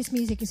can play this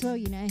music as well,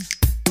 you know.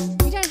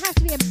 You don't have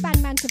to be a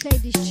bad man to play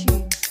this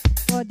tune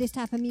or this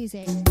type of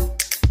music.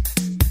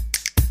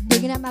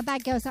 Bigging up my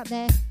bad girls up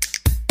there.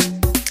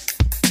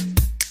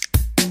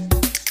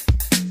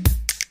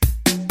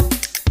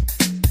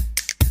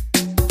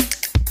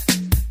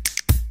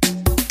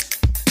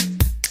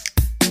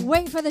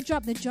 Wait for the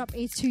drop. The drop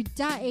is too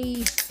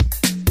dirty.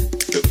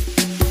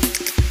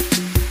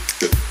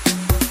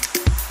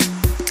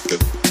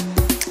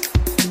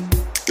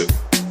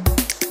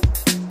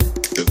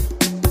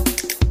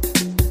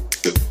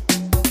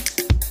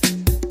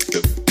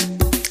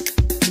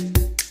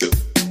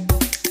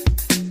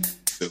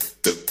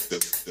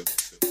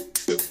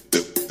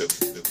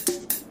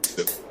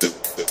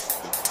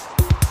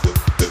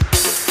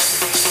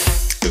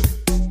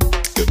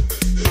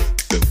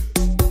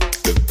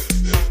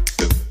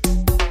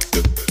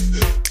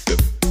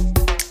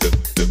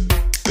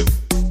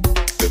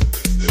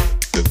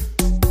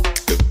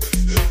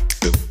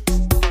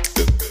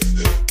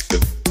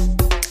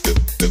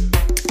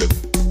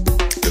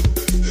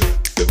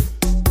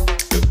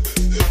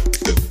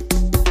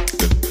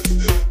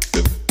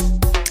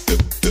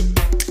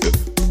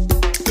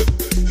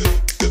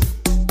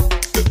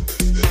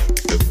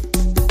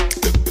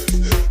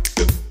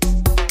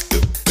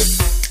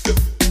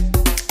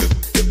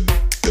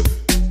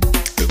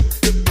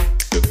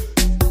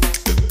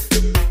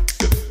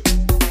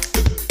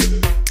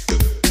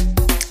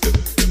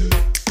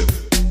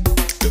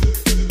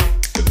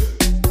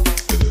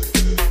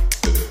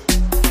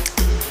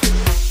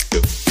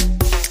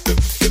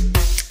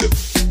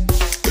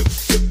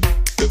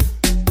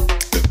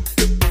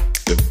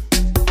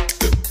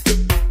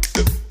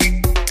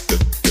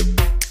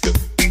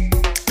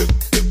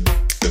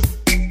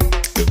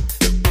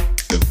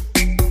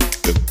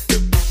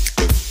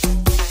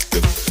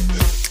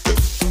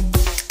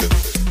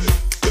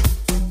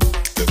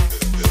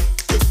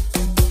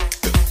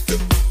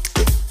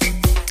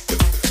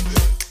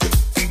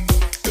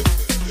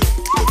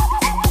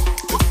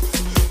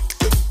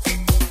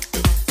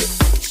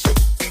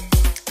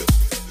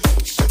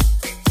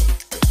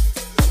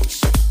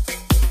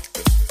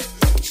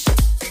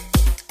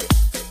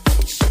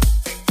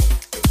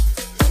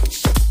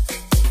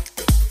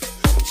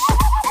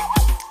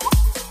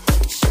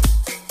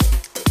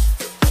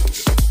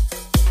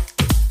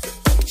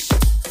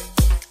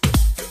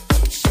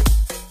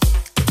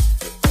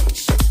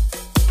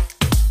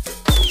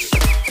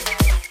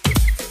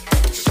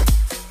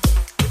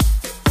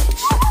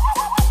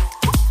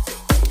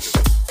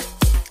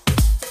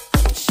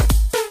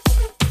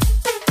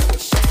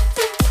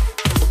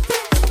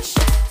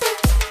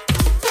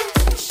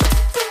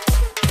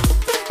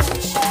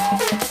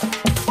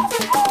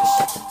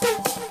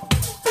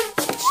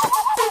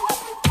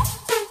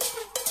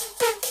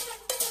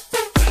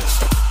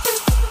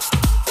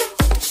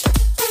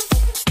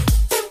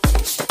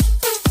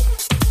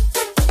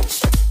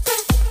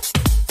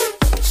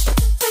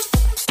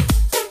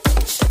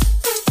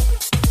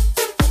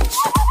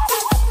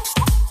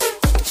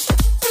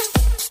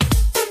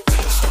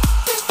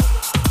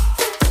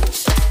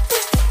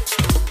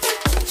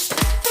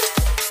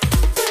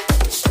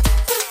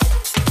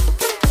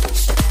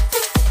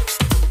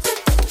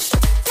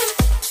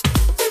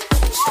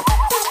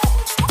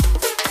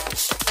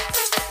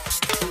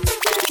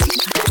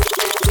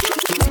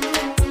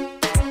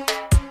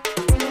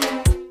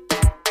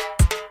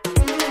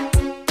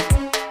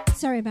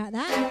 About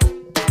that.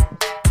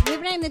 We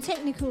blame the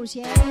technicals,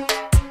 yeah?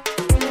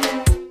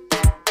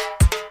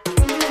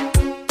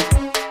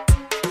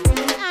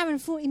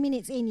 and 40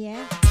 minutes in,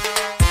 yeah?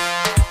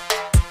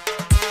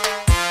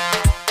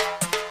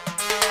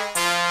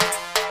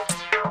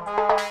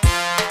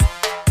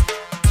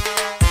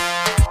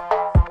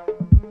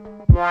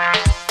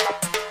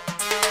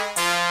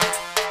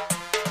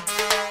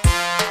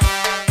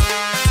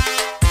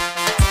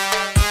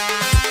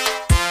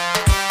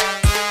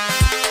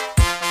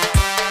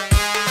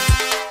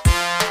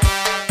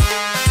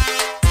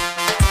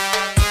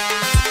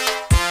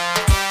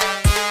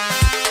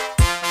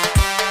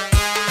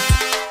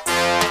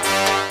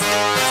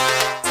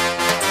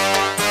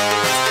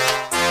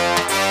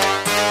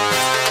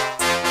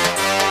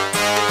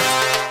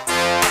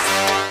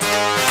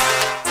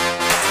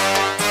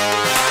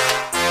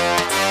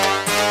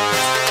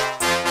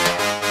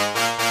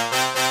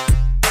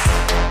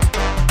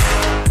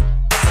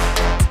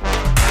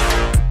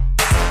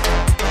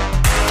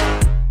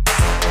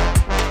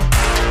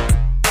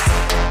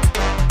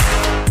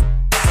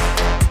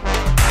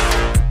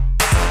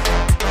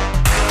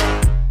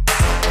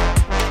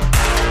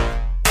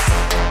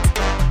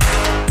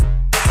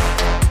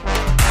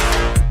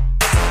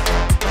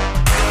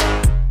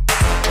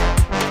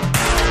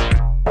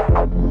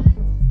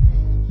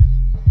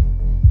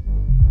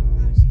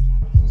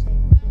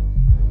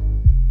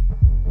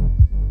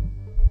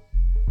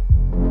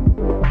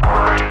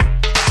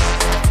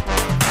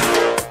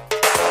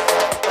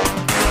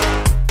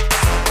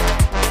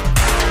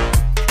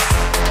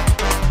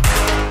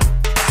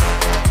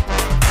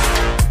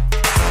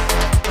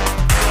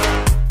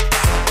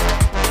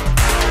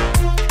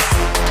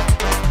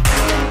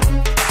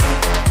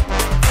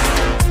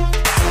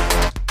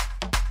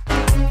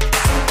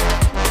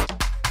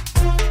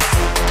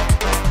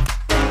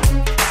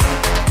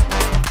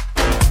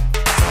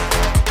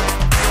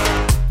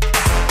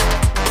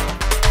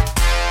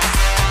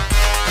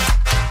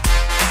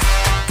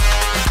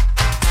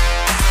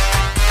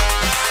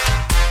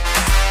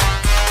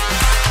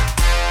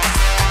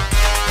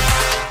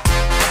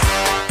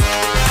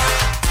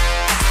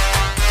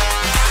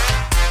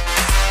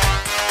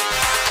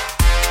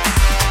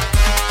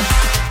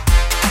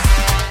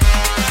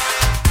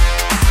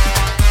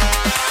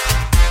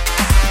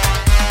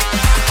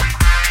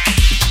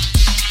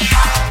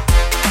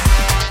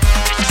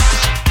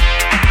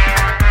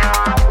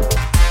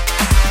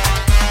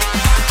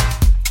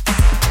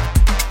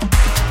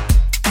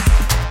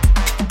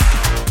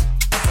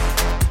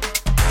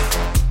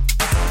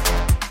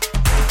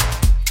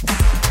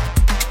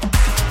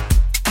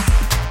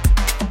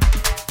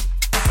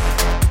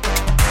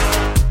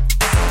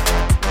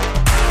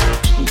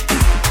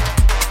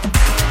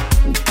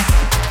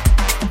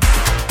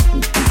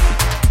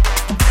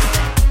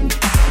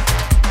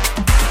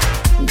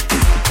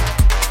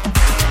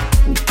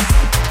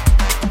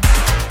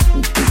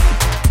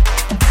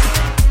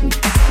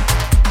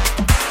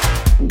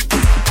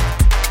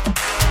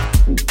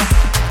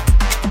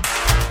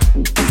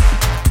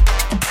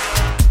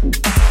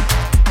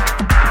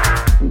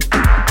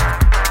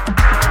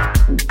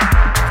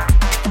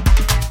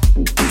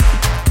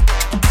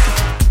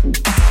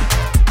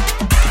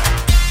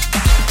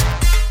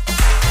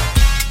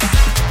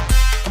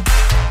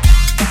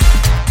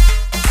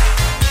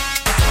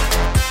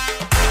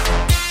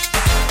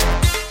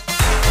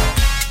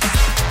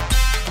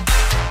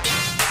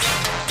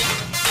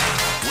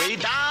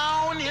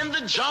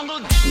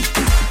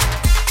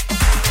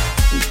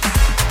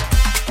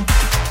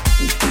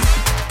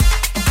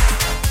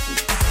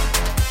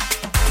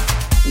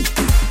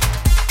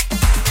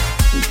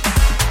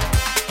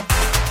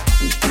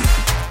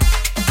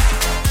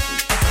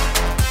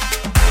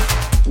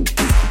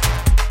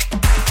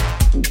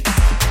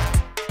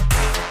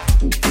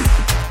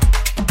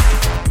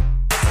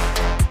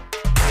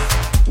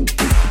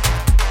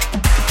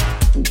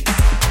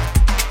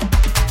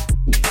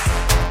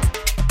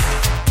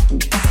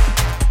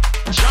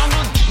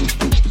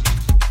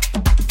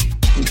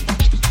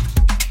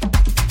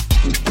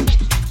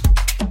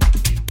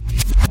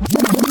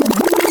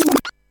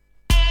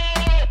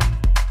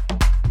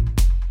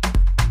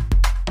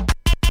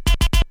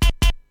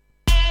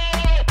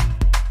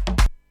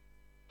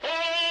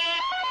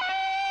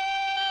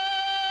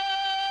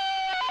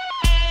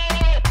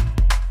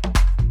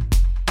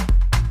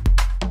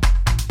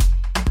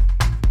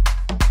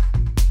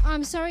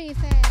 sorry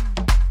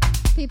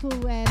if people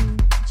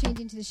tuned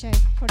into the show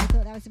probably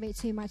thought that was a bit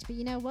too much, but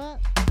you know what?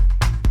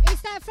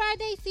 It's that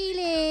Friday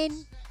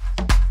feeling.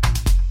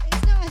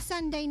 It's not a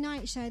Sunday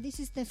night show. This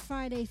is the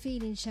Friday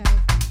feeling show,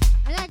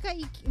 and I got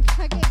you.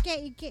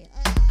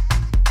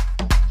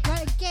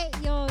 Gotta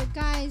get your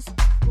guys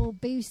all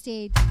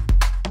boosted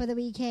for the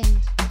weekend.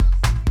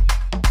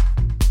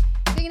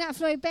 Bringing up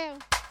Floyd Bell.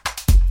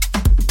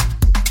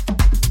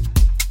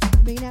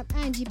 Bringing up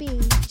Angie B,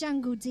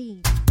 Jungle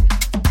D.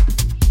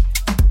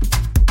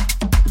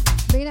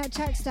 Bringing up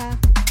Chuckster.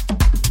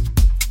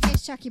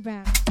 Yes, Chucky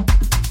Brown.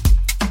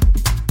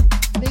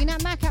 Bringing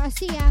up Maka, I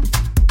see ya.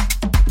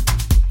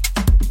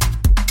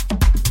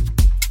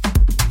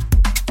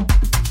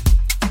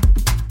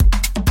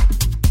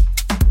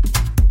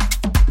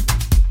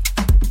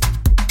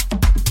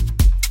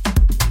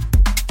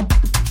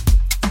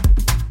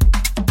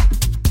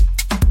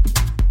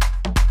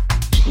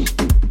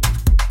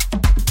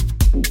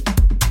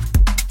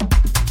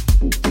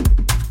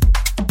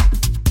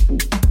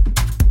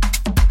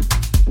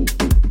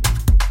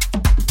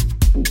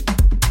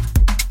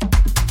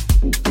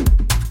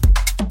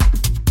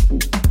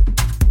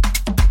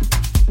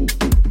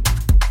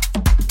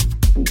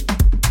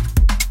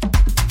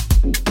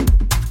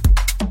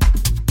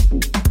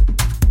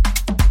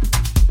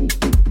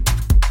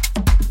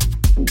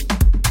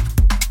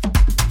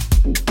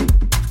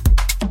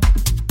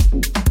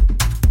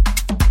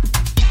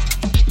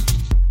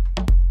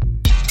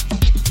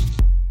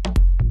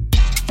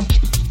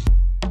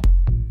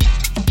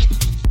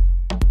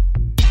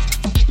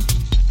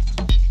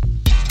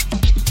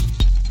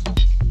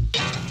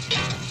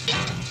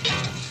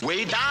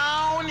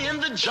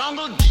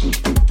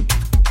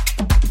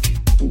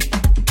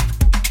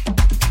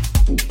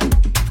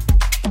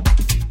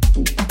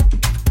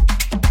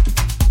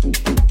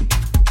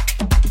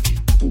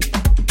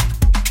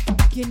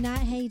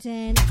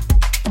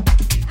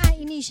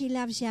 Noushii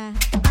loves ya.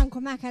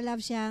 Uncle Macca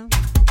loves ya.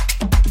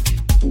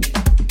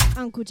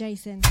 Uncle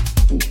Jason.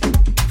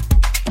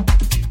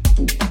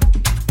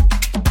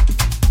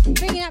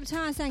 Bringing up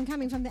Tarzan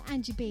coming from the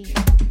Angie B.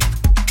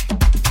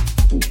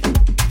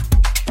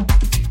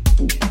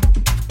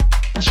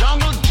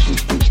 Jungle.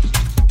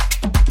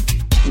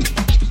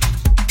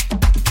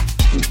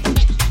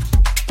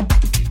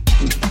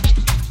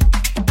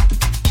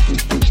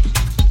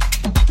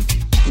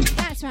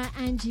 That's right,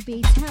 Angie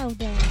B. Tell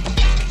them.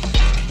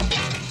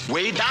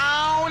 Way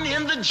down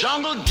in the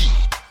jungle deep.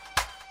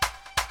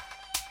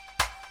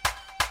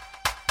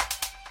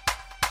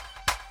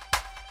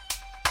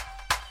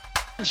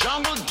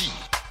 Jungle deep.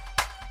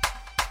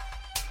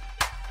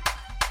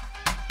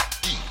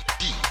 Deep,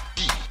 deep,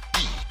 deep,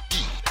 deep,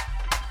 deep.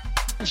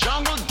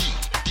 Jungle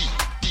deep, deep,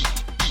 deep,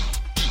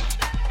 deep, deep. Jungle deep, deep, deep, deep.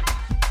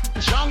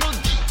 Jungle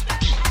deep.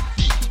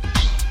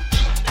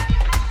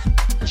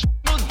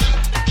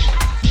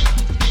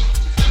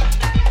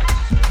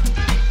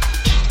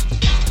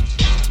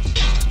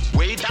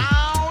 Way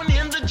down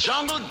in the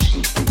jungle deep.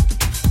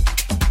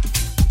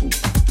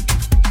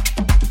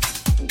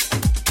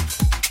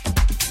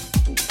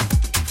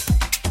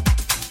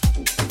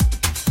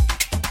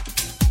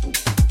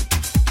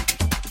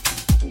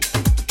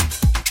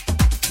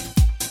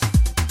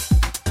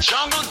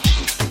 Jungle deep.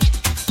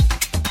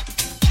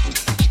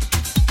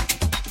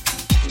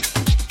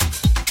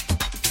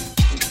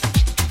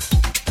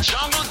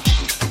 Jungle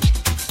deep.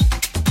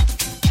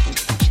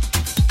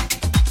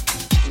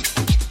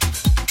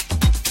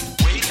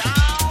 Way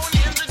down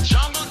in the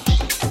jungle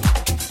deep.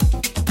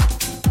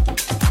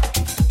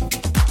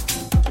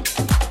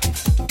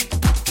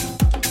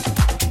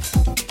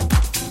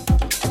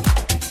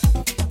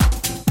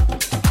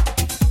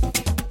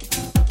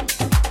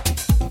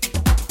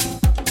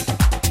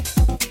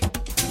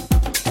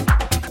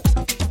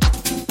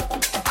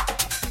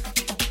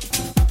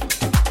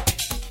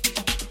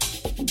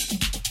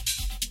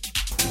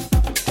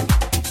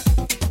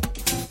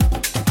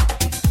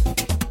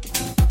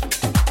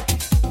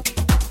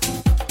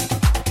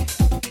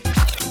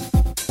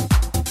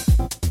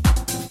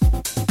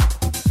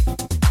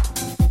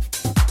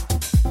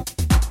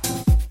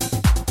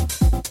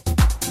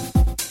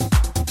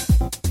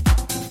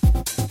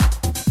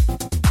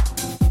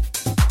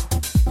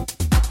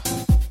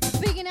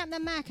 Bigging up the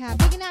Macca.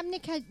 Bigging up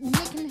Nick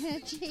and her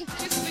G.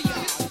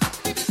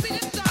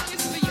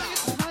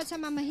 Hard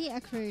time on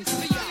Mojito Cruise.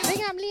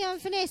 Bigging up Leon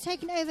Finesse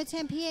taking over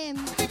 10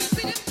 p.m.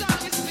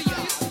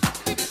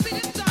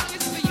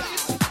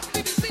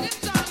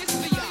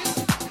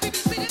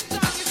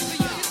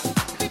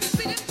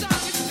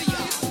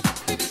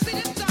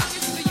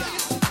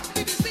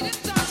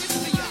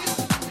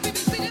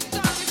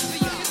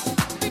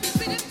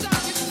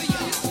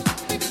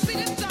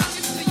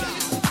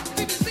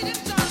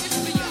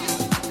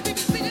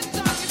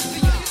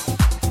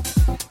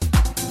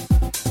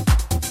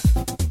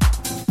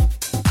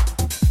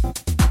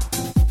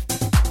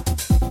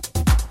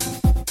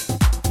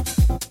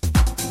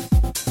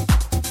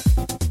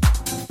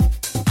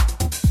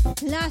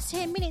 Last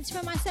 10 minutes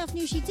for myself,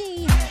 Noushii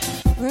D.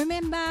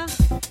 Remember,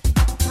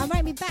 I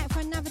won't be back for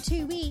another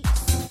 2 weeks.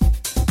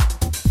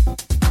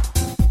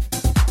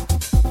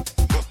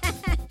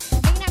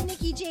 Bringing up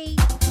Nikki G.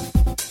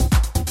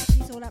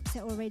 She's all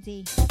upset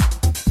already.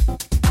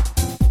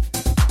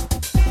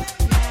 Yeah,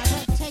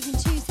 I'm taking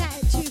two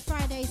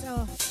Fridays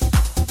off.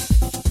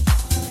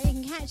 So you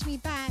can catch me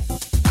back.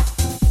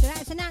 So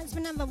that's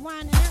announcement number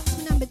 1.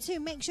 Announcement number 2,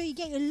 make sure you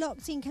get your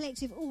Locked In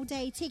Collective all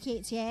day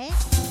tickets, yeah?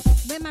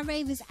 When my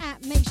Ravers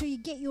app, make sure you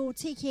get your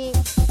ticket.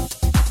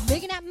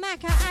 Bigging up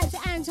Macca, out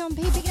to Anton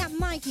P, bigging up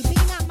Mikey,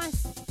 bigging up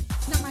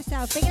not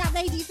myself, bigging up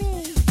Lady V.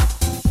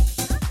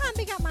 I can't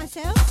big up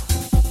myself.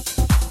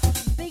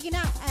 Bigging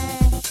up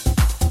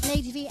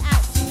Lady V,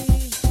 out to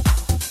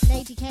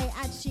Lady K,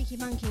 out to Cheeky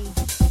Monkey.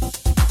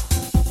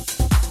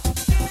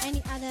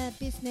 Any other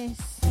business?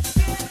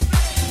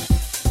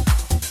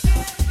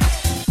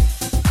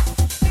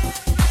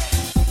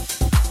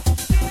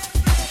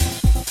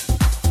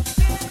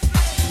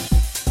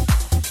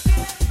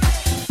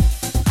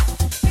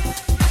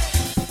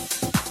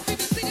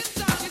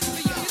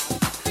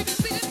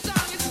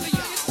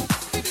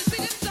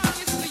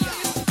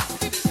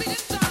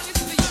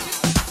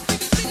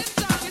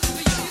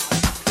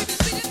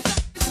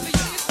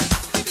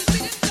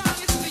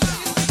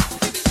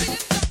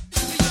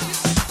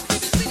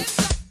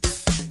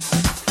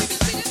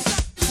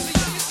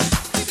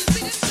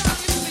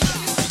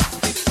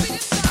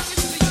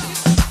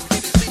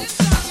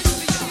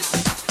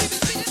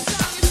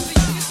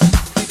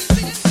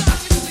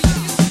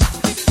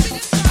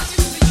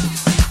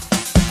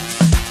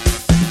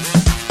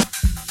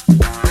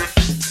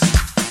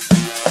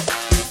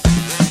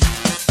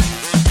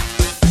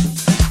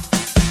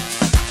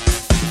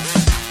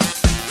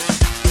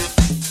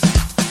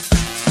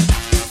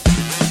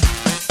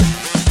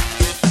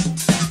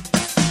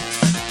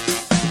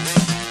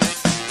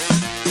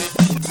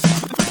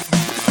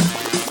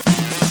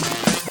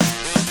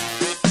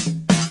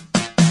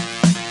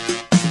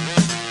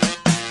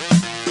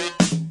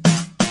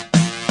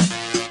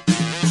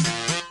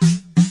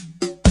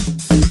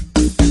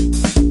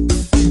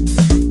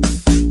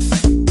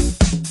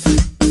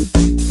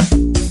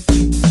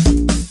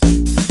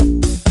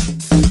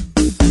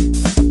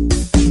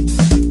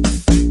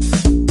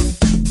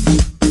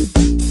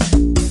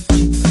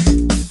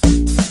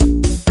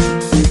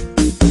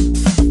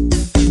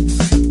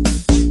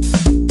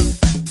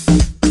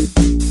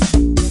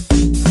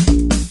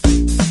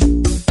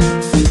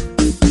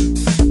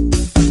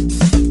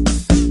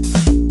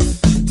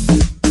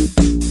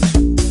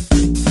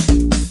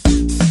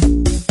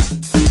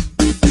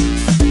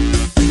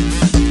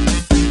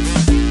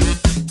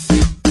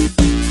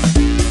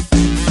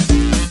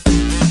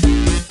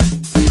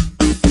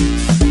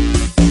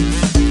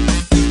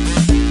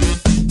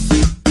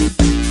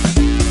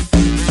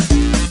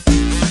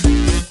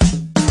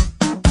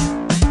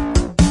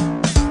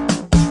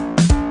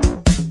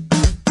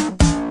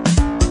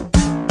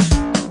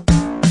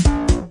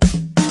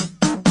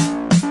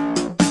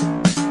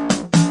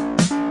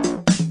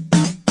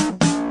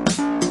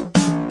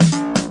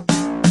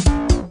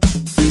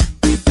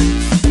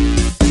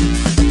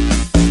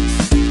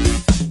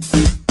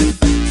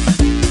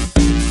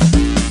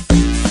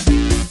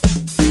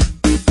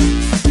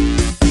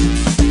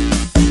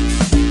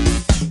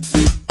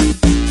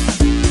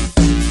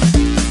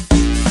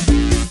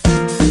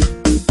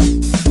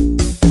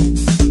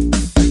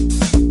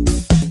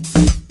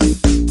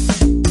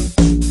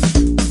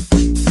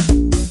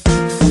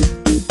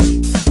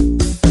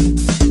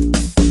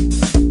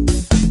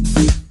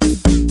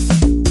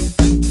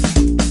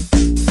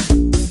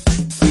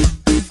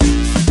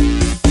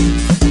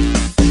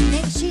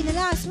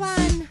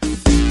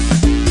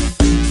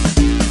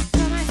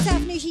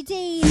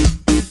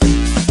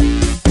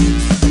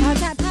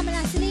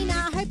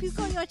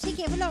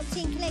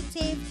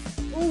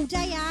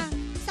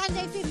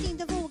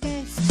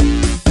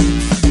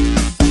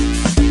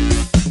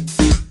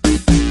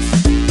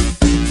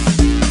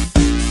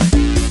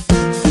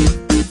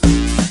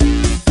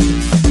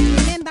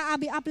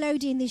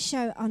 this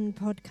show on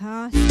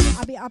podcast.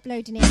 I'll be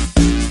uploading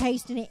it,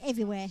 pasting it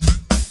everywhere.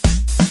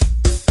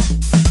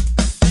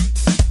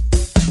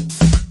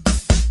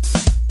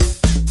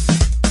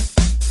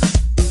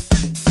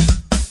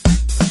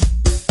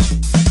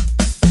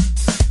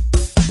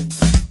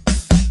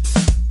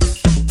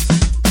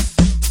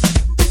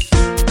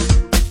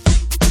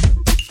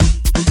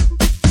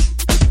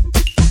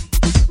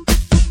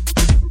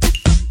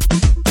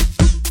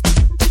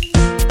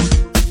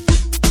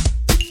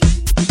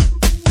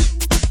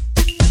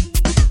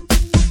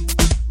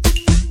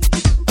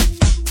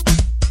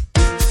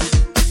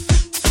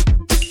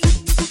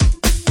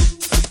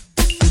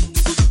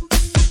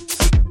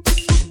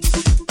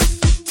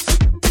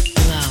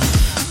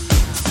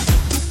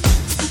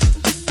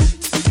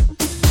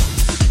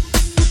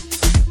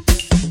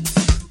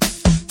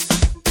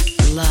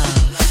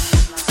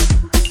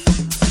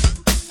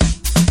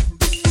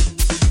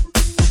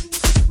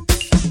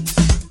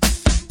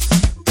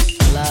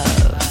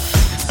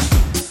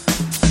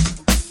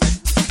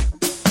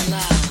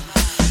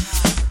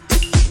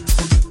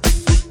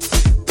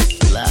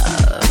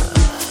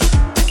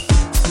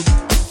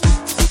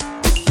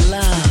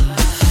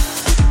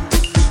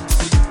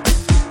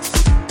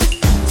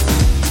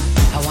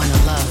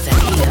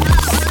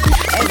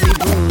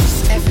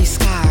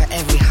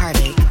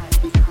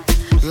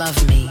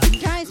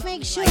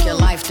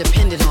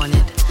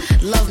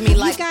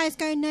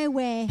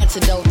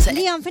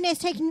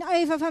 Taking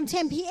over from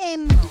 10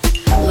 p.m.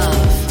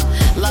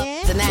 Love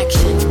yeah? is an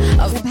action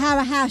of the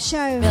Powerhouse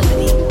Show.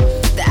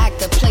 The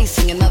act of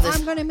placing another.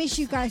 I'm gonna miss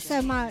you guys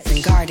so much.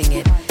 And guarding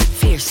it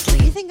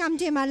fiercely. You think I'm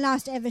doing my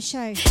last ever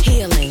show?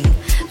 Healing,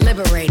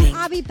 liberating.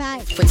 I'll be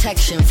back.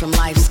 Protection from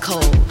life's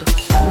cold.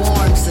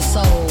 Warms the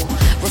soul,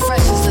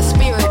 refreshes the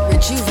spirit,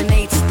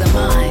 rejuvenates the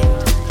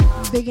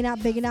mind. Bigging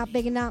up, bigging up,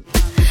 bigging up.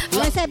 I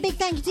want to say a big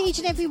thank you to each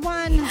and every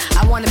one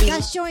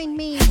that's joined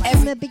me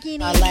from the beginning,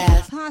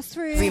 pass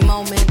through, every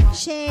moment,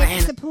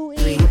 shared,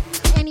 supported,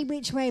 any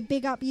which way.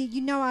 Big up you.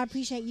 You know I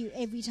appreciate you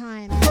every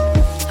time.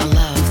 A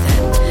love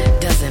that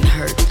doesn't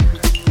hurt.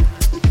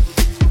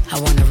 I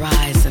want to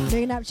rise and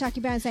bigging up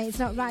Chucky Brown saying it's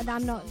not right that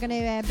I'm not going to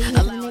be here for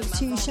the next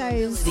 2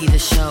 shows. The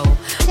show.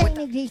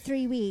 Technically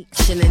 3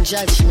 weeks. And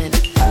judgment.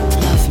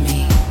 Love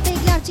me. Big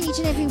love to each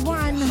and every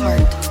one.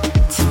 Heart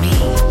to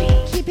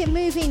me. Keep it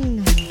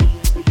moving.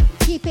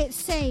 Keep it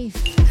safe.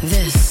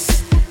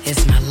 This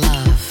is my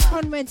love.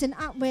 Onwards and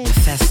upwards.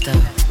 Festa.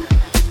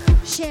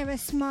 Share a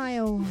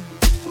smile.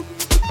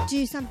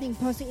 Do something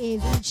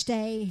positive each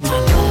day. My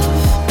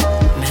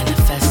love.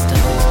 Manifesto.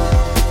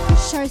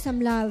 Show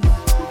some love.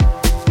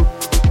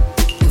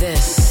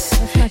 This.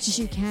 As much as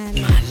you can.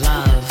 My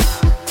love.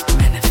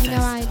 Manifesto. You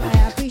know,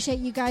 I appreciate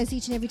you guys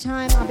each and every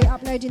time. I'll be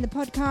uploading the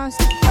podcast.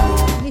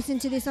 Listen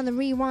to this on the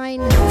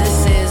rewind.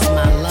 This is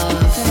my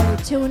love. So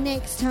till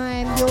next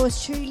time,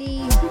 yours truly,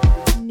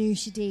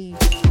 Noushii.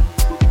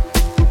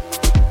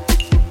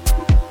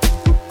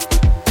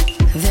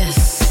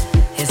 This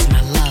is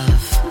my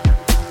love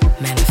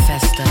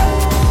manifesto.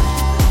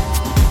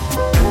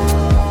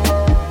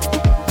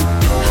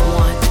 I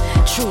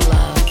want true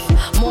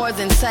love. More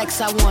than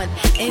sex, I want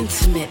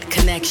intimate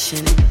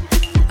connection.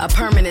 A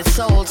permanent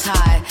soul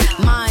tie,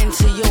 mine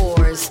to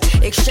yours.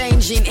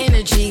 Exchanging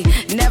energy,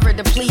 never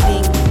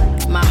depleting.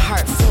 My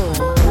heart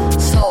full,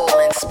 soul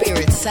and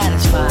spirit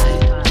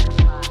satisfied.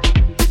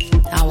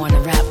 I want to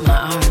wrap my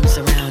arms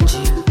around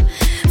you.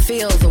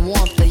 Feel the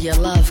warmth of your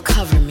love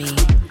cover me.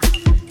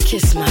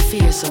 Kiss my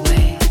fears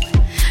away.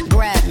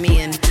 Grab me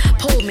and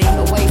pull me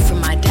away from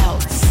my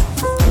doubts.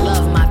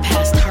 Love my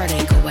past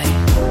heartache away.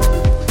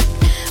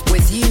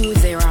 With you,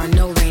 there are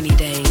no rainy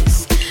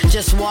days.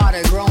 Just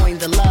water growing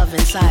the love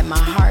inside my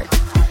heart.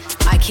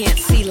 I can't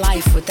see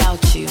life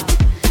without you.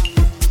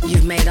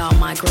 You've made all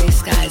my gray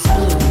skies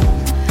blue.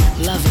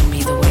 Loving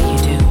me the way you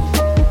do.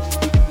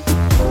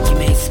 You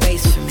made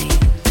space for me.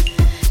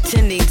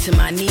 Tending to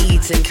my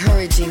needs,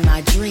 encouraging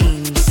my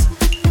dreams.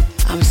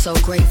 I'm so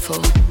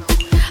grateful.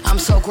 I'm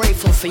so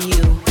grateful for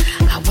you.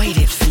 I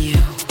waited for you.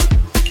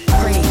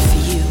 Prayed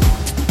for you.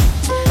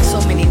 So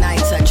many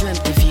nights I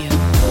dreamt of you.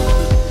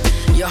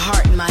 Your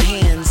heart in my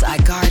hands, I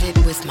guarded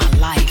with my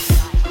life.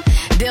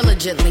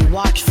 Diligently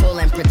watchful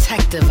and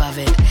protective of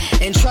it.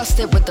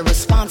 Entrusted with the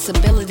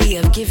responsibility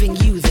of giving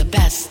you the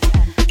best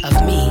of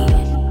me.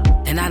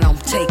 And I don't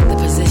take the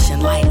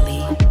position lightly.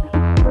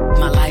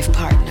 My life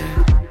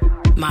partner,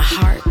 my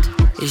heart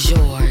is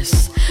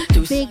yours.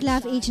 Big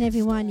love each and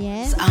every one,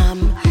 yeah?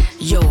 I'm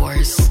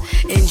yours.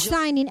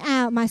 Signing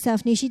out,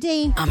 myself,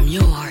 Noushii. I'm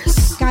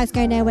yours. Guys,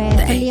 go nowhere.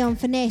 For Leon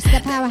Finesse, the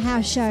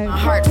Powerhouse Show. My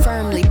heart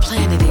firmly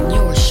planted in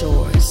your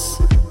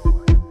shores.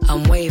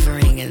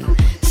 Unwavering and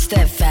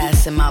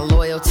steadfast in my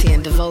loyalty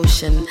and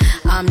devotion.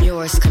 I'm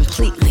yours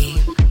completely.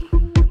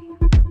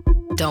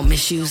 Don't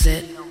misuse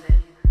it.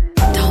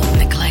 Don't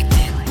neglect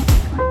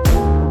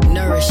it.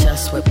 Nourish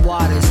us with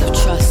waters of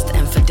trust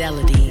and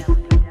fidelity.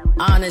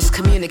 Honest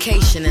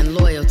communication and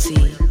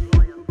loyalty.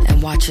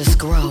 And watch us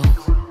grow,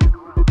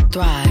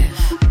 thrive,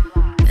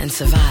 and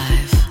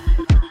survive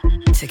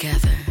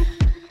together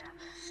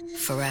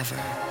forever.